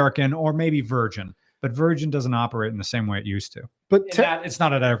or American, or maybe Virgin. But Virgin doesn't operate in the same way it used to. But it's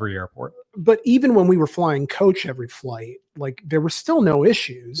not at every airport. But even when we were flying coach every flight, like there were still no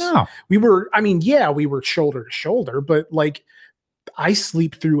issues. No. We were shoulder to shoulder, but like I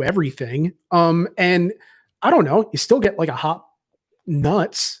sleep through everything. And I don't know, you still get like a hot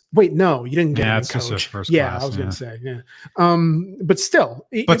nuts. Wait, no, you didn't get it in coach. First yeah, class, I was gonna say, yeah. But still,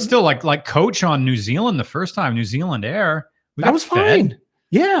 like coach on New Zealand the first time, New Zealand Air, that was fine.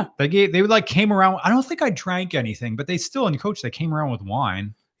 Yeah, they would like came around. I don't think I drank anything, but they still in coach they came around with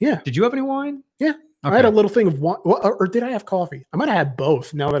wine. Yeah. Did you have any wine? Yeah. Okay. I had a little thing of wine, or did I have coffee? I might have had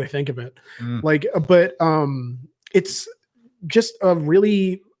both. Now that I think of it, but it's just a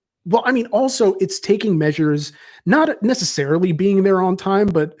really well. I mean, also it's taking measures, not necessarily being there on time,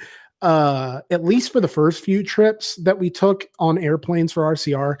 but at least for the first few trips that we took on airplanes for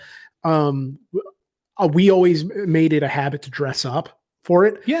RCR, we always made it a habit to dress up for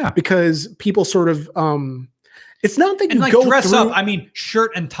it. Yeah. Because people sort of it's not that And you like go dress through, up, I mean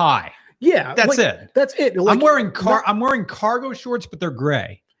shirt and tie. yeah, That's like, it. That's it. Like, I'm wearing cargo shorts, but they're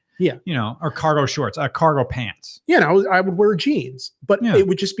gray. Yeah. You know, or cargo shorts, cargo pants. You know, I would wear jeans, but Yeah. it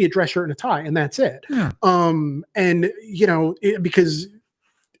would just be a dress shirt and a tie, and that's it. Yeah. And you know, because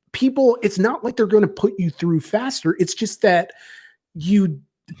people, it's not like they're going to put you through faster. It's just that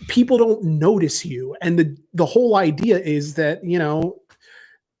people don't notice you. And the whole idea is that, you know,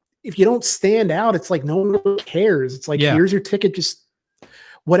 if you don't stand out, it's like no one really cares. It's like, here's your ticket, just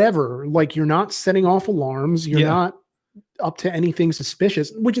whatever. Like, you're not setting off alarms. You're not up to anything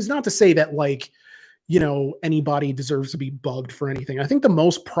suspicious, which is not to say that, like, you know, anybody deserves to be bugged for anything. I think the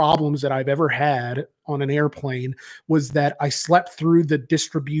most problems that I've ever had on an airplane was that I slept through the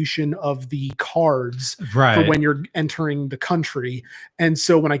distribution of the cards for when you're entering the country. And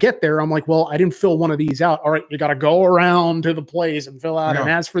so when I get there, I'm like, well, I didn't fill one of these out. All right, you got to go around to the place and fill out and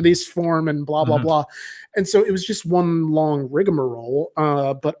ask for this form and blah, blah, blah. And so it was just one long rigmarole.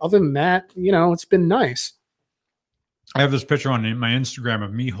 But other than that, you know, it's been nice. I have this picture on my Instagram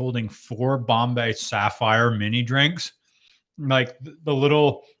of me holding 4 Bombay Sapphire mini drinks, like the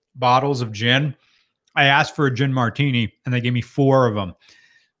little bottles of gin. I asked for a gin martini and they gave me 4 of them.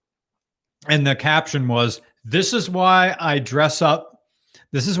 And the caption was, "This is why I dress up.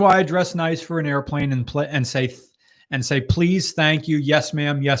 This is why I dress nice for an airplane and say, please, thank you, yes,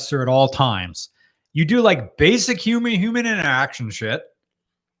 ma'am, yes, sir, at all times." You do like basic human interaction shit.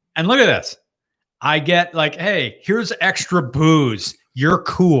 And look at this. I get like, hey, here's extra booze. You're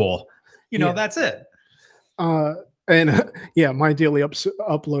cool. You know, that's it. And my daily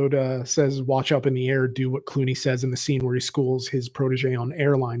upload says, "Watch up in the air, do what Clooney says in the scene where he schools his protege on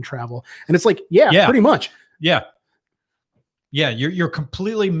airline travel." And it's like, yeah, pretty much. Yeah. Yeah. You're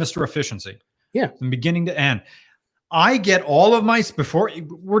completely Mr. Efficiency. Yeah. From beginning to end. I get all of my, before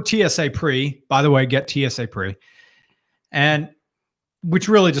we're TSA pre, by the way, get TSA pre. And which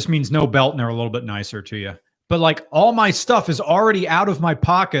really just means no belt and they're a little bit nicer to you. But like all my stuff is already out of my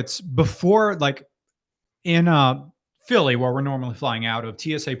pockets before, like in Philly, where we're normally flying out of.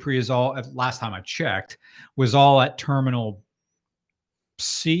 TSA pre is all, last time I checked, was all at Terminal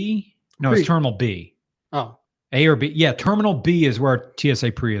C. No, it's Terminal B. Oh. A or B. Yeah, Terminal B is where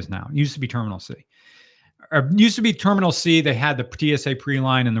TSA pre is now. It used to be Terminal C. Or used to be Terminal C. They had the TSA pre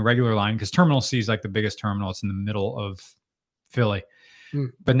line and the regular line because Terminal C is like the biggest terminal. It's in the middle of Philly.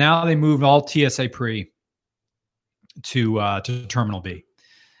 But now they moved all TSA pre to Terminal B.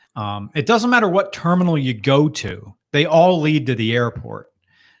 It doesn't matter what terminal you go to; they all lead to the airport.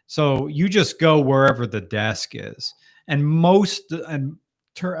 So you just go wherever the desk is. And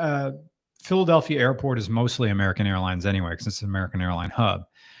Philadelphia Airport is mostly American Airlines anyway, because it's an American airline hub.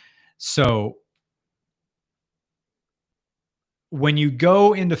 So when you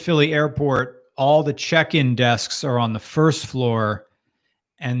go into Philly Airport, all the check-in desks are on the first floor.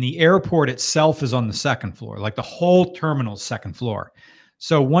 And the airport itself is on the second floor, like the whole terminal's second floor.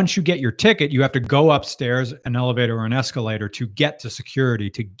 So once you get your ticket, you have to go upstairs, an elevator or an escalator to get to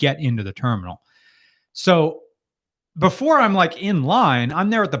security, to get into the terminal. So before I'm like in line, I'm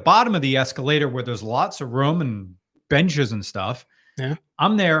there at the bottom of the escalator where there's lots of room and benches and stuff. Yeah.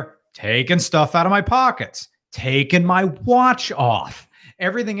 I'm there taking stuff out of my pockets, taking my watch off.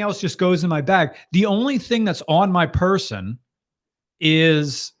 Everything else just goes in my bag. The only thing that's on my person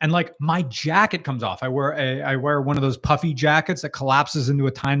is, and like my jacket comes off. I wear one of those puffy jackets that collapses into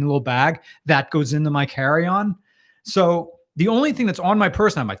a tiny little bag that goes into my carry-on. So the only thing that's on my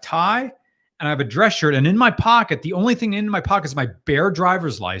person, I have my tie and I have a dress shirt, and in my pocket, the only thing in my pocket is my bare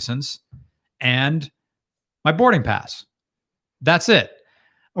driver's license and my boarding pass. That's it.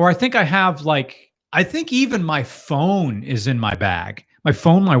 Or I think I have I think even my phone is in my bag. My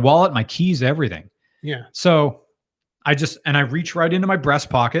phone, my wallet, my keys, everything. Yeah. So I reach right into my breast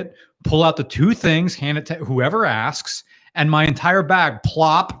pocket, pull out the 2 things, hand it to whoever asks, and my entire bag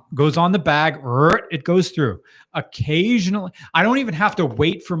plop goes on the bag. It goes through. Occasionally, I don't even have to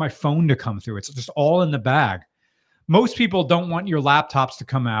wait for my phone to come through. It's just all in the bag. Most people don't want your laptops to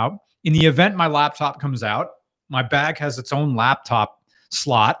come out. In the event my laptop comes out, my bag has its own laptop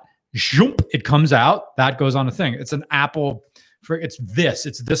slot. Zoom, it comes out. That goes on a thing. It's an Apple. It's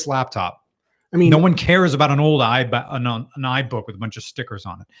this laptop. I mean, no one cares about an old iBook with a bunch of stickers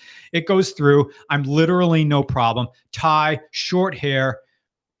on it. It goes through. I'm literally no problem. Tie, short hair,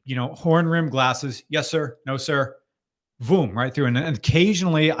 horn rim glasses. Yes, sir. No, sir. boom, right through. And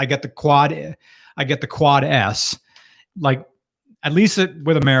occasionally I get the quad S, like at least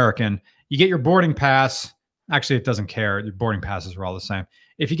with American, you get your boarding pass. Actually, it doesn't care. Your boarding passes are all the same.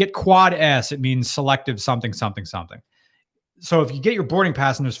 If you get quad S, it means selective something, something, something. So if you get your boarding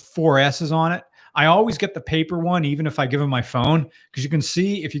pass and there's 4 S's on it, I always get the paper one, even if I give them my phone, because you can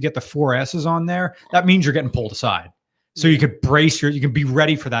see if you get the 4 S's on there, that means you're getting pulled aside. So you could you can be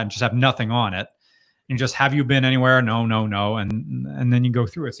ready for that and just have nothing on it. And just, have you been anywhere? No, no, no. And then you go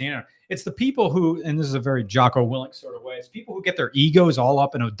through it. So, it's the people who, and this is a very Jocko Willink sort of way, it's people who get their egos all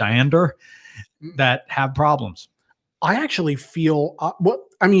up in a dander that have problems. I actually feel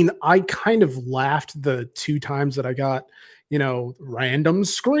I kind of laughed the 2 times that I got, random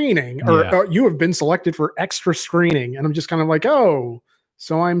screening or you have been selected for extra screening. And I'm just kind of like, oh,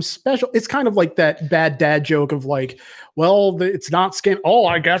 so I'm special. It's kind of like that bad dad joke of like, well, it's not skin. Oh,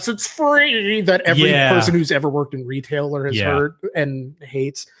 I guess it's free, that every person who's ever worked in retailer has heard and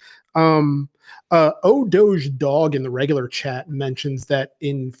hates. Doge Dog in the regular chat mentions that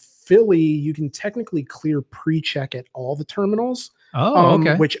in Philly, you can technically clear pre-check at all the terminals.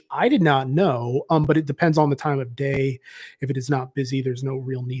 Okay. Which I did not know. But it depends on the time of day. If it is not busy, there's no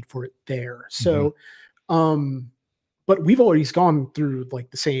real need for it there. So, but we've always gone through like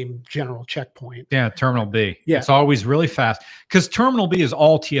the same general checkpoint. Yeah, Terminal B. Yeah. It's always really fast because Terminal B is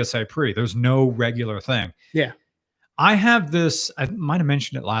all TSA pre. There's no regular thing. Yeah. I have this, I might have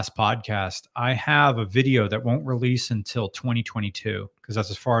mentioned it last podcast. I have a video that won't release until 2022 because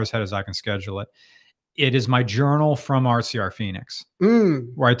that's as far ahead as I can schedule it. It is my journal from RCR Phoenix,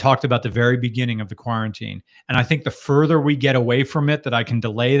 where I talked about the very beginning of the quarantine. And I think the further we get away from it, that I can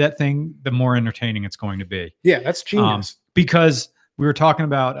delay that thing, the more entertaining it's going to be. Yeah, that's genius. Because we were talking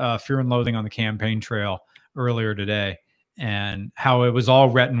about Fear and Loathing on the Campaign Trail earlier today and how it was all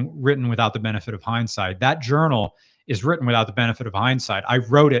written without the benefit of hindsight. That journal is written without the benefit of hindsight. I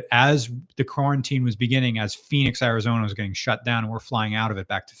wrote it as the quarantine was beginning, as Phoenix, Arizona was getting shut down and we're flying out of it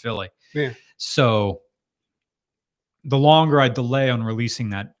back to Philly. Yeah. So the longer I delay on releasing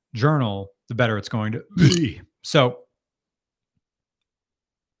that journal, the better it's going to be. So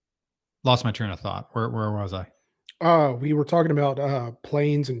lost my train of thought. Where was I? We were talking about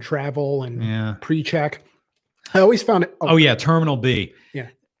planes and travel and pre-check. I always found it. Terminal B. Yeah.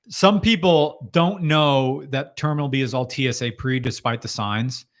 Some people don't know that Terminal B is all TSA pre, despite the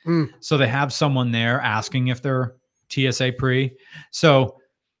signs. So they have someone there asking if they're TSA pre. So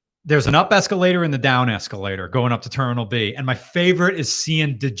there's an up escalator and the down escalator going up to Terminal B. And my favorite is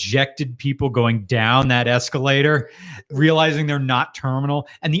seeing dejected people going down that escalator, realizing they're not terminal.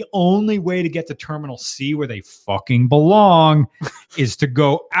 And the only way to get to Terminal C, where they fucking belong, is to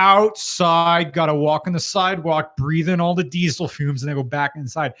go outside, got to walk on the sidewalk, breathe in all the diesel fumes, and then go back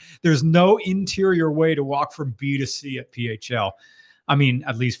inside. There's no interior way to walk from B to C at PHL. I mean,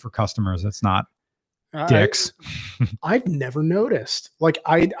 at least for customers, it's not. Dicks. I've never noticed. Like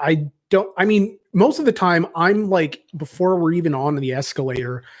I mean, most of the time I'm like, before we're even on the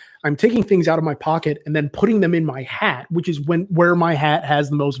escalator, I'm taking things out of my pocket and then putting them in my hat, which is where my hat has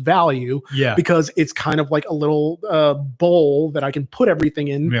the most value. Yeah. Because it's kind of like a little bowl that I can put everything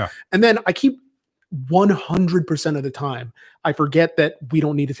in. Yeah. And then I keep 100% of the time, I forget that we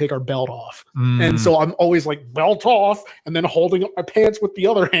don't need to take our belt off. And so I'm always like, belt off, and then holding up my pants with the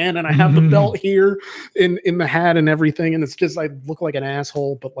other hand. And I have the belt here in the hat and everything. And it's just, I look like an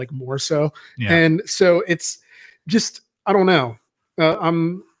asshole, but like more so. Yeah. And so it's just, I don't know.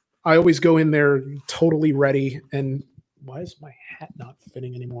 I always go in there totally ready. And why is my hat not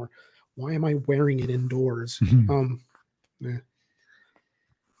fitting anymore? Why am I wearing it indoors?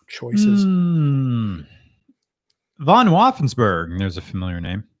 Choices. Von Waffensberg, there's a familiar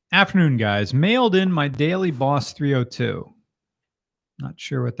name. Afternoon, guys. Mailed in my daily Boss 302. Not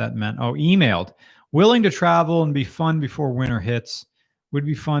sure what that meant. Oh, emailed. Willing to travel and be fun before winter hits. Would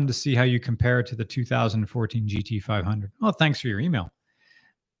be fun to see how you compare it to the 2014 GT500. Oh, thanks for your email.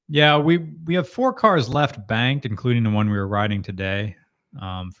 Yeah, we have 4 cars left banked, including the one we were riding today,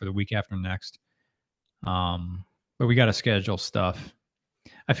 for the week after next. But we got to schedule stuff.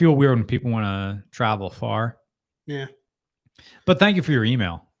 I feel weird when people want to travel far. Yeah. But thank you for your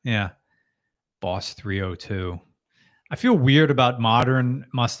email. Yeah. Boss 302. I feel weird about modern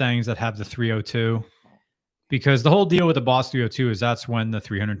Mustangs that have the 302 because the whole deal with the Boss 302 is that's when the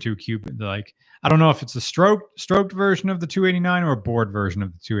 302 Cube, like, I don't know if it's a stroked version of the 289 or a bored version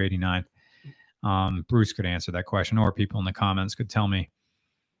of the 289. Bruce could answer that question, or people in the comments could tell me.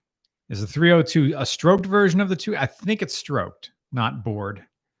 Is the 302 a stroked version of the two? I think it's stroked, not bored.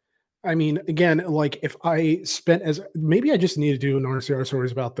 I mean, again, like if I spent as maybe I just need to do an RCR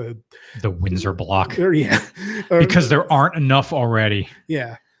stories about the Windsor block, or, yeah, because there aren't enough already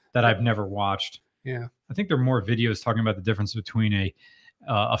yeah, that I've never watched. yeah. I think there are more videos talking about the difference between a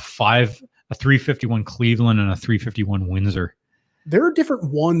 351 Cleveland and a 351 Windsor. There are different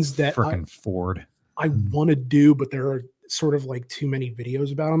ones that Frickin' Ford. I want to do, but there are sort of like too many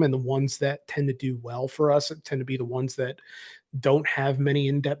videos about them, and the ones that tend to do well for us tend to be the ones that don't have many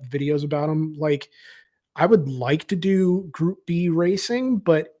in-depth videos about them. Like I would like to do Group B racing,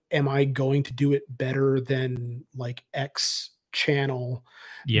 but am I going to do it better than like X channel?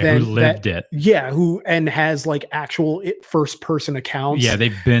 Yeah, who lived it? Yeah, who and has like actual first person accounts. Yeah,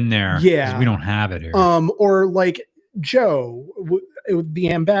 they've been there. Yeah, we don't have it here. Or like Joe,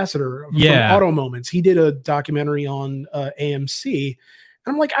 the ambassador from Auto Moments. He did a documentary on AMC.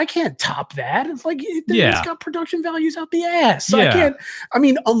 And I'm like, I can't top that. It's like, it's got production values out the ass. So I can't, I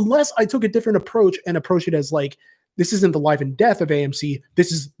mean, unless I took a different approach and approach it as like, this isn't the life and death of AMC.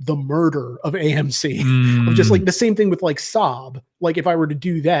 This is the murder of AMC. Of just like the same thing with like Saab. Like if I were to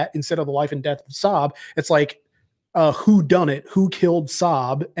do that instead of the life and death of Saab, it's like, who done it? Who killed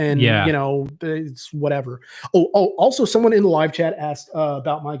Saab? And you know, it's whatever. Oh, also someone in the live chat asked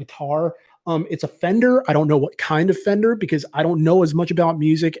about my guitar. It's a Fender. I don't know what kind of Fender because I don't know as much about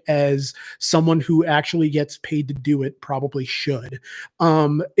music as someone who actually gets paid to do it probably should.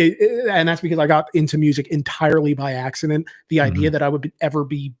 And that's because I got into music entirely by accident. The idea that I would ever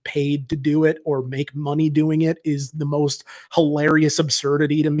be paid to do it or make money doing it is the most hilarious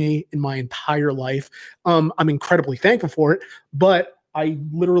absurdity to me in my entire life. I'm incredibly thankful for it, but I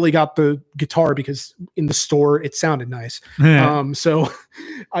literally got the guitar because in the store it sounded nice. So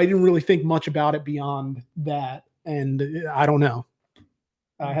I didn't really think much about it beyond that. And I don't know.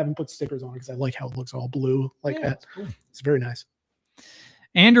 I haven't put stickers on it because I like how it looks all blue like that. Cool. It's very nice.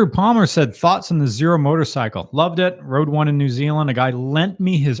 Andrew Palmer said, thoughts on the Zero motorcycle. Loved it. Rode one in New Zealand. A guy lent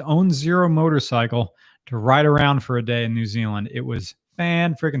me his own Zero motorcycle to ride around for a day in New Zealand. It was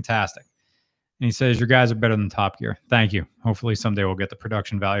fan-freaking-tastic. And he says, your guys are better than Top Gear. Thank you. Hopefully someday we'll get the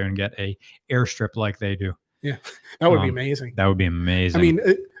production value and get a airstrip like they do. Yeah, that would be amazing. That would be amazing. I mean,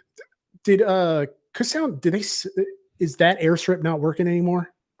 did Kutztown, is that airstrip not working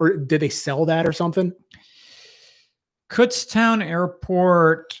anymore? Or did they sell that or something? Kutztown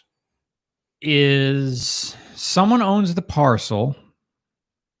Airport is, someone owns the parcel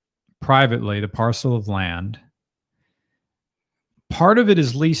privately, the parcel of land. Part of it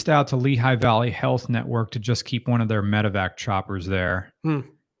is leased out to Lehigh Valley Health Network to just keep one of their medevac choppers there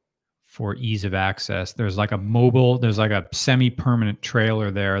for ease of access. There's like a semi-permanent trailer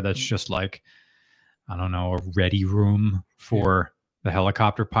there that's just like, I don't know, a ready room for the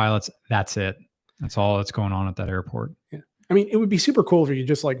helicopter pilots. That's it. That's all that's going on at that airport. Yeah. I mean, it would be super cool if you could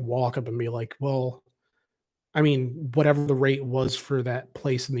just like walk up and be like, well, I mean, whatever the rate was for that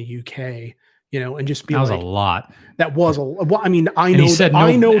place in the UK, you know, and just be that like, was a lot. That was a, well, I mean, I know, he said no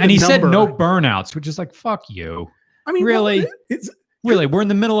number. Burnouts, which is like, fuck you. I mean, really, we're in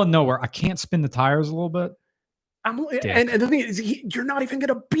the middle of nowhere. I can't spin the tires a little bit. And the thing is, you're not even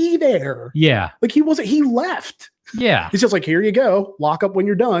going to be there. Yeah. Like he left. Yeah. It's just like, here you go. Lock up when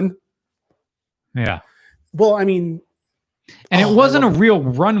you're done. Yeah. Well, I mean. And it wasn't a real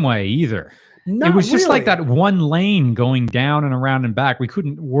runway either. It was just like that one lane going down and around and back. We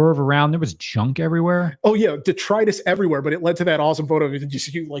couldn't whirve around. There was junk everywhere. Oh yeah, detritus everywhere. But it led to that awesome photo of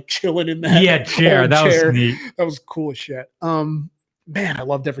just you like chilling in that chair. That was neat. That was cool as shit. Man, I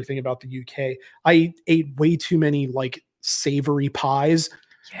loved everything about the UK. I ate way too many like savory pies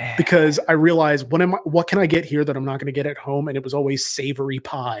because I realized what can I get here that I'm not going to get at home? And it was always savory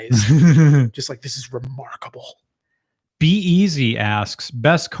pies. Just like, this is remarkable. Be Easy asks,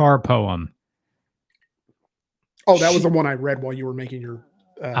 best car poem. Oh, that was the one I read while you were making your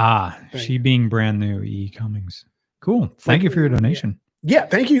thing. She Being Brand New, E. Cummings. Cool. Thank you for your donation. Yeah,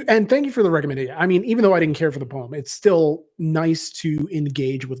 thank you. And thank you for the recommendation. I mean, even though I didn't care for the poem, it's still nice to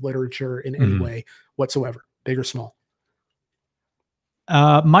engage with literature in any way whatsoever, big or small.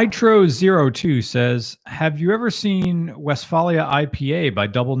 Mitro02 says, have you ever seen Westphalia IPA by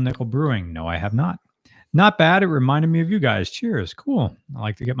Double Nickel Brewing? No, I have not. Not bad. It reminded me of you guys. Cheers. Cool. I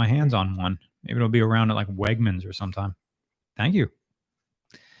like to get my hands on one. Maybe it'll be around at like Wegmans or sometime. Thank you.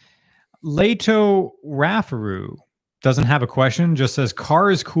 Leto Raffaru doesn't have a question, just says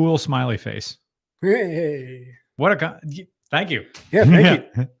car is cool, smiley face. Hey. What a thank you. Yeah, thank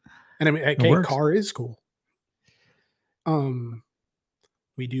you. And I mean, okay, car is cool.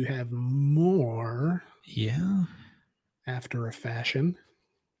 We do have more. Yeah. After a fashion.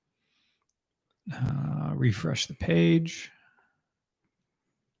 Refresh the page.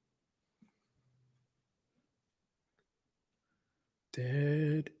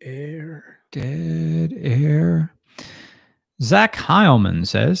 Dead air. Zach Heilman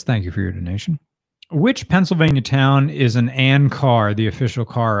says, thank you for your donation. Which Pennsylvania town is an Ann car, the official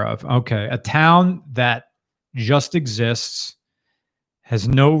car of? Okay, a town that just exists, has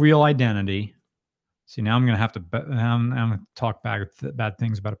no real identity. See, now I'm going to have to I'm going to talk bad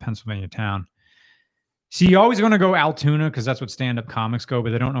things about a Pennsylvania town. See, you always going to go Altoona because that's what stand-up comics go,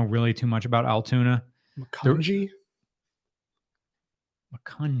 but they don't know really too much about Altoona. Macungie?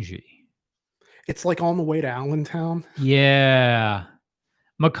 Macungie. It's like on the way to Allentown. Yeah.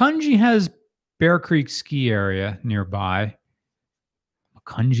 Macungie has Bear Creek ski area nearby.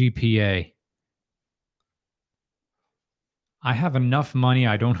 Macungie, PA. I have enough money.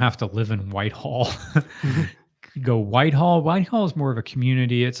 I don't have to live in Whitehall. Go Whitehall. Whitehall is more of a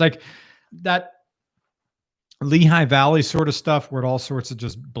community. It's like that Lehigh Valley sort of stuff where it all sorts of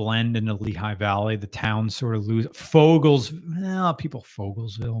just blend into Lehigh Valley. The towns sort of lose. People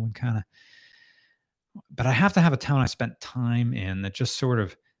Fogelsville and kind of. But I have to have a town I spent time in that just sort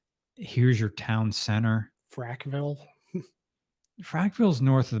of, here's your town center. Frackville. Frackville's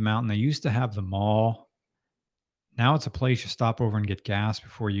north of the mountain. They used to have the mall. Now it's a place you stop over and get gas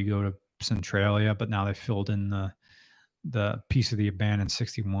before you go to Centralia, but now they filled in the piece of the abandoned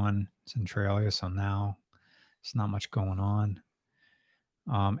 61 Centralia, so now it's not much going on.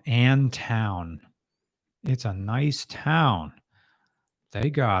 Ann Town. It's a nice town. They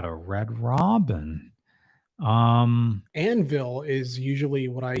got a Red Robin. Annville is usually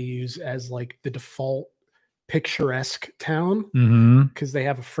what I use as like the default picturesque town because they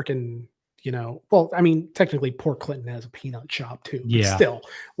have a freaking, well, I mean, technically Port Clinton has a peanut shop too, but still,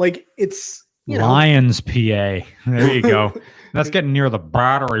 like it's Lyons, PA. There you go. That's getting near the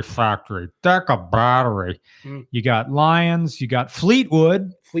battery factory. Deca Battery. You got Lyons. You got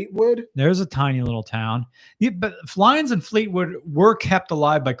Fleetwood. There's a tiny little town. Yeah, but Lyons and Fleetwood were kept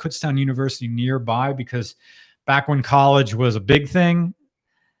alive by Kutztown University nearby because back when college was a big thing,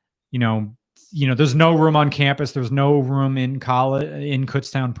 there's no room on campus. There's no room in college in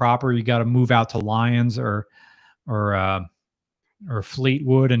Kutztown proper. You got to move out to Lyons or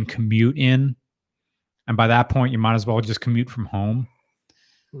Fleetwood and commute in. And by that point, you might as well just commute from home.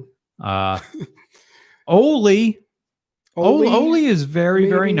 Ole is very,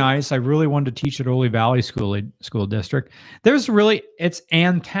 very nice. I really wanted to teach at Ole Valley School District. It's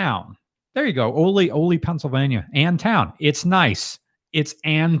Ann Town. There you go. Ole, Pennsylvania. Ann Town. It's nice. It's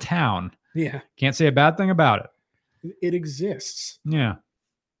Ann Town. Yeah. Can't say a bad thing about it. It exists. Yeah.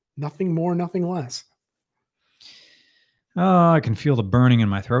 Nothing more, nothing less. Oh, I can feel the burning in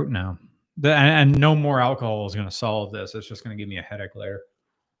my throat now. And no more alcohol is going to solve this. It's just going to give me a headache later.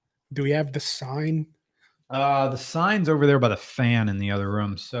 Do we have the sign? The sign's over there by the fan in the other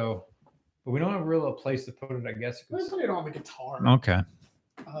room. So, but we don't have a place to put it, I guess. Let's put it on the guitar. Okay.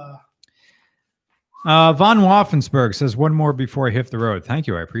 Von Waffensberg says, one more before I hit the road. Thank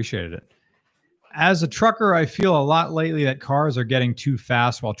you. I appreciated it. As a trucker, I feel a lot lately that cars are getting too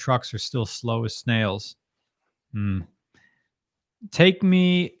fast while trucks are still slow as snails. Takes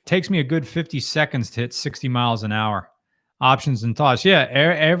me a good 50 seconds to hit 60 miles an hour. Options and thoughts. Yeah,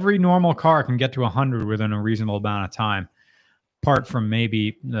 every normal car can get to 100 within a reasonable amount of time. Apart from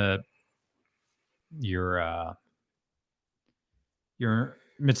maybe your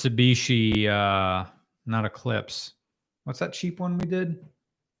Mitsubishi, not Eclipse. What's that cheap one we did?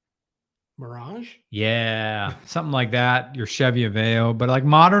 Mirage? Yeah, something like that. Your Chevy Aveo, but like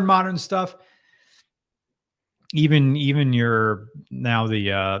modern stuff. Even your now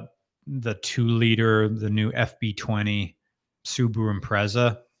the 2-liter, the new FB20 Subaru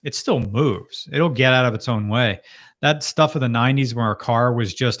Impreza, it still moves. It'll get out of its own way. That stuff of the 90s where a car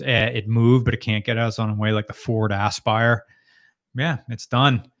was just it moved, but it can't get out of its own way, like the Ford Aspire. Yeah, it's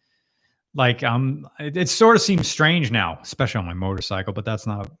done. Like it sort of seems strange now, especially on my motorcycle, but that's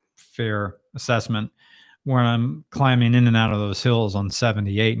not a fair assessment. When I'm climbing in and out of those hills on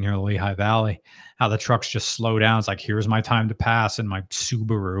 78 near the Lehigh Valley, how the trucks just slow down. It's like, here's my time to pass in my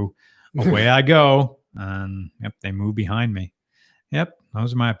Subaru. Away I go. And yep, they move behind me. Yep,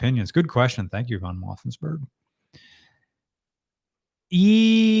 those are my opinions. Good question. Thank you, Von Waffensberg.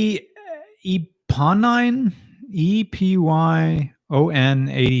 Epynon,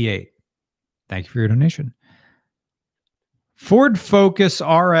 EPYON88. Thank you for your donation. Ford Focus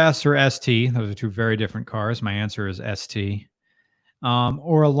RS or ST. Those are two very different cars. My answer is ST.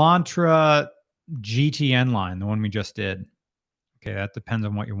 Or Elantra GTN line, the one we just did. Okay, that depends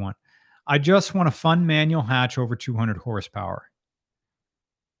on what you want. I just want a fun manual hatch over 200 horsepower.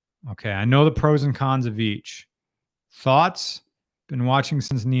 Okay, I know the pros and cons of each. Thoughts? Been watching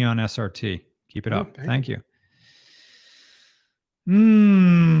since Neon SRT. Keep it up. Thank you.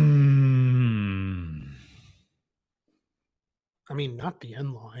 I mean, not the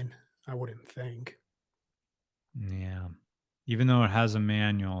N line, I wouldn't think. Yeah. Even though it has a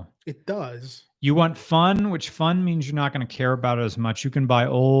manual. It does. You want fun, which fun means you're not going to care about it as much. You can buy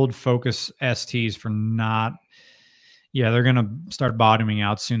old Focus STs for not. Yeah, they're going to start bottoming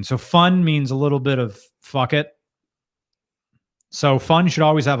out soon. So fun means a little bit of fuck it. So fun should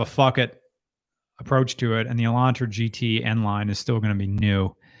always have a fuck it approach to it. And the Elantra GT N line is still going to be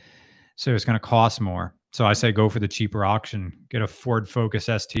new. So it's going to cost more. So I say go for the cheaper option. Get a Ford Focus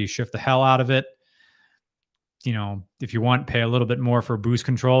ST, shift the hell out of it. You know, if you want, pay a little bit more for a boost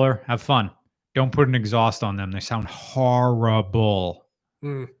controller. Have fun. Don't put an exhaust on them. They sound horrible.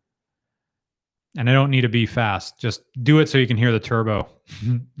 Mm. And they don't need to be fast. Just do it so you can hear the turbo.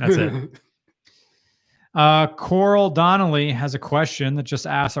 That's it. Coral Donnelly has a question that just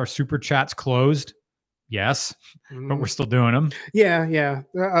asks, are super chats closed? Yes, but we're still doing them. Yeah.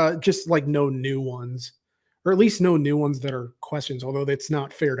 Just like no new ones, or at least no new ones that are questions, although it's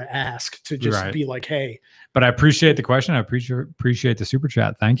not fair to ask to just Right. be like, hey. But I appreciate the question. I appreciate the super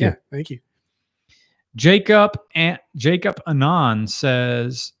chat. Thank you. Yeah, thank you. Jacob Anon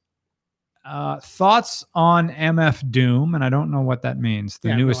says, thoughts on MF Doom, and I don't know what that means.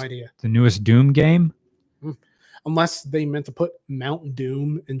 No idea. The newest Doom game. Unless they meant to put Mount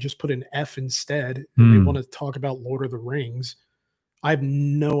Doom and just put an F instead, and they want to talk about Lord of the Rings. I have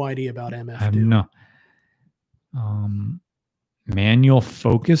no idea about MF Doom. No. Manual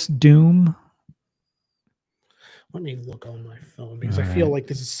focus Doom. Let me look on my phone because I feel like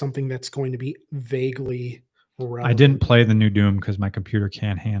this is something that's going to be vaguely relevant. I didn't play the new Doom because my computer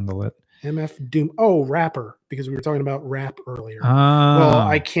can't handle it. MF Doom. Oh, rapper, because we were talking about rap earlier. Well,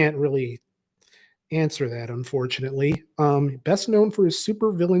 I can't really answer that, unfortunately. Best known for his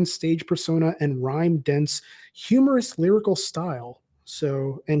super villain stage persona and rhyme dense, humorous lyrical style.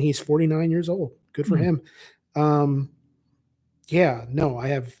 So, and he's 49 years old. Good for him. Yeah, no, I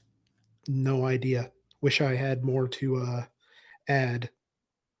have no idea. Wish I had more to add,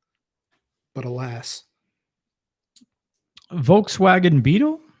 but alas. Volkswagen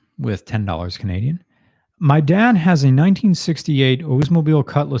Beetle with $10 Canadian. My dad has a 1968 Oldsmobile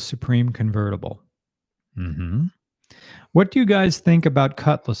Cutlass Supreme convertible. What do you guys think about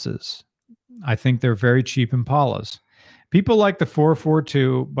Cutlasses? I think they're very cheap Impalas. People like the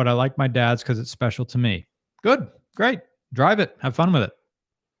 442, but I like my dad's because it's special to me. Good. Great. Drive it. Have fun with it.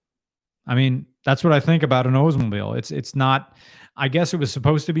 I mean, that's what I think about an Oldsmobile. It's not, I guess it was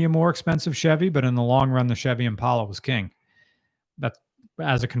supposed to be a more expensive Chevy, but in the long run, the Chevy Impala was king. That's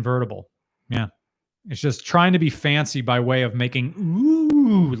as a convertible. Yeah. It's just trying to be fancy by way of making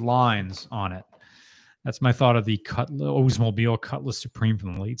lines on it. That's my thought of the Oldsmobile Cutlass Supreme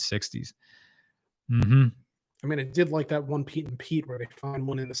from the late 60s. I mean, I did like that one Pete and Pete where they found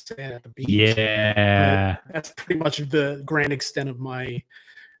one in the sand at the beach. Yeah. But that's pretty much the grand extent of my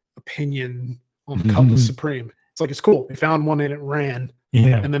opinion on the Cutlass Supreme. It's like, it's cool. They found one and it ran.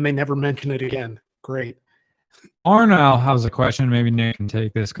 Yeah. And then they never mention it again. Great. Arnold has a question. Maybe Nick can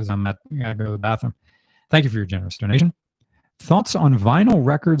take this because I gotta go to the bathroom. Thank you for your generous donation. Thoughts on vinyl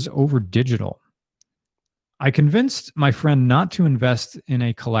records over digital? I convinced my friend not to invest in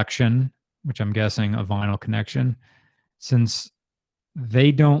a collection, which I'm guessing a vinyl connection, since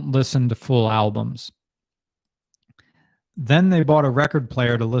they don't listen to full albums. Then they bought a record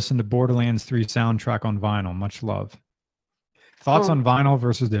player to listen to Borderlands 3 soundtrack on vinyl. Much love. Thoughts on vinyl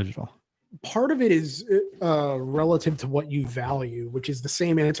versus digital? Part of it is relative to what you value, which is the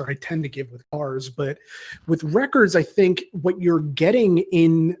same answer I tend to give with cars. But with records, I think what you're getting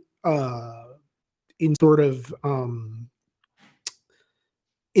in sort of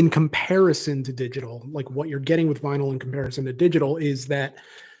in comparison to digital, like what you're getting with vinyl in comparison to digital, is that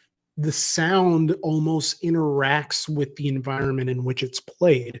the sound almost interacts with the environment in which it's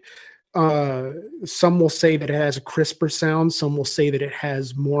played. Some will say that it has a crisper sound. Some will say that it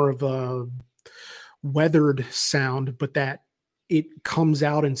has more of a weathered sound, but that it comes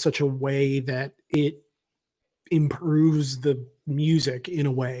out in such a way that it improves the music in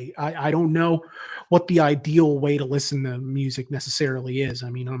a way. I don't know what the ideal way to listen to music necessarily is. I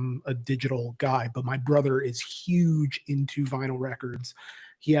mean, I'm a digital guy, but my brother is huge into vinyl records.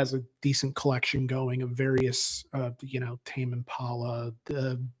 He has a decent collection going of various, Tame Impala,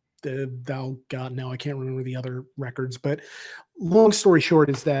 now I can't remember the other records, but long story short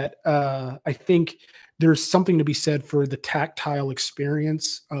is that I think there's something to be said for the tactile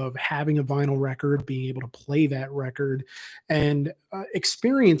experience of having a vinyl record, being able to play that record and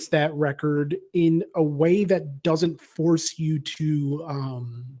experience that record in a way that doesn't force you to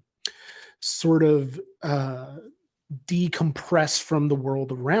decompress from the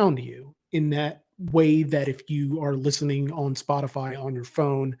world around you, in that way that if you are listening on Spotify on your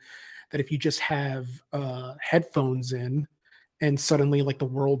phone, that if you just have headphones in and suddenly like the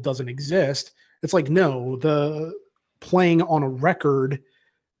world doesn't exist, it's like, no, the playing on a record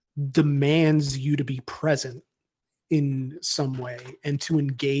demands you to be present in some way and to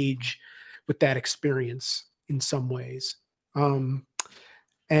engage with that experience in some ways. Um,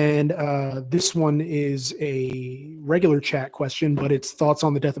 and this one is a regular chat question, but it's thoughts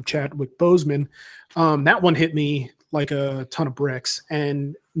on the death of Chadwick Boseman. That one hit me like a ton of bricks,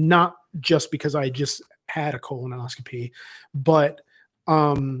 and not just because I just had a colonoscopy, but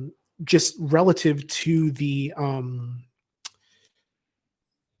just relative to the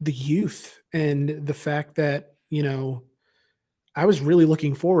youth and the fact that, you know, I was really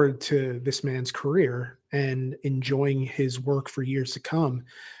looking forward to this man's career and enjoying his work for years to come.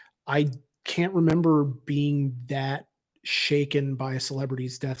 I can't remember being that shaken by a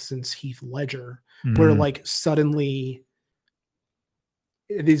celebrity's death since Heath Ledger, where Mm. like suddenly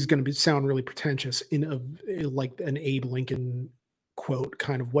it is going to sound really pretentious in a like an Abe Lincoln quote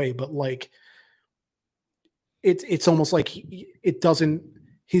kind of way, but like it's almost like it doesn't,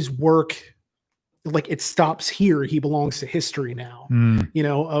 his work, like it stops here. He belongs to history now. Mm. You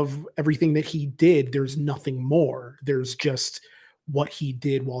know, of everything that he did, there's nothing more. There's just what he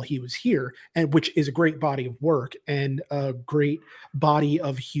did while he was here, and which is a great body of work and a great body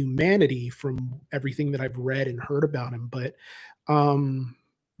of humanity from everything that I've read and heard about him. But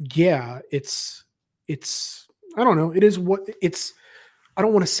yeah, it's I don't know. It is what it's, I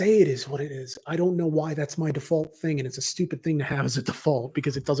don't want to say it is what it is. I don't know why that's my default thing. And it's a stupid thing to have as a default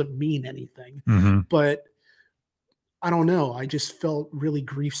because it doesn't mean anything. Mhm. But I don't know. I just felt really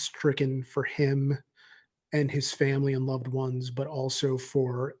grief stricken for him and his family and loved ones, but also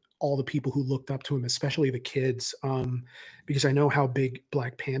for all the people who looked up to him, especially the kids. Because I know how big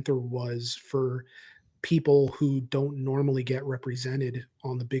Black Panther was for people who don't normally get represented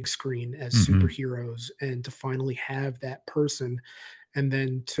on the big screen as Mhm. superheroes, and to finally have that person and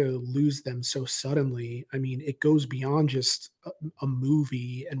then to lose them so suddenly. I mean, it goes beyond just a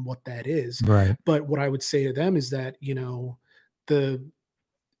movie and what that is. Right. But what I would say to them is that, you know, the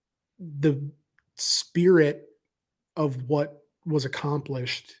the spirit of what was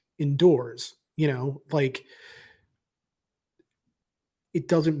accomplished endures, you know, like it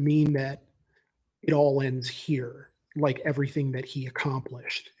doesn't mean that it all ends here. Like everything that he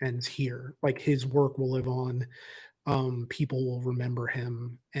accomplished ends here. Like his work will live on. People will remember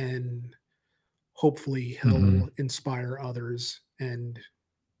him, and hopefully Mhm. he'll inspire others. And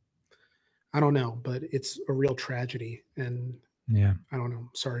I don't know, but it's a real tragedy. And Yeah. I don't know.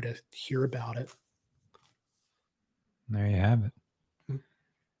 Sorry to hear about it. There you have it.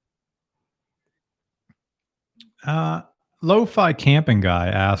 Mm. Lo-fi camping guy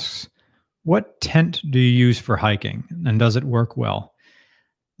asks, "What tent do you use for hiking, and does it work well?"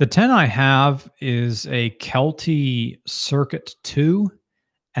 The tent I have is a Kelty Circuit 2,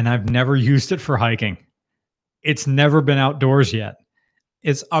 and I've never used it for hiking. It's never been outdoors yet.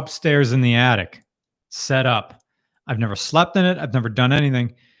 It's upstairs in the attic, set up. I've never slept in it. I've never done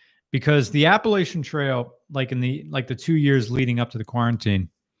anything because the Appalachian Trail, like the 2 years leading up to the quarantine,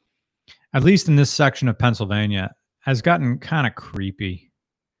 at least in this section of Pennsylvania, has gotten kind of creepy.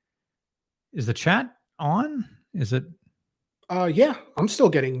 Is the chat on? Is it Yeah, I'm still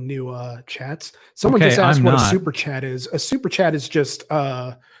getting new chats. Someone okay? just asked I'm what a not. super chat is. A super chat is just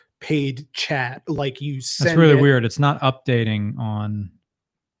paid chat. Like you That's send really it. weird. It's not updating on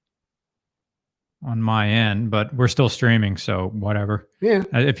my end, but we're still streaming, so whatever. Yeah.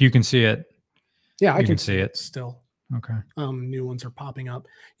 If you can see it, Yeah, I you can can see see it it. still. Okay. New ones are popping up.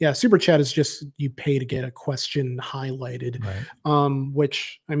 Yeah, super chat is just you pay to get a question highlighted. Right.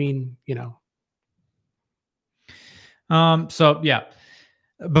 Which I mean, you know. So yeah.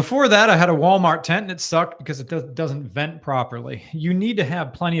 Before that, I had a Walmart tent and it sucked because it doesn't vent properly. You need to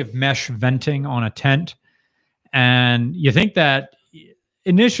have plenty of mesh venting on a tent. And you think that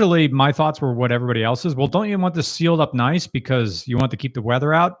initially my thoughts were what everybody else's. Well, don't you want this sealed up nice because you want to keep the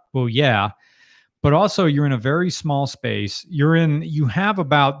weather out? Well, yeah. But also you're in a very small space. You have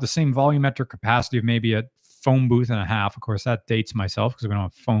about the same volumetric capacity of maybe a phone booth and a half. Of course, that dates myself because we don't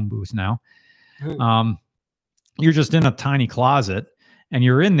have phone booths now. Um, you're just in a tiny closet and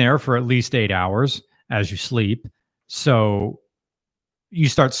you're in there for at least 8 hours as you sleep. So you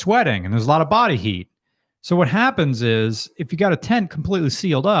start sweating and there's a lot of body heat. So what happens is if you got a tent completely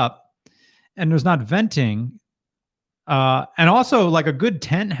sealed up and there's not venting, and also like a good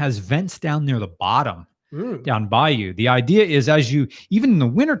tent has vents down near the bottom, down by you. The idea is as you, even in the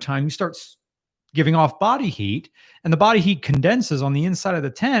wintertime, you start giving off body heat, and the body heat condenses on the inside of the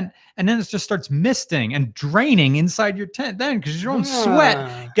tent, and then it just starts misting and draining inside your tent then, because your own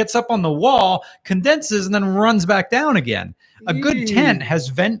sweat gets up on the wall, condenses, and then runs back down again. A good tent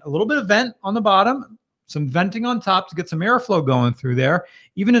has a little bit of vent on the bottom, some venting on top to get some airflow going through there.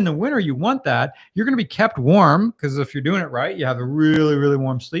 Even in the winter, you want that. You're going to be kept warm, because if you're doing it right, you have a really, really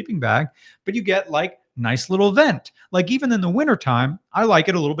warm sleeping bag, but you get like nice little vent. Like even in the wintertime, I like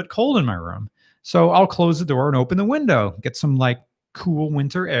it a little bit cold in my room. So I'll close the door and open the window, get some like cool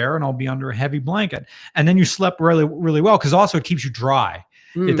winter air, and I'll be under a heavy blanket. And then you slept really, really well, because also it keeps you dry.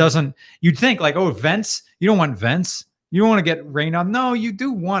 It doesn't, you'd think like, oh, vents, you don't want vents. You don't want to get rain on. No, you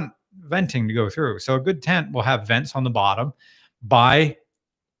do want venting to go through. So a good tent will have vents on the bottom by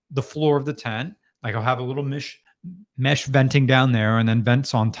the floor of the tent. Like I'll have a little mesh venting down there, and then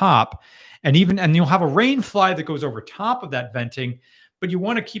vents on top. And you'll have a rain fly that goes over top of that venting, but you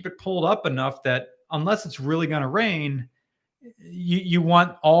want to keep it pulled up enough that unless it's really going to rain, you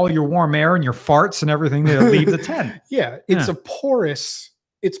want all your warm air and your farts and everything to leave the tent. Yeah. It's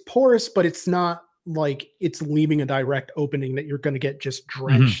porous, but it's not like it's leaving a direct opening that you're going to get just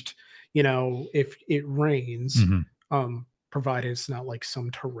drenched, if it rains, provided it's not like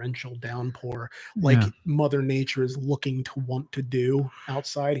some torrential downpour like Mother Nature is looking to want to do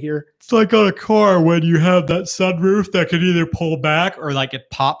outside here. It's like on a car when you have that sunroof that can either pull back or like it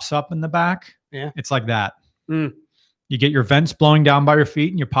pops up in the back. Yeah. It's like that. You get your vents blowing down by your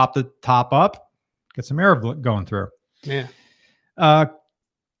feet and you pop the top up, get some air going through. Yeah. KAA.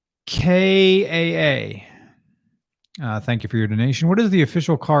 Thank you for your donation. What is the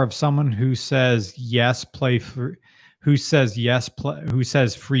official car of someone who says yes, who says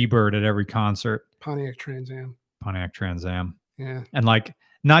Freebird at every concert? Pontiac Trans Am. Yeah. And like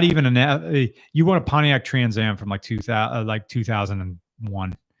not even you want a Pontiac Trans Am from like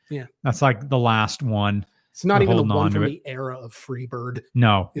 2001. Yeah. That's like the last one. It's not even the one from the era of Freebird.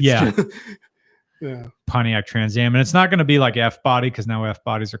 No. Yeah. Pontiac Trans Am. And it's not going to be like F-body, because now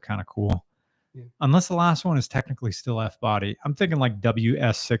F-bodies are kind of cool. Yeah. Unless the last one is technically still F-body. I'm thinking like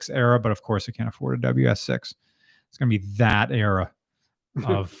WS6 era, but of course I can't afford a WS6. It's going to be that era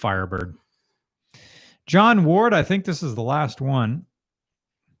of Firebird. John Ward, I think this is the last one,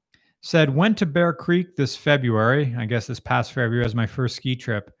 said, went to Bear Creek this February. I guess this past February was my first ski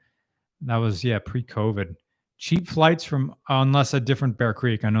trip. That was, pre-COVID. Cheap flights from, unless a different Bear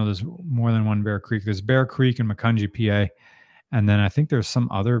Creek. I know there's more than one Bear Creek. There's Bear Creek in Macungie, PA. And then I think there's some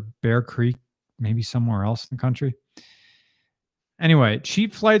other Bear Creek, maybe somewhere else in the country. Anyway,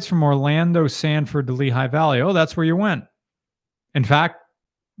 cheap flights from Orlando, Sanford to Lehigh Valley. Oh, that's where you went. In fact,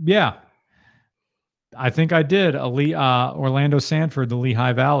 yeah. I think I did Orlando, Sanford to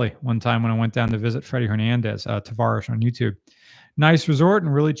Lehigh Valley one time when I went down to visit Freddie Hernandez, Tavares on YouTube. Nice resort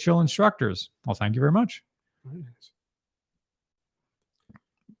and really chill instructors. Well, thank you very much. Nice.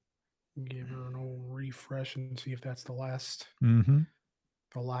 Give her an old refresh and see if that's the last. The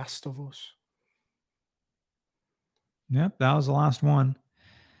Last of Us. Yep, that was the last one.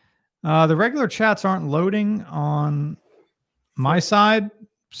 The regular chats aren't loading on my side,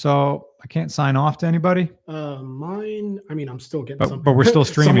 so I can't sign off to anybody. Mine, I mean, I'm still getting something. But we're still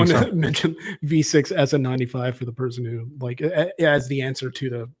streaming. Someone mentioned V6 as a 95 for the person who, like, as the answer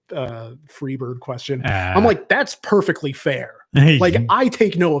to the Freebird question. I'm like, that's perfectly fair. Like, I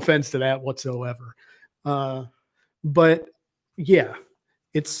take no offense to that whatsoever. But yeah,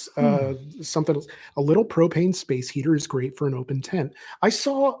 it's something else. A little propane space heater is great for an open tent. I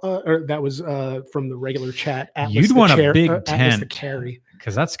saw, or that was from the regular chat. Atlas You'd want a big tent. Carry.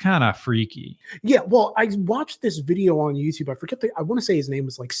 Because that's kind of freaky. Yeah, well, I watched this video on YouTube. I forget I want to say his name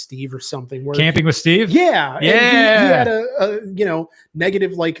was like Steve or something. Where Camping with Steve? Yeah. And he had a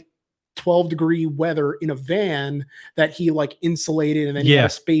negative like 12-degree weather in a van that he like insulated, and then he had a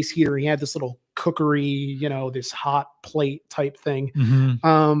space heater. He had this little cookery, this hot plate type thing.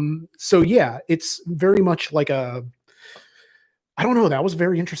 So yeah, it's very much like I don't know. That was a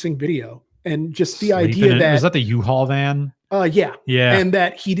very interesting video. And just the idea that was that the U-Haul van? Yeah. And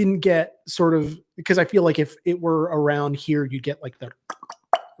that he didn't get sort of, because I feel like if it were around here, you'd get like the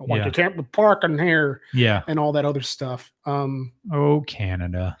you can't be parking here. Yeah. And all that other stuff. Oh,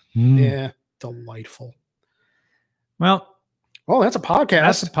 Canada. Yeah. Delightful. Well, that's a podcast.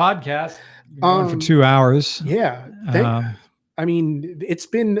 That's a podcast. Going for 2 hours. Yeah. I mean, it's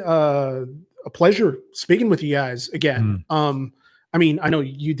been a pleasure speaking with you guys again. I mean, I know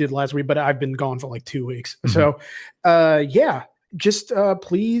you did last week, but I've been gone for like 2 weeks. So, yeah, just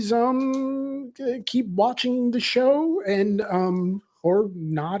please keep watching the show, and or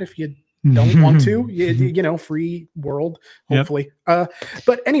not if you don't want to, free world, hopefully.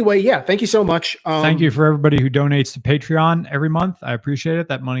 But anyway, yeah, thank you so much. Thank you for everybody who donates to Patreon every month. I appreciate it.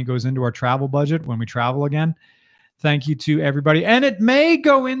 That money goes into our travel budget when we travel again. Thank you to everybody. And it may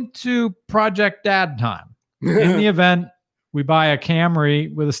go into Project Dad Time. In the event we buy a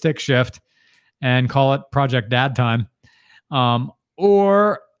Camry with a stick shift and call it Project Dad Time. And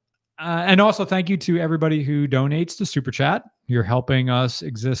also thank you to everybody who donates to Super Chat. You're helping us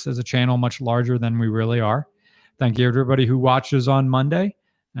exist as a channel much larger than we really are. Thank you, everybody who watches on Monday,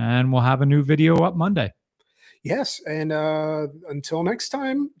 and we'll have a new video up Monday. Yes, and until next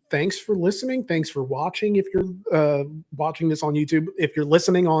time, thanks for listening. Thanks for watching. If you're watching this on YouTube, if you're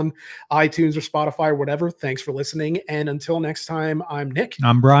listening on iTunes or Spotify or whatever, thanks for listening. And until next time, I'm Nick.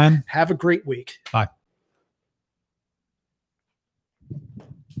 I'm Brian. Have a great week. Bye.